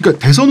 그렇죠. 그러니까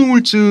대선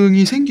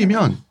우울증이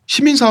생기면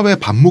시민사회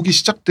반목이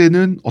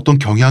시작되는 어떤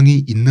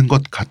경향이 있는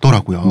것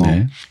같더라고요.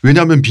 네.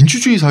 왜냐하면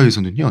민주주의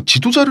사회에서는요.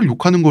 지도자를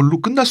욕하는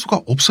걸로 끝날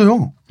수가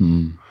없어요.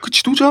 그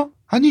지도자?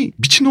 아니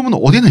미친놈은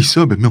어디나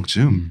있어요. 몇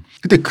명쯤.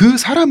 근데 그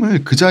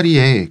사람을 그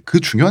자리에 그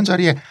중요한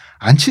자리에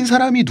앉힌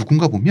사람이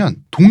누군가 보면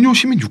동료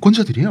시민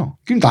유권자들이에요.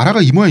 그럼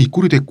나라가 이 모양 이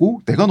꼴이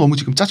됐고 내가 너무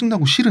지금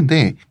짜증나고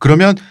싫은데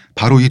그러면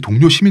바로 이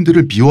동료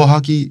시민들을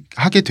미워하게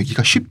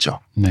되기가 쉽죠.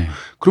 네.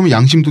 그러면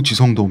양심도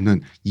지성도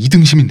없는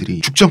 2등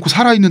시민들이 죽지 않고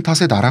살아있는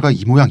탓에 나라가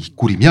이 모양 이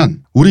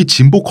꼴이면 우리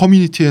진보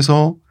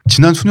커뮤니티에서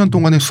지난 수년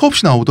동안에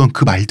수없이 나오던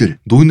그 말들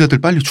노인네들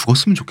빨리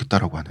죽었으면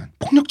좋겠다라고 하는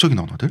폭력적인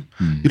언어들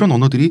이런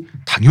언어들이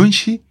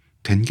당연시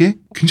된 게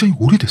굉장히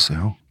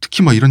오래됐어요.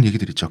 특히 막 이런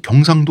얘기들 있죠.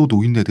 경상도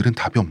노인네들은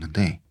답이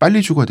없는데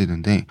빨리 죽어야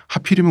되는데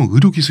하필이면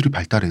의료기술이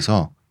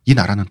발달해서 이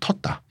나라는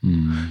텄다.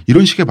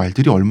 이런 식의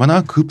말들이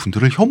얼마나 그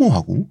분들을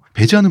혐오하고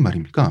배제하는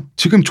말입니까?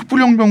 지금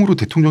촛불혁명으로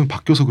대통령이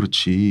바뀌어서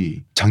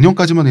그렇지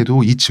작년까지만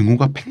해도 이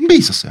증오가 팽배해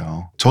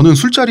있었어요. 저는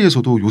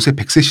술자리에서도 요새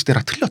 100세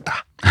시대라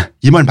틀렸다.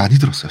 이 말 많이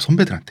들었어요.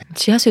 선배들한테.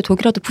 지하수에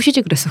독이라도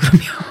푸시지 그랬어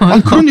그러면.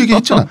 아니, 그런 얘기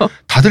했잖아.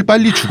 다들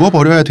빨리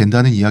죽어버려야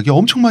된다는 이야기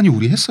엄청 많이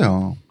우리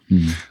했어요.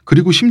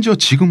 그리고 심지어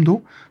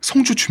지금도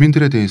성주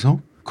주민들에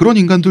대해서 그런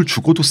인간들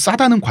죽어도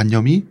싸다는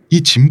관념이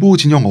이 진보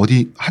진영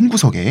어디 한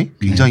구석에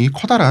굉장히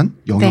커다란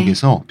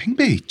영역에서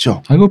팽배해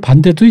있죠. 그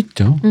반대도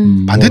있죠.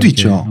 반대도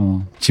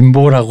있죠.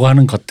 진보라고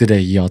하는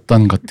것들의 이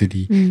어떤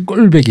것들이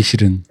꼴배기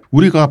싫은.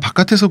 우리가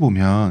바깥에서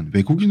보면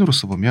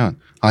외국인으로서 보면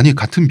아니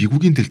같은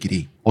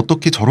미국인들끼리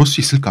어떻게 저럴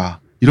수 있을까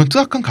이런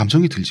뜨악한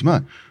감정이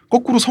들지만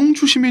거꾸로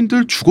성주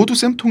시민들 죽어도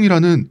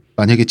쌤통이라는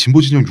만약에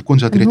진보 진영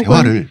유권자들의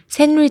대화를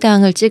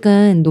새누리당을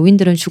찍은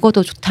노인들은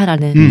죽어도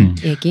좋다라는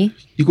얘기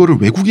이거를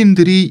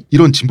외국인들이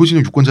이런 진보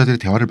진영 유권자들의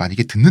대화를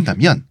만약에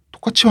듣는다면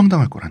똑같이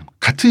황당할 거라는 거.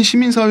 같은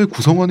시민사회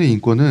구성원의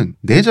인권은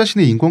내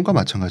자신의 인권과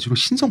마찬가지로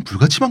신성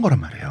불가침한 거란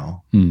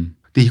말이에요.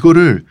 근데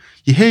이거를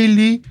이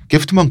헤일리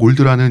게프트만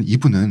골드라는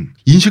이분은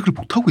인식을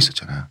못하고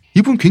있었잖아.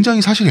 이분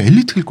굉장히 사실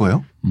엘리트일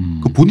거예요.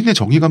 그 본인의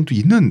정의감도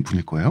있는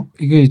분일 거예요.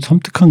 이게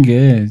섬뜩한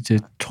게 이제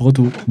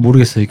적어도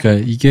모르겠어요.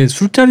 그러니까 이게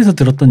술자리에서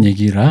들었던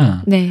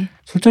얘기라. 네.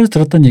 술자리에서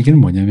들었던 얘기는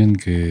뭐냐면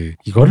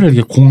이거를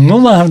이게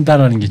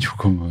공론화한다라는 게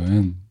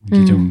조금은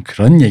이게 좀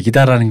그런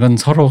얘기다라는 건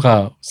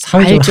서로가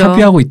사회적으로 알죠.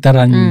 합의하고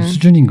있다라는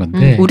수준인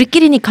건데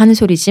우리끼리니까 하는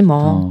소리지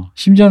뭐.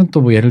 심지어는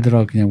또 뭐 예를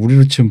들어 그냥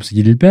우리로 치면 무슨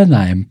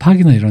일베나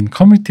엠팍이나 이런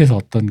커뮤니티에서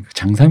어떤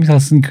장사미사가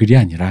쓴 글이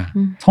아니라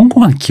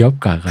성공한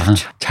기업가가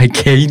그렇죠. 자기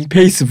개인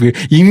페이스북에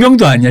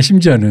익명도 아니야.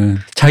 심지어는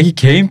자기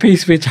개인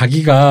페이스북에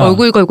자기가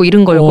얼굴 걸고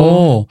이름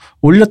걸고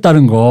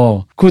올렸다는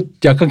거. 그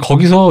약간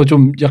거기서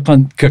좀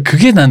약간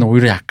그게 나는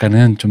오히려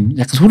약간은 좀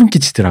약간 소름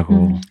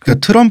끼치더라고.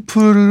 그러니까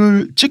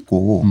트럼프를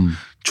찍고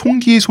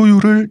총기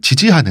소유를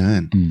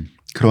지지하는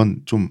그런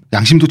좀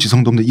양심도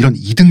지성도 없는 이런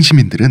 2등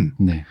시민들은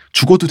네.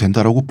 죽어도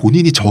된다라고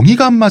본인이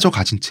정의감마저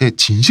가진 채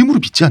진심으로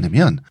믿지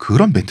않으면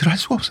그런 멘트를 할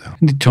수가 없어요.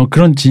 근데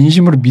그런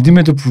진심으로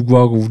믿음에도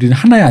불구하고 우리는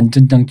하나의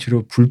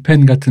안전장치로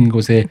불펜 같은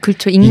곳에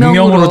그렇죠.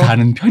 익명으로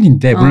다는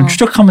편인데 물론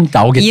추적하면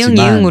나오겠지만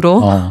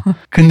이응으로.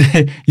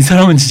 근데 이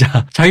사람은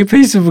진짜 자기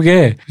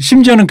페이스북에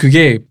심지어는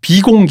그게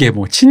비공개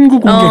뭐 친구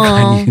공개가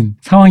아닌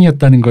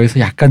상황이었다는 거에서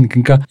약간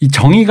그러니까 이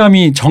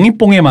정의감이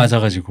정의뽕에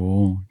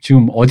맞아가지고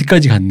지금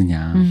어디까지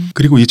갔느냐.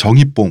 그리고 이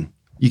정의뽕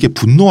이게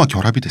분노와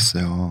결합이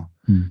됐어요.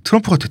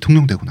 트럼프가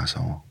대통령 되고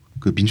나서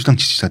그 민주당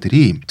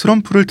지지자들이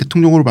트럼프를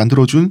대통령으로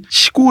만들어준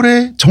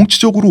시골의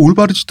정치적으로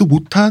올바르지도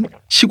못한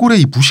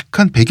시골의 이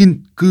무식한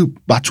백인 그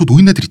마초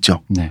노인네들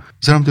있죠. 네.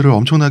 이 사람들을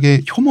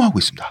엄청나게 혐오하고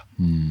있습니다.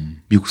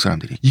 미국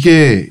사람들이.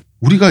 이게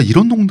우리가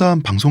이런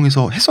농담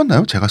방송에서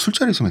했었나요? 제가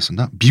술자리에서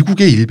했었나?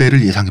 미국의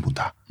일베를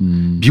예상해본다.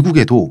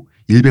 미국에도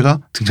일베가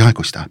등장할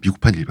것이다.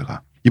 미국판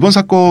일베가. 이번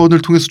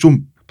사건을 통해서 좀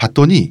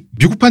봤더니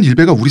미국판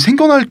일베가 우리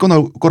생겨날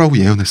거라고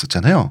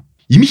예언했었잖아요.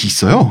 이미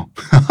있어요.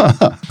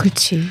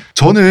 그렇지.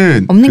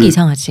 저는 없는 게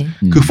이상하지.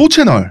 그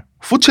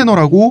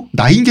 4채널하고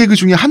 9개그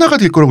중에 하나가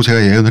될 거라고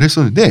제가 예언을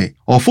했었는데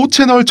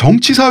 4채널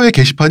정치사회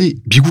게시판이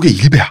미국의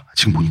일베야.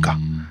 지금 보니까.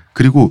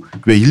 그리고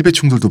왜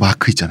일베충들도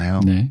마크 있잖아요.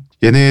 네.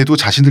 얘네도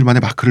자신들만의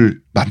마크를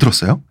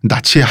만들었어요.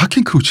 나치의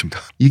하켄크루치입니다.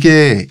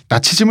 이게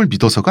나치즘을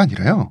믿어서가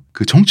아니라요.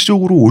 그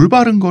정치적으로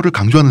올바른 거를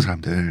강조하는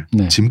사람들,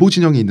 네. 진보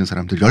진영에 있는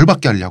사람들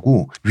열받게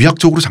하려고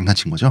위약적으로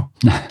장난친 거죠.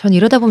 전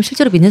이러다 보면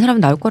실제로 믿는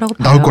사람은 나올 거라고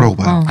봐요. 나올 거라고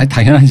봐요. 아니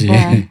당연하지.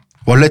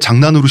 원래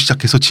장난으로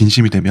시작해서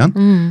진심이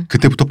되면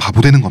그때부터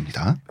바보 되는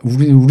겁니다.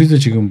 우리도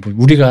지금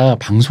우리가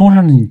방송을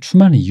하는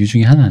수많은 이유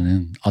중에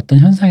하나는 어떤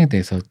현상에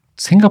대해서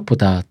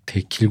생각보다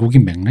되게 길고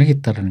긴 맥락이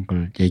있다는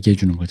걸 얘기해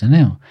주는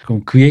거잖아요.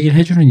 그럼 그 얘기를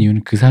해주는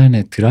이유는 그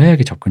사연에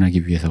드라이하게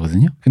접근하기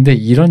위해서거든요. 근데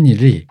이런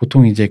일이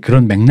보통 이제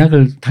그런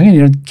맥락을 당연히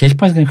이런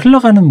게시판에서 그냥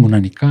흘러가는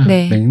문화니까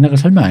네. 맥락을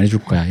설명 안 해줄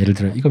거야. 예를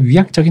들어 이거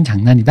위약적인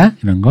장난이다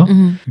이런 거.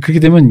 그렇게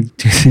되면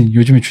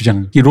요즘에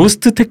주장 이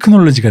로스트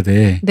테크놀로지가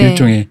돼. 네.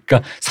 일종의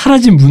그러니까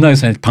사라진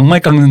문화에서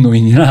방말 깎는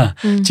노인이나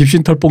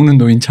집신털 뽑는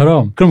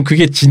노인처럼 그럼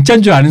그게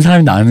진짜인 줄 아는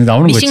사람이 나오는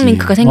거지.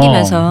 미싱링크가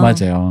생기면서.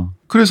 맞아요.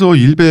 그래서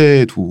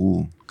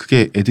일베도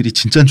그게 애들이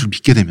진짜인 줄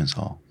믿게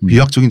되면서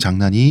위약적인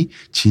장난이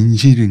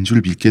진실인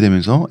줄 믿게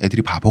되면서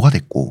애들이 바보가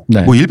됐고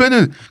네. 뭐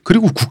일베는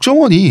그리고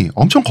국정원이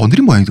엄청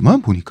건드린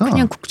모양이더만 보니까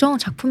그냥 국정원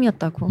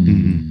작품이었다고.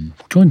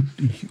 국정원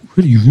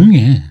왜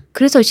유능해.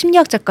 그래서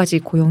심리학자까지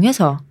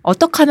고용해서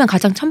어떻게 하면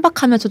가장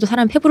천박하면서도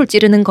사람 폐부를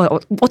찌르는 거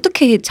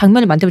어떻게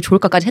장면을 만들면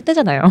좋을까까지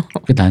했대잖아요.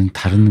 난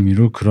다른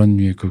의미로 그런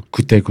류의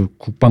그때 그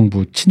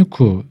국방부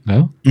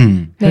치누쿠가요?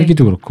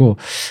 헬기도 네. 그렇고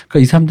그러니까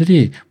이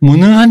사람들이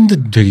무능한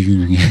듯 되게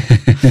유능해.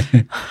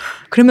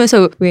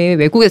 그러면서 왜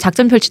외국에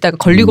작전 펼치다가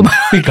걸리고 막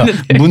그러니까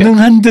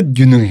무능한 듯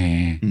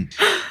유능해.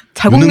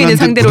 자국민을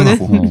상대로는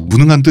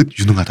무능한 듯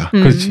유능하다.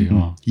 그렇지.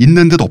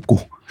 있는 듯 없고.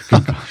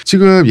 그러니까.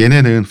 지금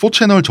얘네는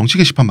 4채널 정치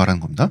게시판 말하는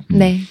겁니다.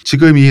 네.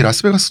 지금 이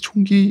라스베가스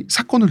총기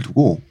사건을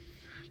두고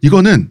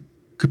이거는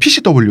그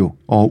PCW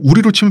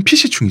우리로 치면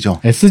PC충이죠.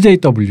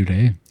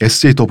 SJW래.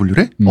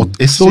 SJW래?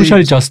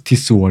 소셜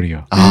저스티스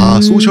워리어. 아,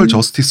 소셜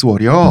저스티스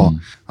워리어.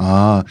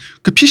 아,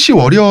 그 PC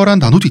워리어란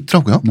단어도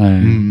있더라고요.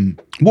 네.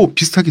 뭐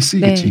비슷하게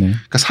쓰이겠지. 네.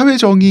 그러니까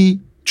사회정의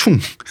충,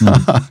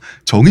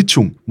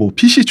 정의충, 뭐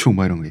PC충,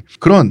 뭐 이런 거.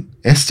 그런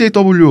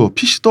SJW,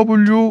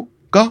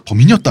 PCW가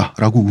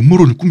범인이었다라고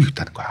음모론을 꾸미고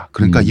있다는 거야.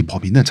 그러니까 이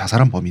범인은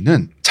자살한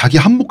범인은 자기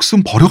한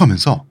목숨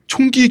버려가면서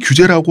총기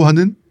규제라고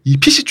하는 이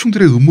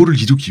PC충들의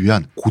음모를 이루기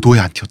위한 고도의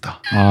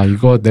안티였다. 아,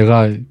 이거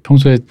내가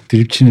평소에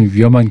드립치는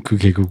위험한 그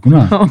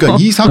개그구나. 그러니까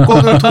이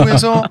사건을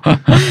통해서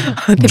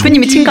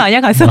대표님이 친 거 아니야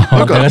가서?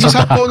 그러니까 이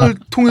사건을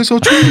통해서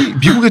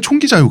미국의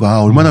총기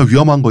자유가 얼마나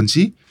위험한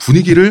건지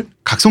분위기를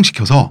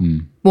각성시켜서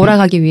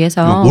몰아가기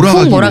위해서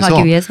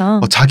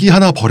자기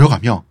하나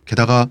버려가며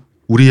게다가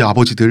우리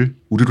아버지들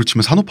우리로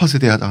치면 산업화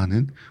세대에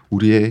해당하는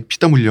우리의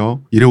피땀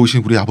흘려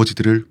일해오신 우리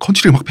아버지들을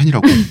컨트리 음악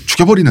팬이라고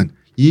죽여버리는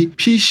이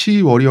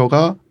PC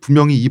워리어가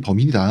분명히 이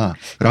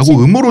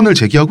범인이다라고 음모론을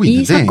제기하고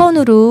있는데 이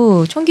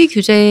사건으로 총기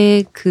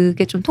규제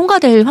그게 좀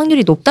통과될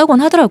확률이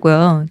높다고는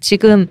하더라고요.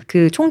 지금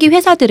그 총기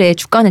회사들의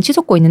주가는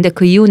치솟고 있는데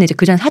그 이유는 이제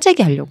그전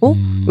사재기 하려고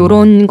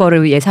이런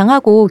거를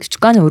예상하고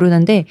주가는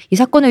오르는데 이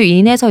사건으로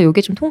인해서 이게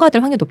좀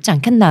통과될 확률이 높지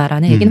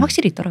않겠나라는 얘기는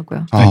확실히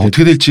있더라고요. 아,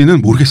 어떻게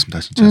될지는 모르겠습니다,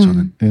 진짜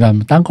저는. 내가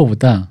딴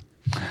거보다.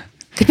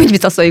 대표님이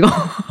썼어 이거.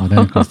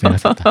 내가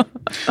썼다.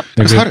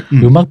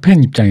 음악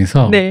팬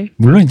입장에서 네.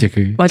 물론 이제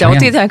그 맞아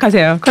어떻게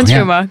생각하세요? 컨트리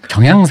음악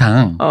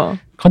경향상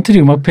컨트리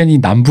음악 팬이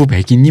남부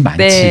백인이 많지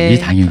네.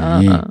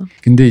 당연히.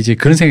 근데 이제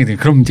그런 생각이 들어요.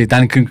 그럼 이제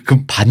나는 그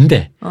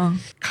반대.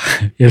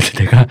 예를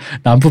들어 내가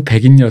남부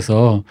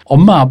백인이어서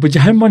엄마 아버지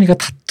할머니가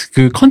다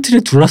그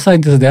컨트리에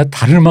둘러싸인 데서 내가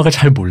다른 음악을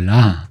잘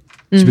몰라.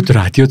 집에 또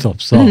라디오도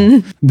없어.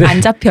 근데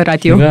안 잡혀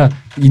라디오. 내가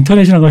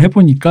인터넷이라는 걸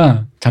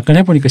해보니까 잠깐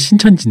해보니까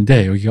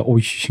신천지인데 여기가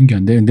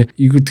신기한데 근데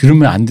이거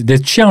들으면 안 돼. 내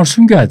취향을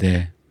숨겨야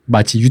돼.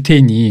 마치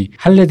유태인이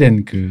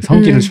할례된 그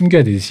성기를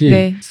숨겨야 되듯이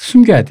네.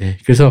 숨겨야 돼.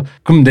 그래서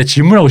그럼 내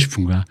질문하고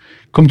싶은 거야.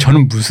 그럼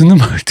저는 무슨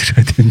음악을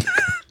들어야 됩니까?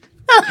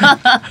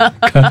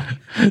 그러니까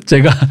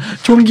제가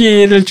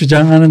총기를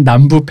주장하는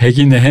남부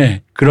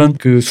백인의 그런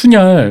그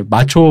순혈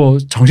마초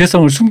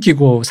정체성을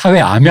숨기고 사회에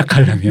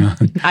암약하려면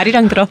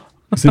아리랑 들어.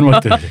 무슨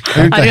음악 들어야 돼?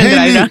 그러니까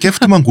헨리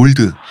게프트만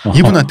골드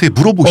이분한테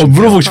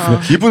물어보고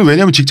싶어요. 이분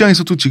왜냐하면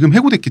직장에서도 지금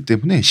해고됐기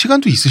때문에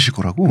시간도 있으실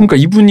거라고. 그러니까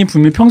이분이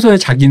분명히 평소에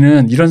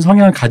자기는 이런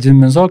성향을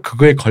가지면서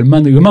그거에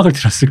걸맞는 음악을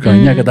들었을 거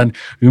아니야. 그러니까 난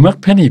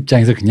음악 팬의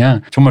입장에서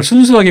그냥 정말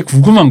순수하게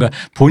궁금한 거야.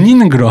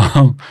 본인은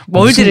그럼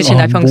뭘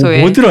들으시나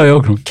평소에? 뭐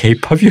들어요? 그럼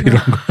K-팝이요 이런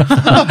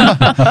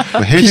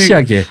거.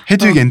 피시하게.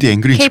 헤드윅 앤디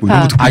앵그리치 뭐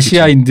이런 거 듣고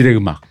아시아인들의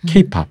음악,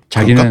 K-팝.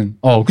 자기는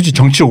그치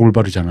정치적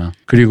올바르잖아.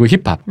 그리고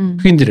힙합,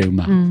 흑인들의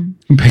음악. 그럼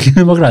백인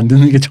음악을 안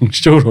듣는 게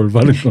정치적으로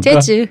올바른 건가?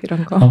 재즈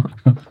이런 거.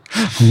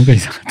 뭔가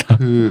이상하다.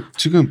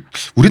 지금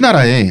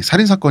우리나라에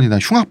살인사건이나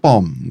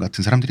흉악범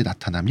같은 사람들이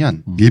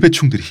나타나면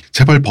일베충들이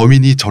제발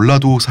범인이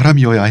전라도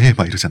사람이어야 해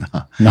막 이러잖아.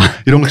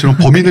 이런 것처럼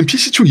범인은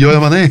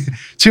PC충이어야만 해.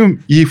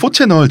 지금 이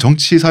 4채널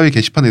정치사회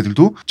게시판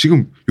애들도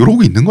지금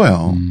이러고 있는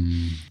거예요.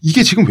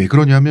 이게 지금 왜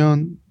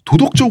그러냐면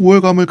도덕적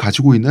우월감을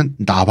가지고 있는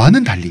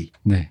나와는 달리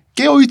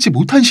깨어있지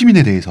못한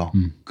시민에 대해서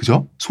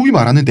그죠? 소위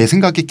말하는 내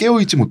생각에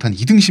깨어있지 못한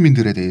 2등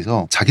시민들에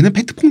대해서 자기는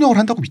팩트 폭력을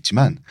한다고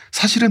믿지만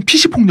사실은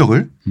PC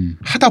폭력을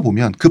하다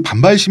보면 그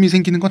반발심이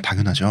생기는 건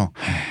당연하죠.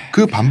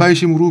 그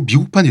반발심으로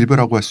미국판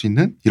일베라고 할 수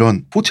있는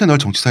이런 4채널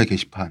정치사회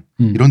게시판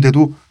이런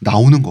데도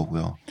나오는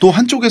거고요. 또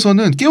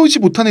한쪽에서는 깨어있지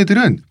못한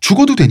애들은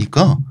죽어도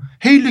되니까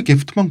헤일리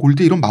게프트만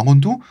골드 이런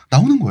망언도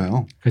나오는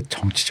거예요.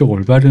 정치적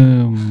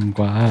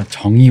올바름과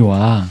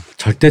정의와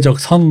절대적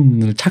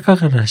선을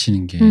착각을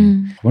하시는 게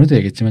저번에도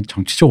얘기했지만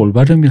정치적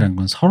올바름이라는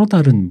건 서로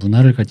다른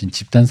문화를 가진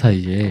집단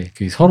사이에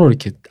그 서로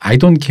이렇게 I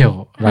don't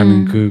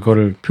care라는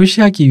그거를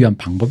표시하기 위한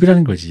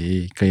방법이라는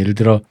거지. 그러니까 예를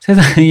들어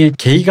세상에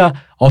게이가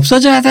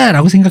없어져야 돼!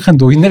 라고 생각한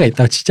노인네가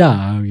있다고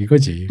치자.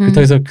 이거지.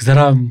 그렇다고 해서 그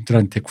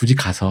사람들한테 굳이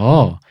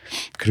가서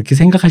그렇게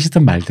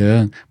생각하시든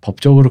말든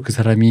법적으로 그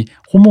사람이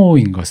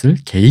호모인 것을,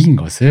 게이인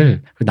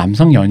것을,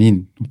 남성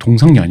연인,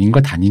 동성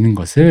연인과 다니는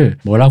것을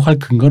뭐라고 할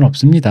근거는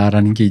없습니다.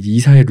 라는 게 이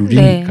사회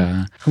룰이니까.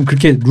 네. 그럼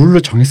그렇게 룰로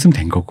정했으면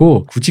된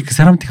거고 굳이 그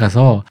사람한테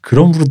가서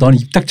그러므로 넌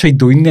입 닥쳐 이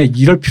노인네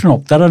이럴 필요는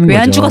없다라는 거죠.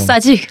 왜 안 죽었어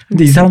아직.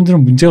 근데 이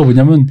사람들은 문제가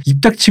뭐냐면 입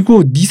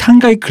닥치고 네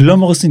상가에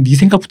글러먹었으니 네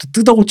생각부터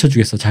뜯어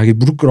고쳐주겠어. 자기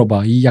무릎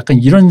꿇어봐. 이 약간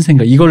이런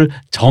생각. 이걸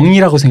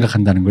정의라고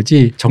생각한다는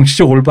거지.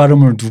 정치적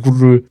올바름을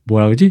누구를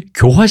뭐라 그러지?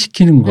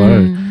 교화시키는 걸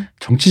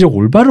정치적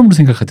올바름으로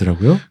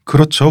생각하더라고요.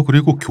 그렇죠.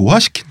 그리고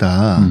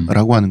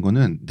교화시킨다라고 하는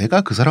거는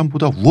내가 그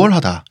사람보다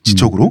우월하다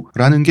지적으로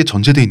라는 게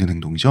전제되어 있는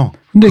행동이죠.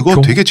 근데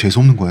그거 되게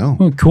재수없는 거예요.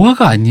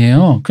 교화가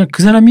아니에요. 그냥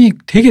그 사람이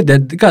되게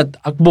그러니까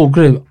뭐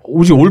그래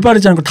오직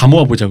올바르지 않은 걸 다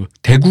모아보자고.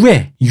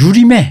 대구에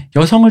유림에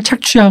여성을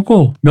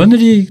착취하고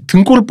며느리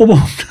등골을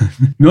뽑아먹는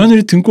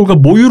며느리 등골과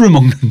모유를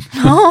먹는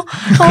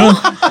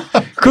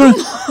그런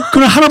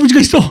할아버지가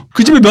있어.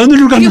 그 집에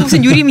며느리를 가면 이게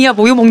무슨 유림이야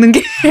모유 먹는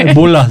게.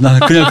 몰라. 나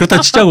그냥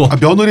그렇다 치자고.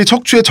 며느리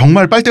척추에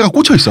정말 빨대가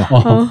꽂혀 있어.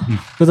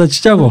 그러다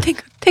치자고.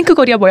 탱크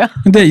거리야 뭐야?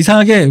 근데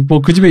이상하게 뭐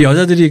그 집에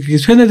여자들이 그게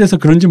쇠뇌돼서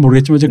그런지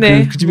모르겠지만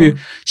네. 그 집이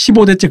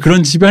 15대째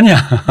그런 집안이야.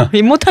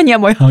 임모탄이야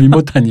뭐야?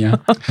 임모탄이야.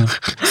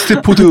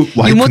 스태포드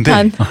와이프인데.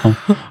 유모탄.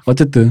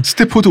 어쨌든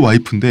스태포드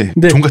와이프인데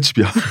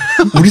종갓집이야.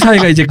 우리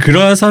사회가 이제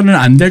그래서는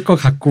안 될 것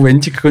같고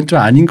왠지 그건 좀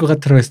아닌 것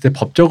같다고 했을 때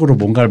법적으로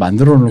뭔가를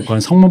만들어 놓고 하는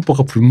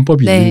성문법과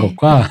불문법이 네. 있는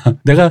것과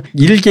내가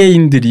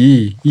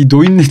일개인들이 이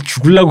노인네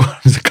죽으려고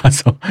하면서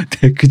가서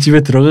그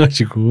집에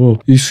들어가가지고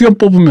이 수염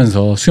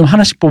뽑으면서 수염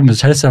하나씩 뽑으면서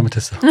잘했어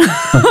잘못했어.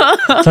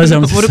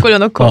 무릎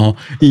꿇려놓고.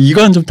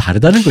 이건 좀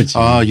다르다는 거지.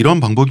 아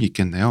이런 방법이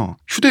있겠네요.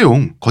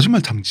 휴대용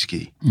거짓말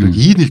탐지기를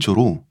 2인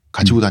 1조로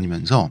가지고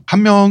다니면서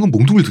한 명은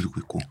몽둥이를 들고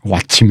있고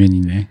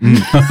왓치맨이네.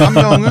 한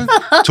명은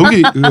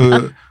저기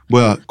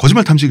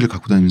거짓말 탐지기를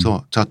갖고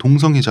다니면서 자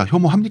동성애자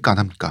혐오합니까 안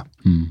합니까?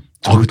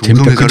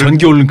 재밌다. 그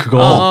전기 오른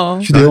그거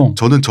휴대용.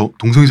 저는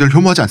동성애자를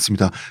혐오하지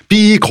않습니다.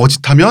 삐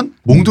거짓하면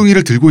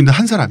몽둥이를 들고 있는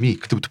한 사람이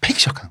그때부터 패기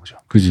시작하는 거죠.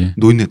 그지.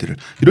 노인네들을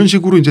이런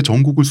식으로 이제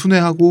전국을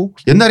순회하고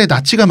옛날에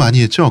나치가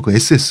많이 했죠. 그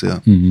SS,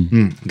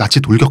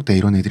 나치 돌격대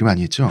이런 애들이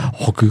많이 했죠.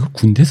 그거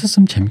군대에서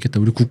쓰면 재밌겠다.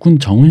 우리 국군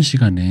정훈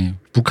시간에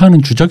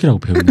북한은 주적이라고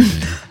배우는데.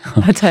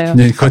 맞아요.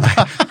 네, 그거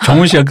다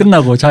정훈 씨가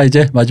끝나고 자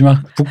이제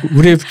마지막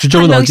우리의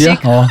주적은 어디야?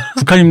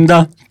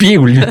 북한입니다. 삐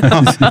울리면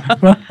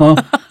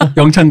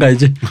영창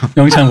가야지.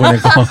 영창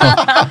보내고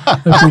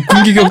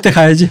군기교육대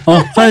가야지.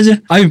 가야지.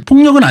 아니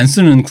폭력은 안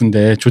쓰는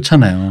군대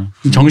좋잖아요.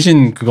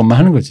 정신 그것만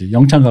하는 거지.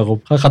 영창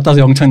가고 갔다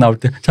와서 영창 나올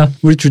때 자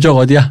우리 주적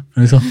어디야?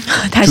 그래서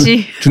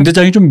다시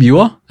준대장이 좀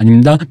미워?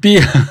 아닙니다. 삐.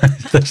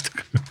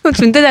 그럼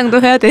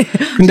준대장도 해야 돼.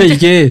 근데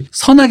이게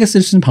선하게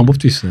쓸 수 있는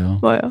방법도 있어요.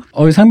 뭐요?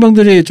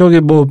 상병들이 저기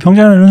뭐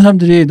병장 이런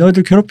사람들이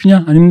너희들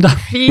괴롭히냐? 아닙니다.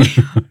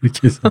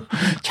 이렇게 해서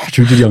자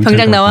줄줄이 영창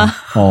병장 나와.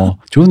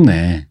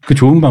 좋네. 그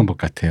좋은 방법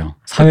같아요.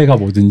 사회가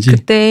뭐든지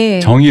그때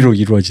정의로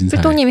이루어진 사회.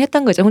 필동님이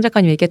했던 거죠. 홍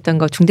작가님 얘기했던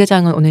거.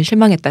 중대장은 오늘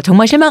실망했다.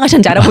 정말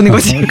실망하셨는지 알아보는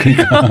거지.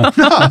 그러니까.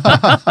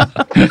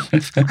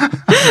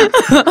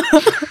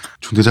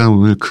 중대장은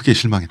오늘 크게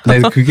실망했다.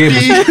 네, 그게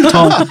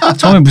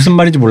처음에 무슨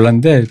말인지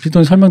몰랐는데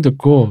필동 설명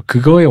듣고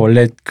그거에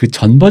원래 그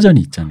전 버전이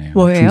있잖아요.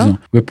 뭐예요?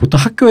 왜 보통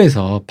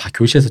학교에서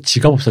교실에서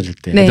지갑 없어질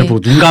때 네. 애들 보고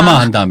눈 감아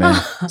한 다음에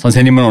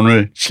선생님은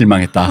오늘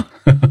실망했다.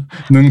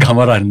 눈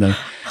감아라 한 다음에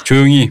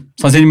조용히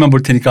선생님만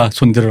볼 테니까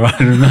손 들어라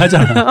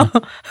하잖아.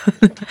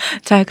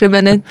 자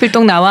그러면은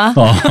필동 나와.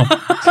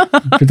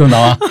 필동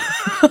나와.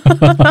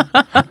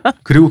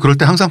 그리고 그럴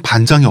때 항상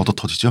반장이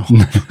얻어터지죠.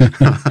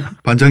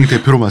 반장이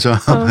대표로 맞아.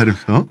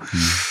 이러면서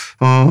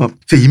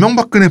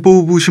이명박근혜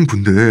뽑으신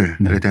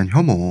분들에 대한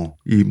혐오, 뭐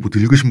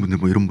늙으신 분들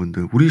뭐 이런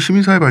분들 우리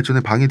시민사회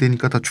발전에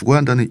방해되니까 다 죽어야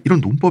한다는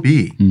이런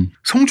논법이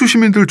성주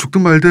시민들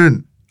죽든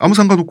말든 아무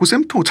상관없고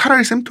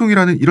차라리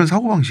쌤통이라는 이런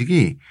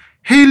사고방식이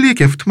헤일리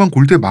게프트만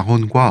골대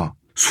망언과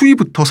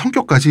수위부터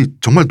성격까지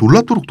정말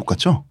놀랍도록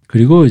똑같죠.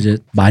 그리고 이제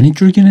많이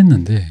줄긴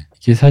했는데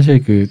이게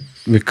사실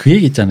왜 그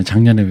얘기 있잖아요.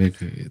 작년에 왜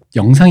그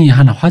영상이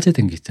하나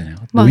화제된 게 있잖아요.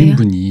 뭐예요?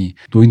 노인분이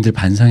노인들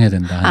반성해야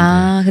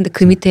된다. 근데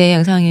그 밑에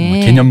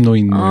영상에 개념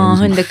노인.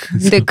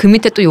 근데 그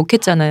밑에 또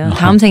욕했잖아요.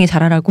 다음 생에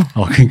잘하라고.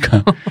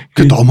 그러니까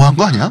그 너무한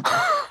거 아니야?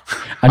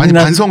 아니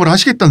반성을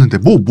하시겠다는데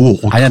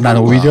아니야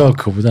나는 오히려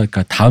그거보다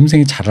그러니까 다음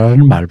생에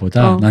잘하라는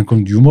말보다 난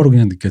그건 유머로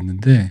그냥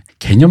느꼈는데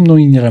개념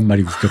노인이란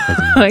말이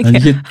웃겼거든. 난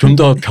이게 좀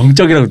더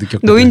병적이라고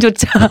느꼈거든.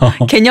 노인조차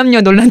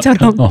개념녀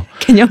논란처럼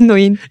개념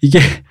노인. 이게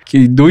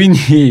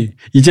노인이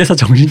이제서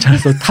정신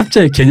차려서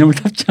개념을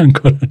탑재한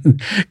거라는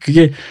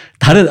그게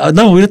다른.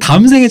 난 오히려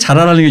다음 생에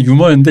잘하라는 게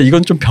유머였는데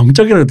이건 좀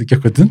병적이라고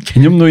느꼈거든.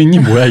 개념 노인이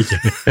뭐야 이게?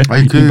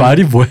 아니 이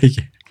말이 뭐야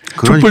이게?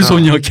 촛불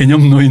소녀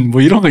개념 노인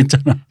뭐 이런 거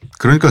있잖아.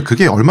 그러니까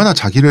그게 얼마나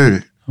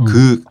자기를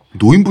그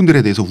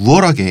노인분들에 대해서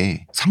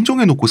우월하게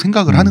상정해놓고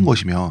생각을 하는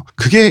것이며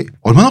그게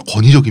얼마나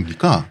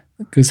권위적입니까?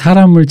 그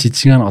사람을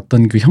지칭한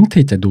어떤 그 형태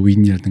있잖아요.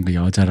 노인이라든가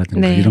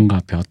여자라든가 네. 이런 거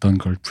앞에 어떤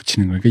걸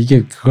붙이는 거예요. 그러니까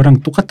이게 그거랑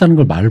똑같다는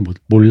걸 말을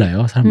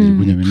몰라요. 사람들이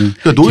뭐냐면은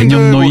그러니까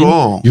개념 노인,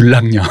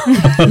 율락녀.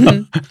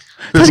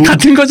 사실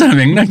같은 거잖아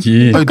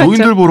맥락이. 아니,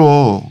 노인들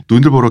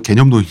보러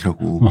개념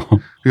노인이라고.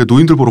 그러니까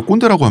노인들 보러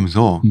꼰대라고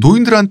하면서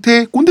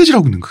노인들한테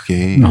꼰대질하고 있는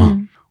그게.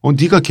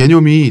 네가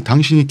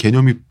당신이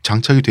개념이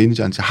장착이 돼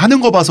있는지 아닌지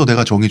하는 거 봐서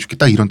내가 정해줄게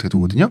딱 이런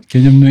태도거든요.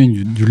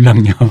 개념노인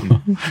율락녀.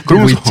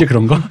 그러면서 뭐 있지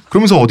그런 거?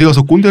 그러면서 어디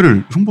가서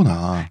꼰대를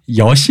흉보나.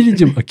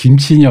 여실이지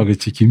김치녀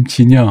그렇지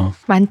김치녀.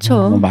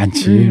 많죠.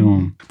 많지.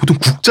 보통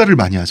국자를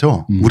많이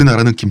하죠.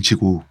 우리나라는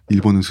김치고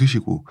일본은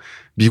스시고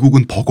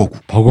미국은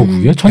버거국.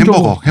 버거국이요?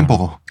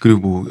 햄버거. 그리고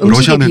뭐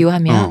러시아는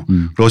비유하면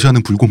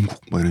러시아는 불곰국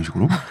뭐 이런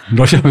식으로.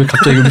 러시아 왜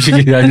갑자기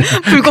음식이 아니라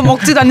불곰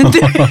먹지도 않는데.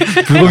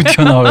 불곰이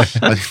튀어나와요.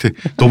 아니 근데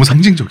너무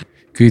상징적이야.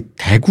 그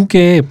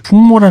대국의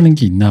풍모라는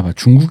게 있나 봐.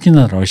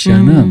 중국이나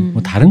러시아는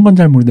뭐 다른 건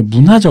잘 모르는데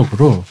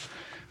문화적으로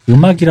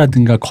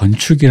음악이라든가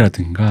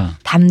건축이라든가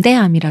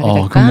담대함이라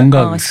그럴까? 그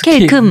뭔가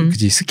스케일금.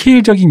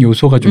 스케일적인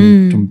요소가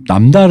좀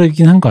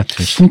남다르긴 한 것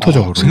같아요.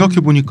 풍토적으로.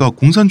 생각해보니까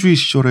공산주의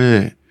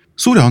시절에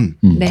소련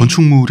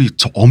건축물이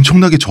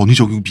엄청나게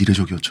전위적이고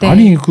미래적이었죠. 네.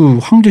 아니 그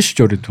황제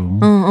시절에도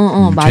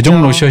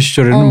제정 러시아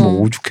시절에는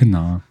뭐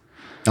오죽했나.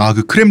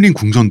 그 크렘린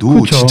궁전도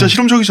그렇죠. 진짜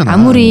실험적이잖아요.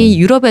 아무리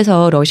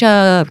유럽에서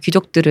러시아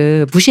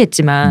귀족들을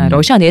무시했지만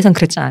러시아 내에선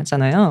그렇지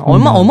않았잖아요.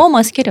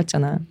 어마어마한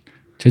스케일이었잖아.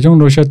 제정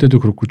러시아 때도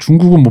그렇고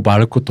중국은 뭐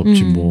말할 것도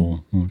없지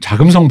뭐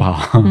자금성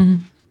봐.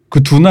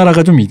 그 두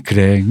나라가 좀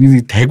그래.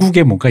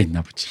 대국에 뭔가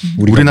있나 보지.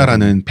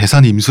 우리나라는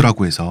배산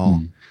임수라고 해서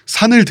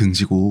산을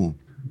등지고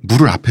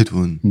물을 앞에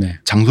둔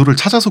장소를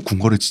찾아서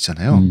궁궐을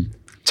짓잖아요.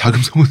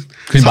 자금성은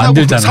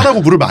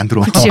산하고 물을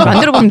만들어. 그렇지.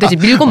 만들어보면 되지.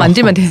 밀고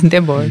만들면 되는데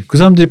뭘. 그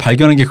사람들이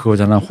발견한 게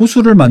그거잖아.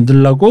 호수를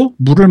만들려고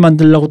물을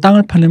만들려고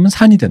땅을 파내면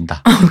산이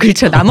된다.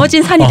 그렇죠.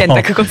 나머진 산이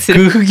된다. 그것을.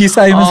 그 흙이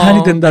쌓이면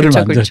산이 된다를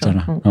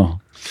만들었잖아.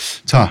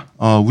 자,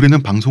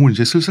 우리는 방송을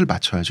이제 슬슬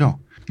마쳐야죠.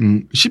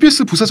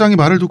 CBS 부사장이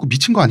말을 듣고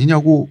미친 거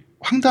아니냐고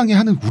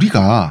황당해하는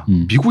우리가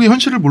미국의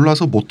현실을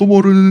몰라서 뭣도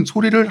모르는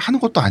소리를 하는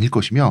것도 아닐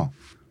것이며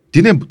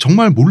니네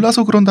정말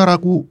몰라서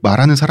그런다라고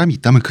말하는 사람이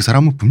있다면 그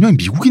사람은 분명히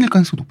미국인일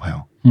가능성이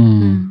높아요.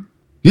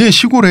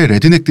 시골에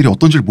레드넥들이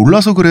어떤 줄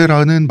몰라서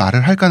그래라는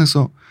말을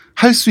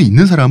할 수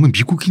있는 사람은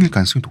미국인일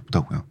가능성이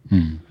높다고요.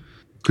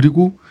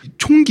 그리고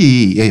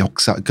총기의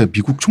역사, 그러니까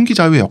미국 총기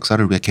자유의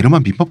역사를 왜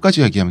게르만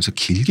민법까지 이야기하면서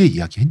길게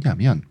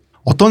이야기했냐면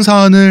어떤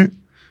사안을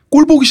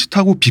꼴보기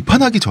싫다고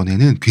비판하기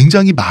전에는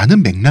굉장히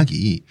많은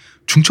맥락이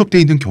중첩되어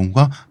있는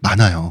경우가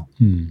많아요.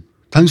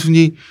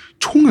 단순히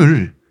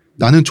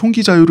나는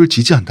총기 자유를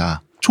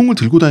지지한다. 총을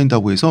들고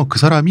다닌다고 해서 그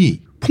사람이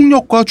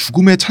폭력과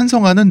죽음에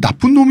찬성하는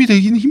나쁜 놈이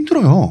되기는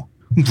힘들어요.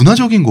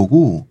 문화적인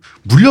거고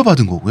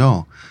물려받은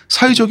거고요.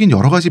 사회적인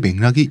여러 가지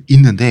맥락이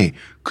있는데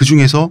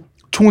그중에서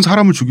총은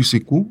사람을 죽일 수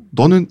있고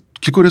너는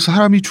길거리에서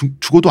사람이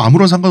죽어도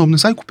아무런 상관없는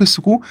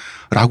사이코패스고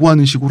라고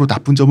하는 식으로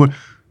나쁜 점을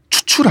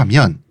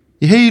추출하면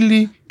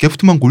헤일리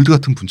게프트만 골드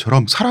같은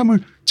분처럼 사람을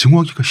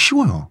증오하기가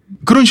쉬워요.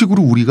 그런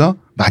식으로 우리가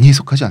많이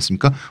해석하지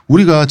않습니까?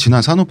 우리가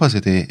지난 산업화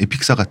세대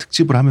에픽사가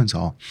특집을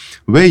하면서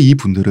왜 이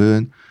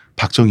분들은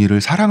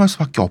박정희를 사랑할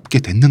수밖에 없게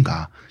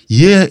됐는가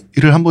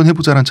이해를 한번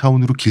해보자는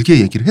차원으로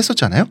길게 얘기를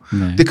했었잖아요.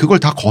 근데 그걸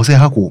다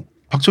거세하고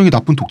박정희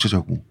나쁜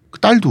독재자고 그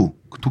딸도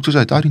그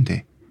독재자의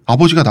딸인데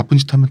아버지가 나쁜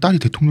짓 하면 딸이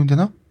대통령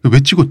되나? 왜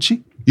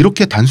찍었지?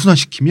 이렇게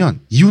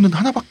단순화시키면 이유는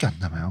하나밖에 안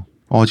남아요.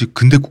 아직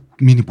근대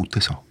국민이 못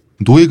돼서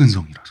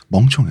노예근성이라서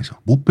멍청해서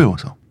못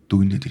배워서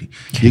노인네들이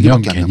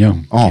얘기밖에 안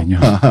남고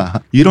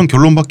이런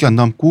결론밖에 안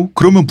남고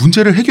그러면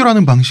문제를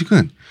해결하는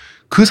방식은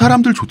그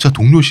사람들조차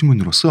동료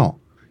시민으로서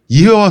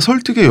이해와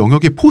설득의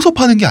영역에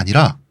포섭하는 게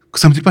아니라 그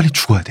사람들이 빨리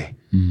죽어야 돼.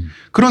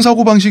 그런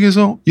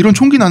사고방식에서 이런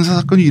총기난사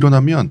사건이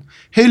일어나면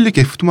헤일리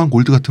게프트만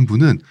골드 같은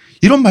분은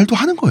이런 말도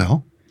하는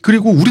거예요.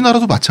 그리고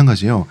우리나라도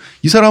마찬가지예요.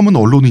 이 사람은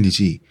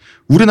언론인이지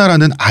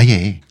우리나라는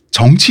아예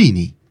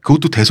정치인이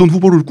그것도 대선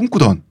후보를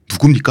꿈꾸던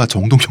누굽니까?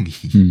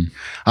 정동영이.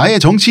 아예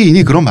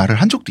정치인이 그런 말을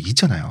한 적도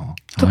있잖아요.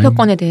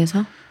 투표권에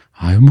대해서?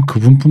 뭐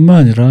그분뿐만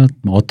아니라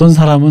어떤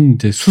사람은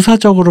이제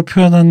수사적으로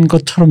표현한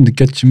것처럼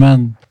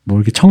느꼈지만 뭐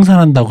이렇게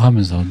청산한다고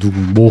하면서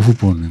모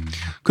후보는.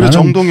 그래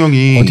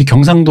정동영이 어디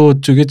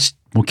경상도 쪽에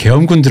뭐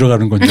계엄군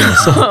들어가는 건 줄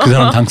알았어. 그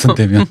사람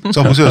당선되면.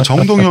 자 보세요.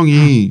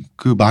 정동영이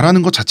그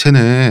말하는 것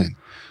자체는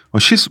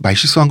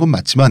말실수한 건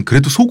맞지만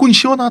그래도 속은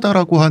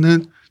시원하다라고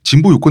하는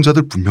진보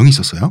유권자들 분명히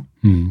있었어요.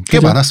 꽤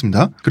그죠?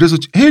 많았습니다. 그래서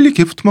헤일리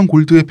게프트만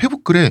골드의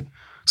페북글에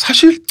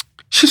사실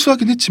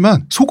실수하긴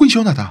했지만 속은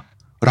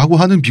시원하다라고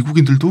하는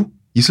미국인들도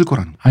있을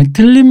거라는. 아니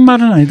틀린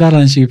말은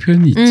아니다라는 식의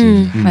표현이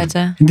있지.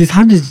 맞아. 근데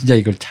사람들이 진짜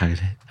이걸 잘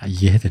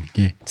이해해야 되는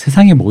게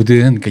세상의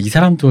그러니까 이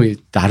사람도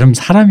나름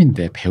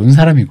사람인데 배운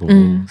사람이고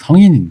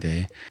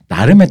성인인데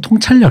나름의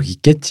통찰력이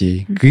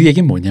있겠지. 그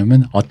얘기는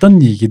뭐냐면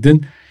어떤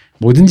얘기든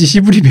뭐든지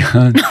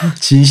씹으리면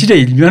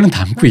진실의 일면은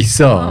담고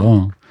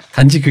있어.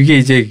 단지 그게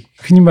이제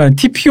흔히 말하는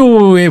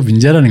TPO의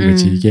문제라는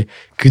거지. 이게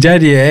그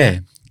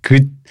자리에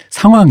그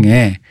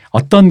상황에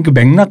어떤 그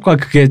맥락과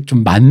그게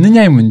좀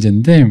맞느냐의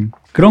문제인데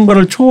그런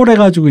거를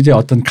초월해가지고 이제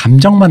어떤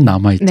감정만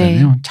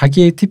남아있잖아요. 네.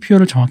 자기의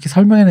TPO를 정확히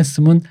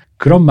설명해냈으면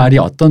그런 말이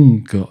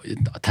어떤 그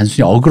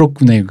단순히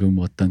어그로꾼의 그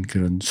뭐 어떤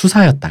그런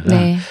수사였다가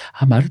네.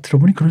 아 말을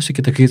들어보니 그럴 수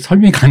있겠다. 그게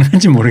설명이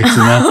가능한지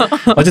모르겠지만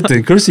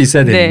어쨌든 그럴 수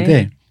있어야 되는데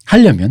네.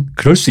 하려면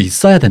그럴 수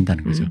있어야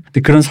된다는 거죠.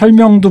 근데 그런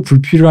설명도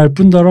불필요할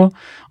뿐더러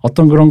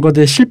어떤 그런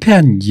것에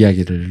실패한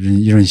이야기를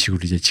이런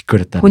식으로 이제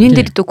짓거렸다는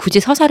본인들이 또 굳이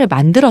서사를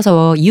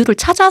만들어서 이유를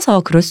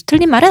찾아서 그럴 수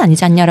틀린 말은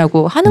아니지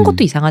않냐라고 하는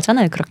것도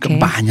이상하잖아요. 그렇게.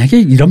 그러니까 만약에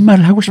이런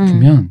말을 하고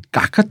싶으면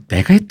아까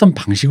내가 했던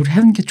방식으로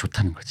하는 게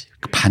좋다는 거지.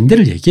 그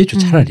반대를 얘기해줘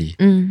차라리.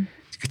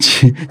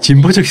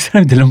 진보적인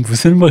사람이 되려면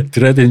무슨 말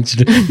들어야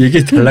되는지를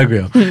얘기해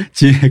달라고요.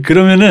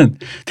 그러면은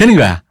되는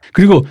거야.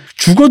 그리고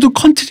죽어도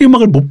컨트리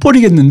음악을 못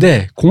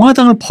버리겠는데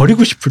공화당을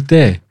버리고 싶을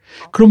때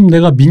그럼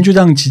내가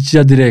민주당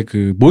지지자들의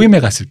그 모임에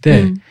갔을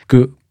때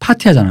그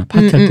파티하잖아.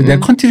 파티할 때 내가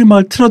컨트리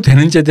음악을 틀어도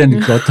되는지에 대한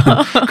그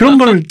어떤 그런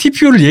걸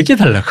TPO를 얘기해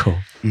달라고.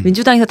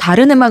 민주당에서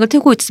다른 음악을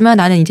틀고 있지만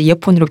나는 이제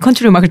이어폰으로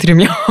컨트리 음악을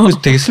들으며.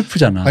 그래서 되게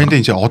슬프잖아. 아니 근데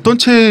이제 어떤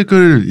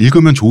책을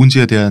읽으면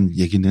좋은지에 대한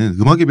얘기는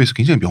음악에 비해서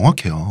굉장히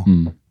명확해요.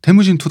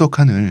 태무진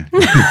투덕한을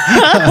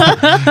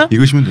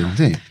읽으시면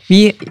되는데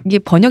이게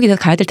번역이 돼서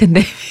가야 될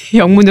텐데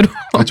영문으로.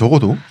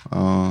 적어도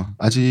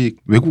아직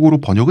외국어로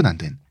번역은 안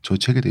된 저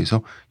책에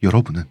대해서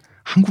여러분은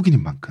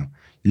한국인인 만큼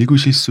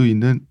읽으실 수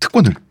있는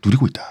특권을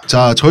누리고 있다.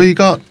 자,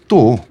 저희가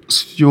또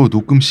스튜디오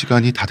녹음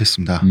시간이 다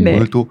됐습니다. 네.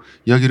 오늘 또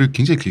이야기를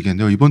굉장히 길게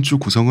했네요. 이번 주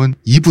구성은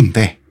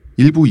 2부인데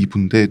 1부,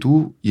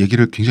 2부인데도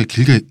얘기를 굉장히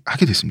길게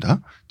하게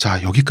됐습니다.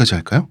 자, 여기까지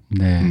할까요?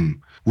 네.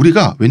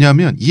 우리가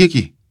왜냐하면 이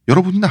얘기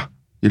여러분이나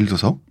예를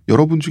들어서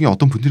여러분 중에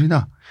어떤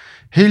분들이나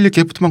헤일리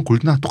게프트만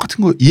골드나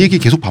똑같은 거 이 얘기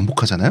계속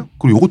반복하잖아요.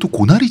 그럼 이것도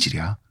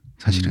고나리질이야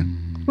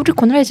사실은. 우리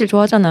고나리질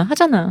좋아하잖아.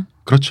 하잖아.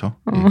 그렇죠.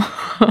 네.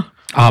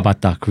 아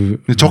맞다.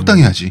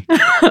 적당히 하지.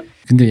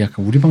 근데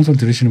약간 우리 방송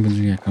들으시는 분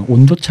중에 약간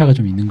온도차가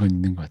좀 있는 건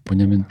있는 것 같아요.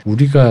 뭐냐면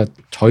우리가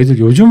저희들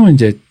요즘은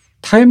이제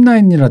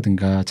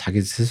타임라인이라든가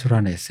자기 스스로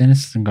하는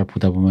SNS 등가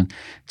보다 보면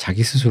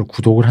자기 스스로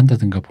구독을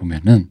한다든가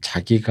보면은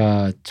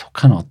자기가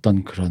속한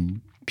어떤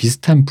그런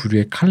비슷한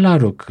부류의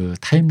컬러로 그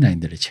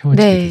타임라인들이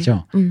채워지게 네.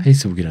 되죠.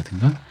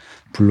 페이스북이라든가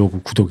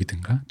블로그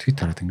구독이든가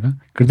트위터라든가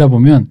그러다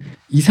보면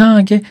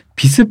이상하게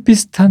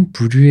비슷비슷한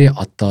부류의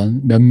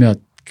어떤 몇몇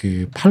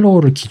그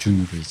팔로워를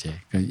기준으로 이제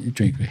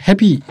일종의 그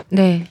헤비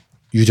네.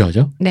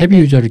 유저죠. 네. 헤비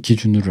유저를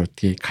기준으로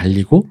어떻게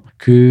갈리고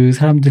그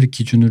사람들을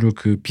기준으로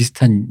그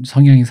비슷한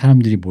성향의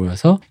사람들이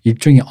모여서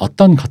일종의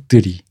어떤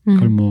것들이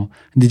그걸 뭐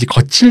근데 이제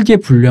거칠게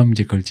분류하면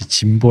이제 그걸 이제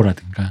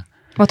진보라든가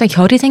어떤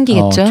결이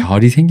생기겠죠.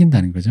 결이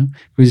생긴다는 거죠.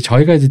 그리고 이제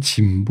저희가 이제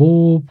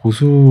진보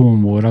보수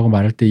뭐라고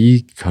말할 때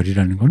이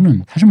결이라는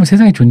거는 사실 뭐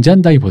세상에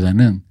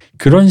존재한다기보다는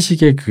그런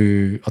식의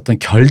그 어떤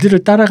결들을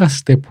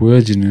따라갔을 때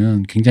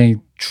보여지는 굉장히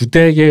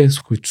주되게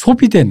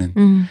소비되는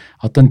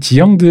어떤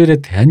지형들에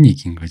대한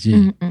얘기인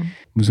거지.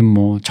 무슨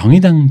뭐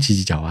정의당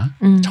지지자와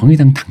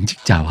정의당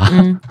당직자와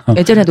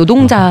예전에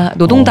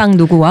노동당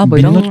누구와 뭐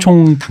이런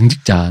민노총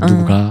당직자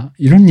누구가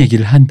이런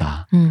얘기를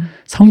한다.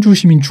 성주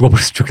시민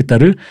죽어버렸으면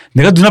좋겠다를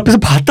내가 눈앞에서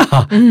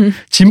봤다.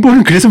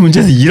 진보는 그래서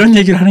문제에서 이런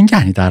얘기를 하는 게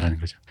아니다라는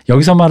거죠.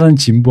 여기서 말하는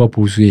진보와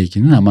보수의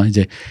얘기는 아마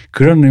이제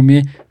그런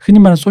의미의 흔히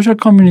말하는 소셜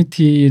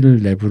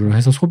커뮤니티를 내부로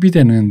해서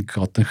소비되는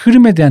그 어떤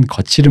흐름에 대한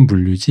거칠은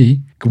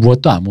분류지 그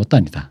무엇도 아무것도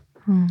아니다.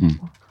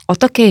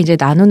 어떻게 이제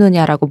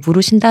나누느냐라고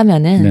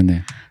물으신다면은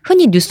네네.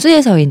 흔히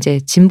뉴스에서 이제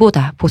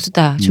진보다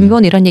보수다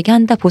진보는 이런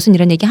얘기한다 보수는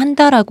이런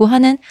얘기한다라고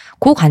하는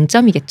그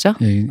관점이겠죠.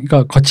 예,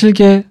 그러니까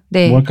거칠게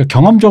네. 뭐랄까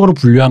경험적으로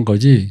분류한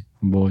거지.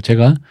 뭐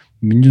제가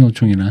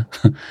민주노총이나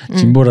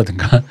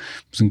진보라든가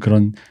무슨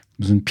그런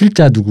무슨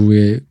필자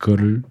누구의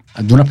그거를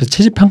눈앞에서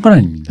채집한 건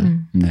아닙니다.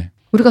 네.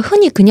 우리가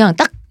흔히 그냥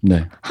딱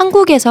네.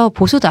 한국에서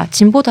보수다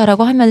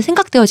진보다라고 하면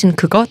생각되어지는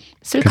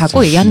그것을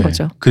갖고 얘기하는 네.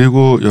 거죠.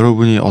 그리고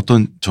여러분이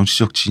어떤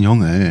정치적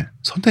진영을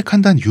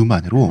선택한다는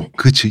이유만으로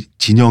그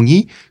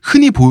진영이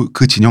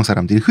그 진영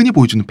사람들이 흔히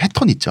보여주는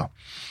패턴 있죠.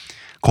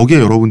 거기에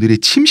여러분들이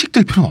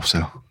침식될 필요는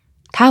없어요.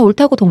 다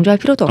옳다고 동조할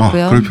필요도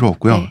없고요. 그럴 필요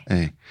없고요. 네.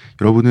 네.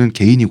 여러분은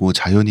개인이고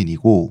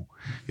자연인이고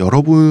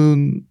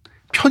여러분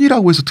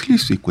편이라고 해서 틀릴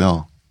수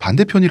있고요.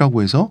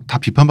 반대편이라고 해서 다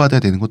비판받아야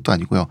되는 것도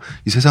아니고요.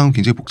 이 세상은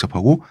굉장히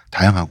복잡하고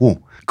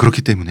다양하고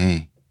그렇기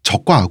때문에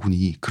적과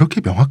아군이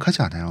그렇게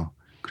명확하지 않아요.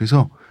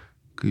 그래서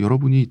그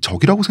여러분이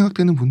적이라고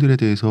생각되는 분들에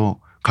대해서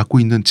갖고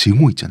있는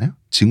증오 있잖아요.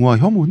 증오와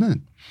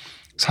혐오는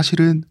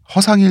사실은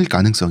허상일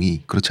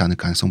가능성이 그렇지 않을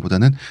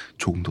가능성보다는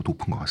조금 더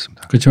높은 것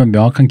같습니다. 그렇지만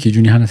명확한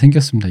기준이 하나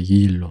생겼습니다. 이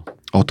일로.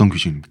 어떤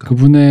기준입니까?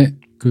 그분의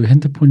그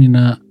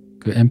핸드폰이나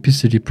그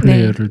MP3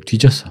 플레이어를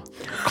뒤져서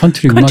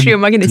컨트리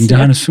음악이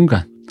등장하는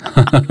순간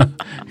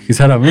그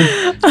사람은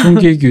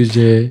총기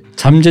규제,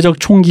 잠재적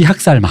총기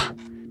학살마.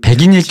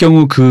 백인일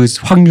경우 그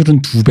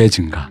확률은 2배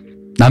증가.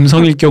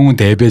 남성일 경우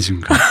 4배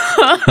증가.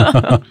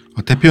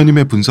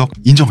 대표님의 분석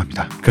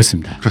인정합니다.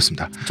 그렇습니다.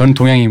 그렇습니다. 저는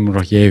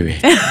동양인으로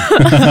예외.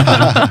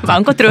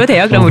 마음껏 들어도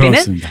돼요. 그럼 우리는.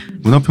 그렇습니다.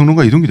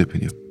 문화평론가 이동규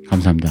대표님.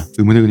 감사합니다.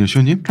 의문의 그녀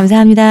시호님.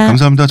 감사합니다.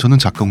 감사합니다. 저는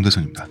작가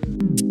홍대선입니다.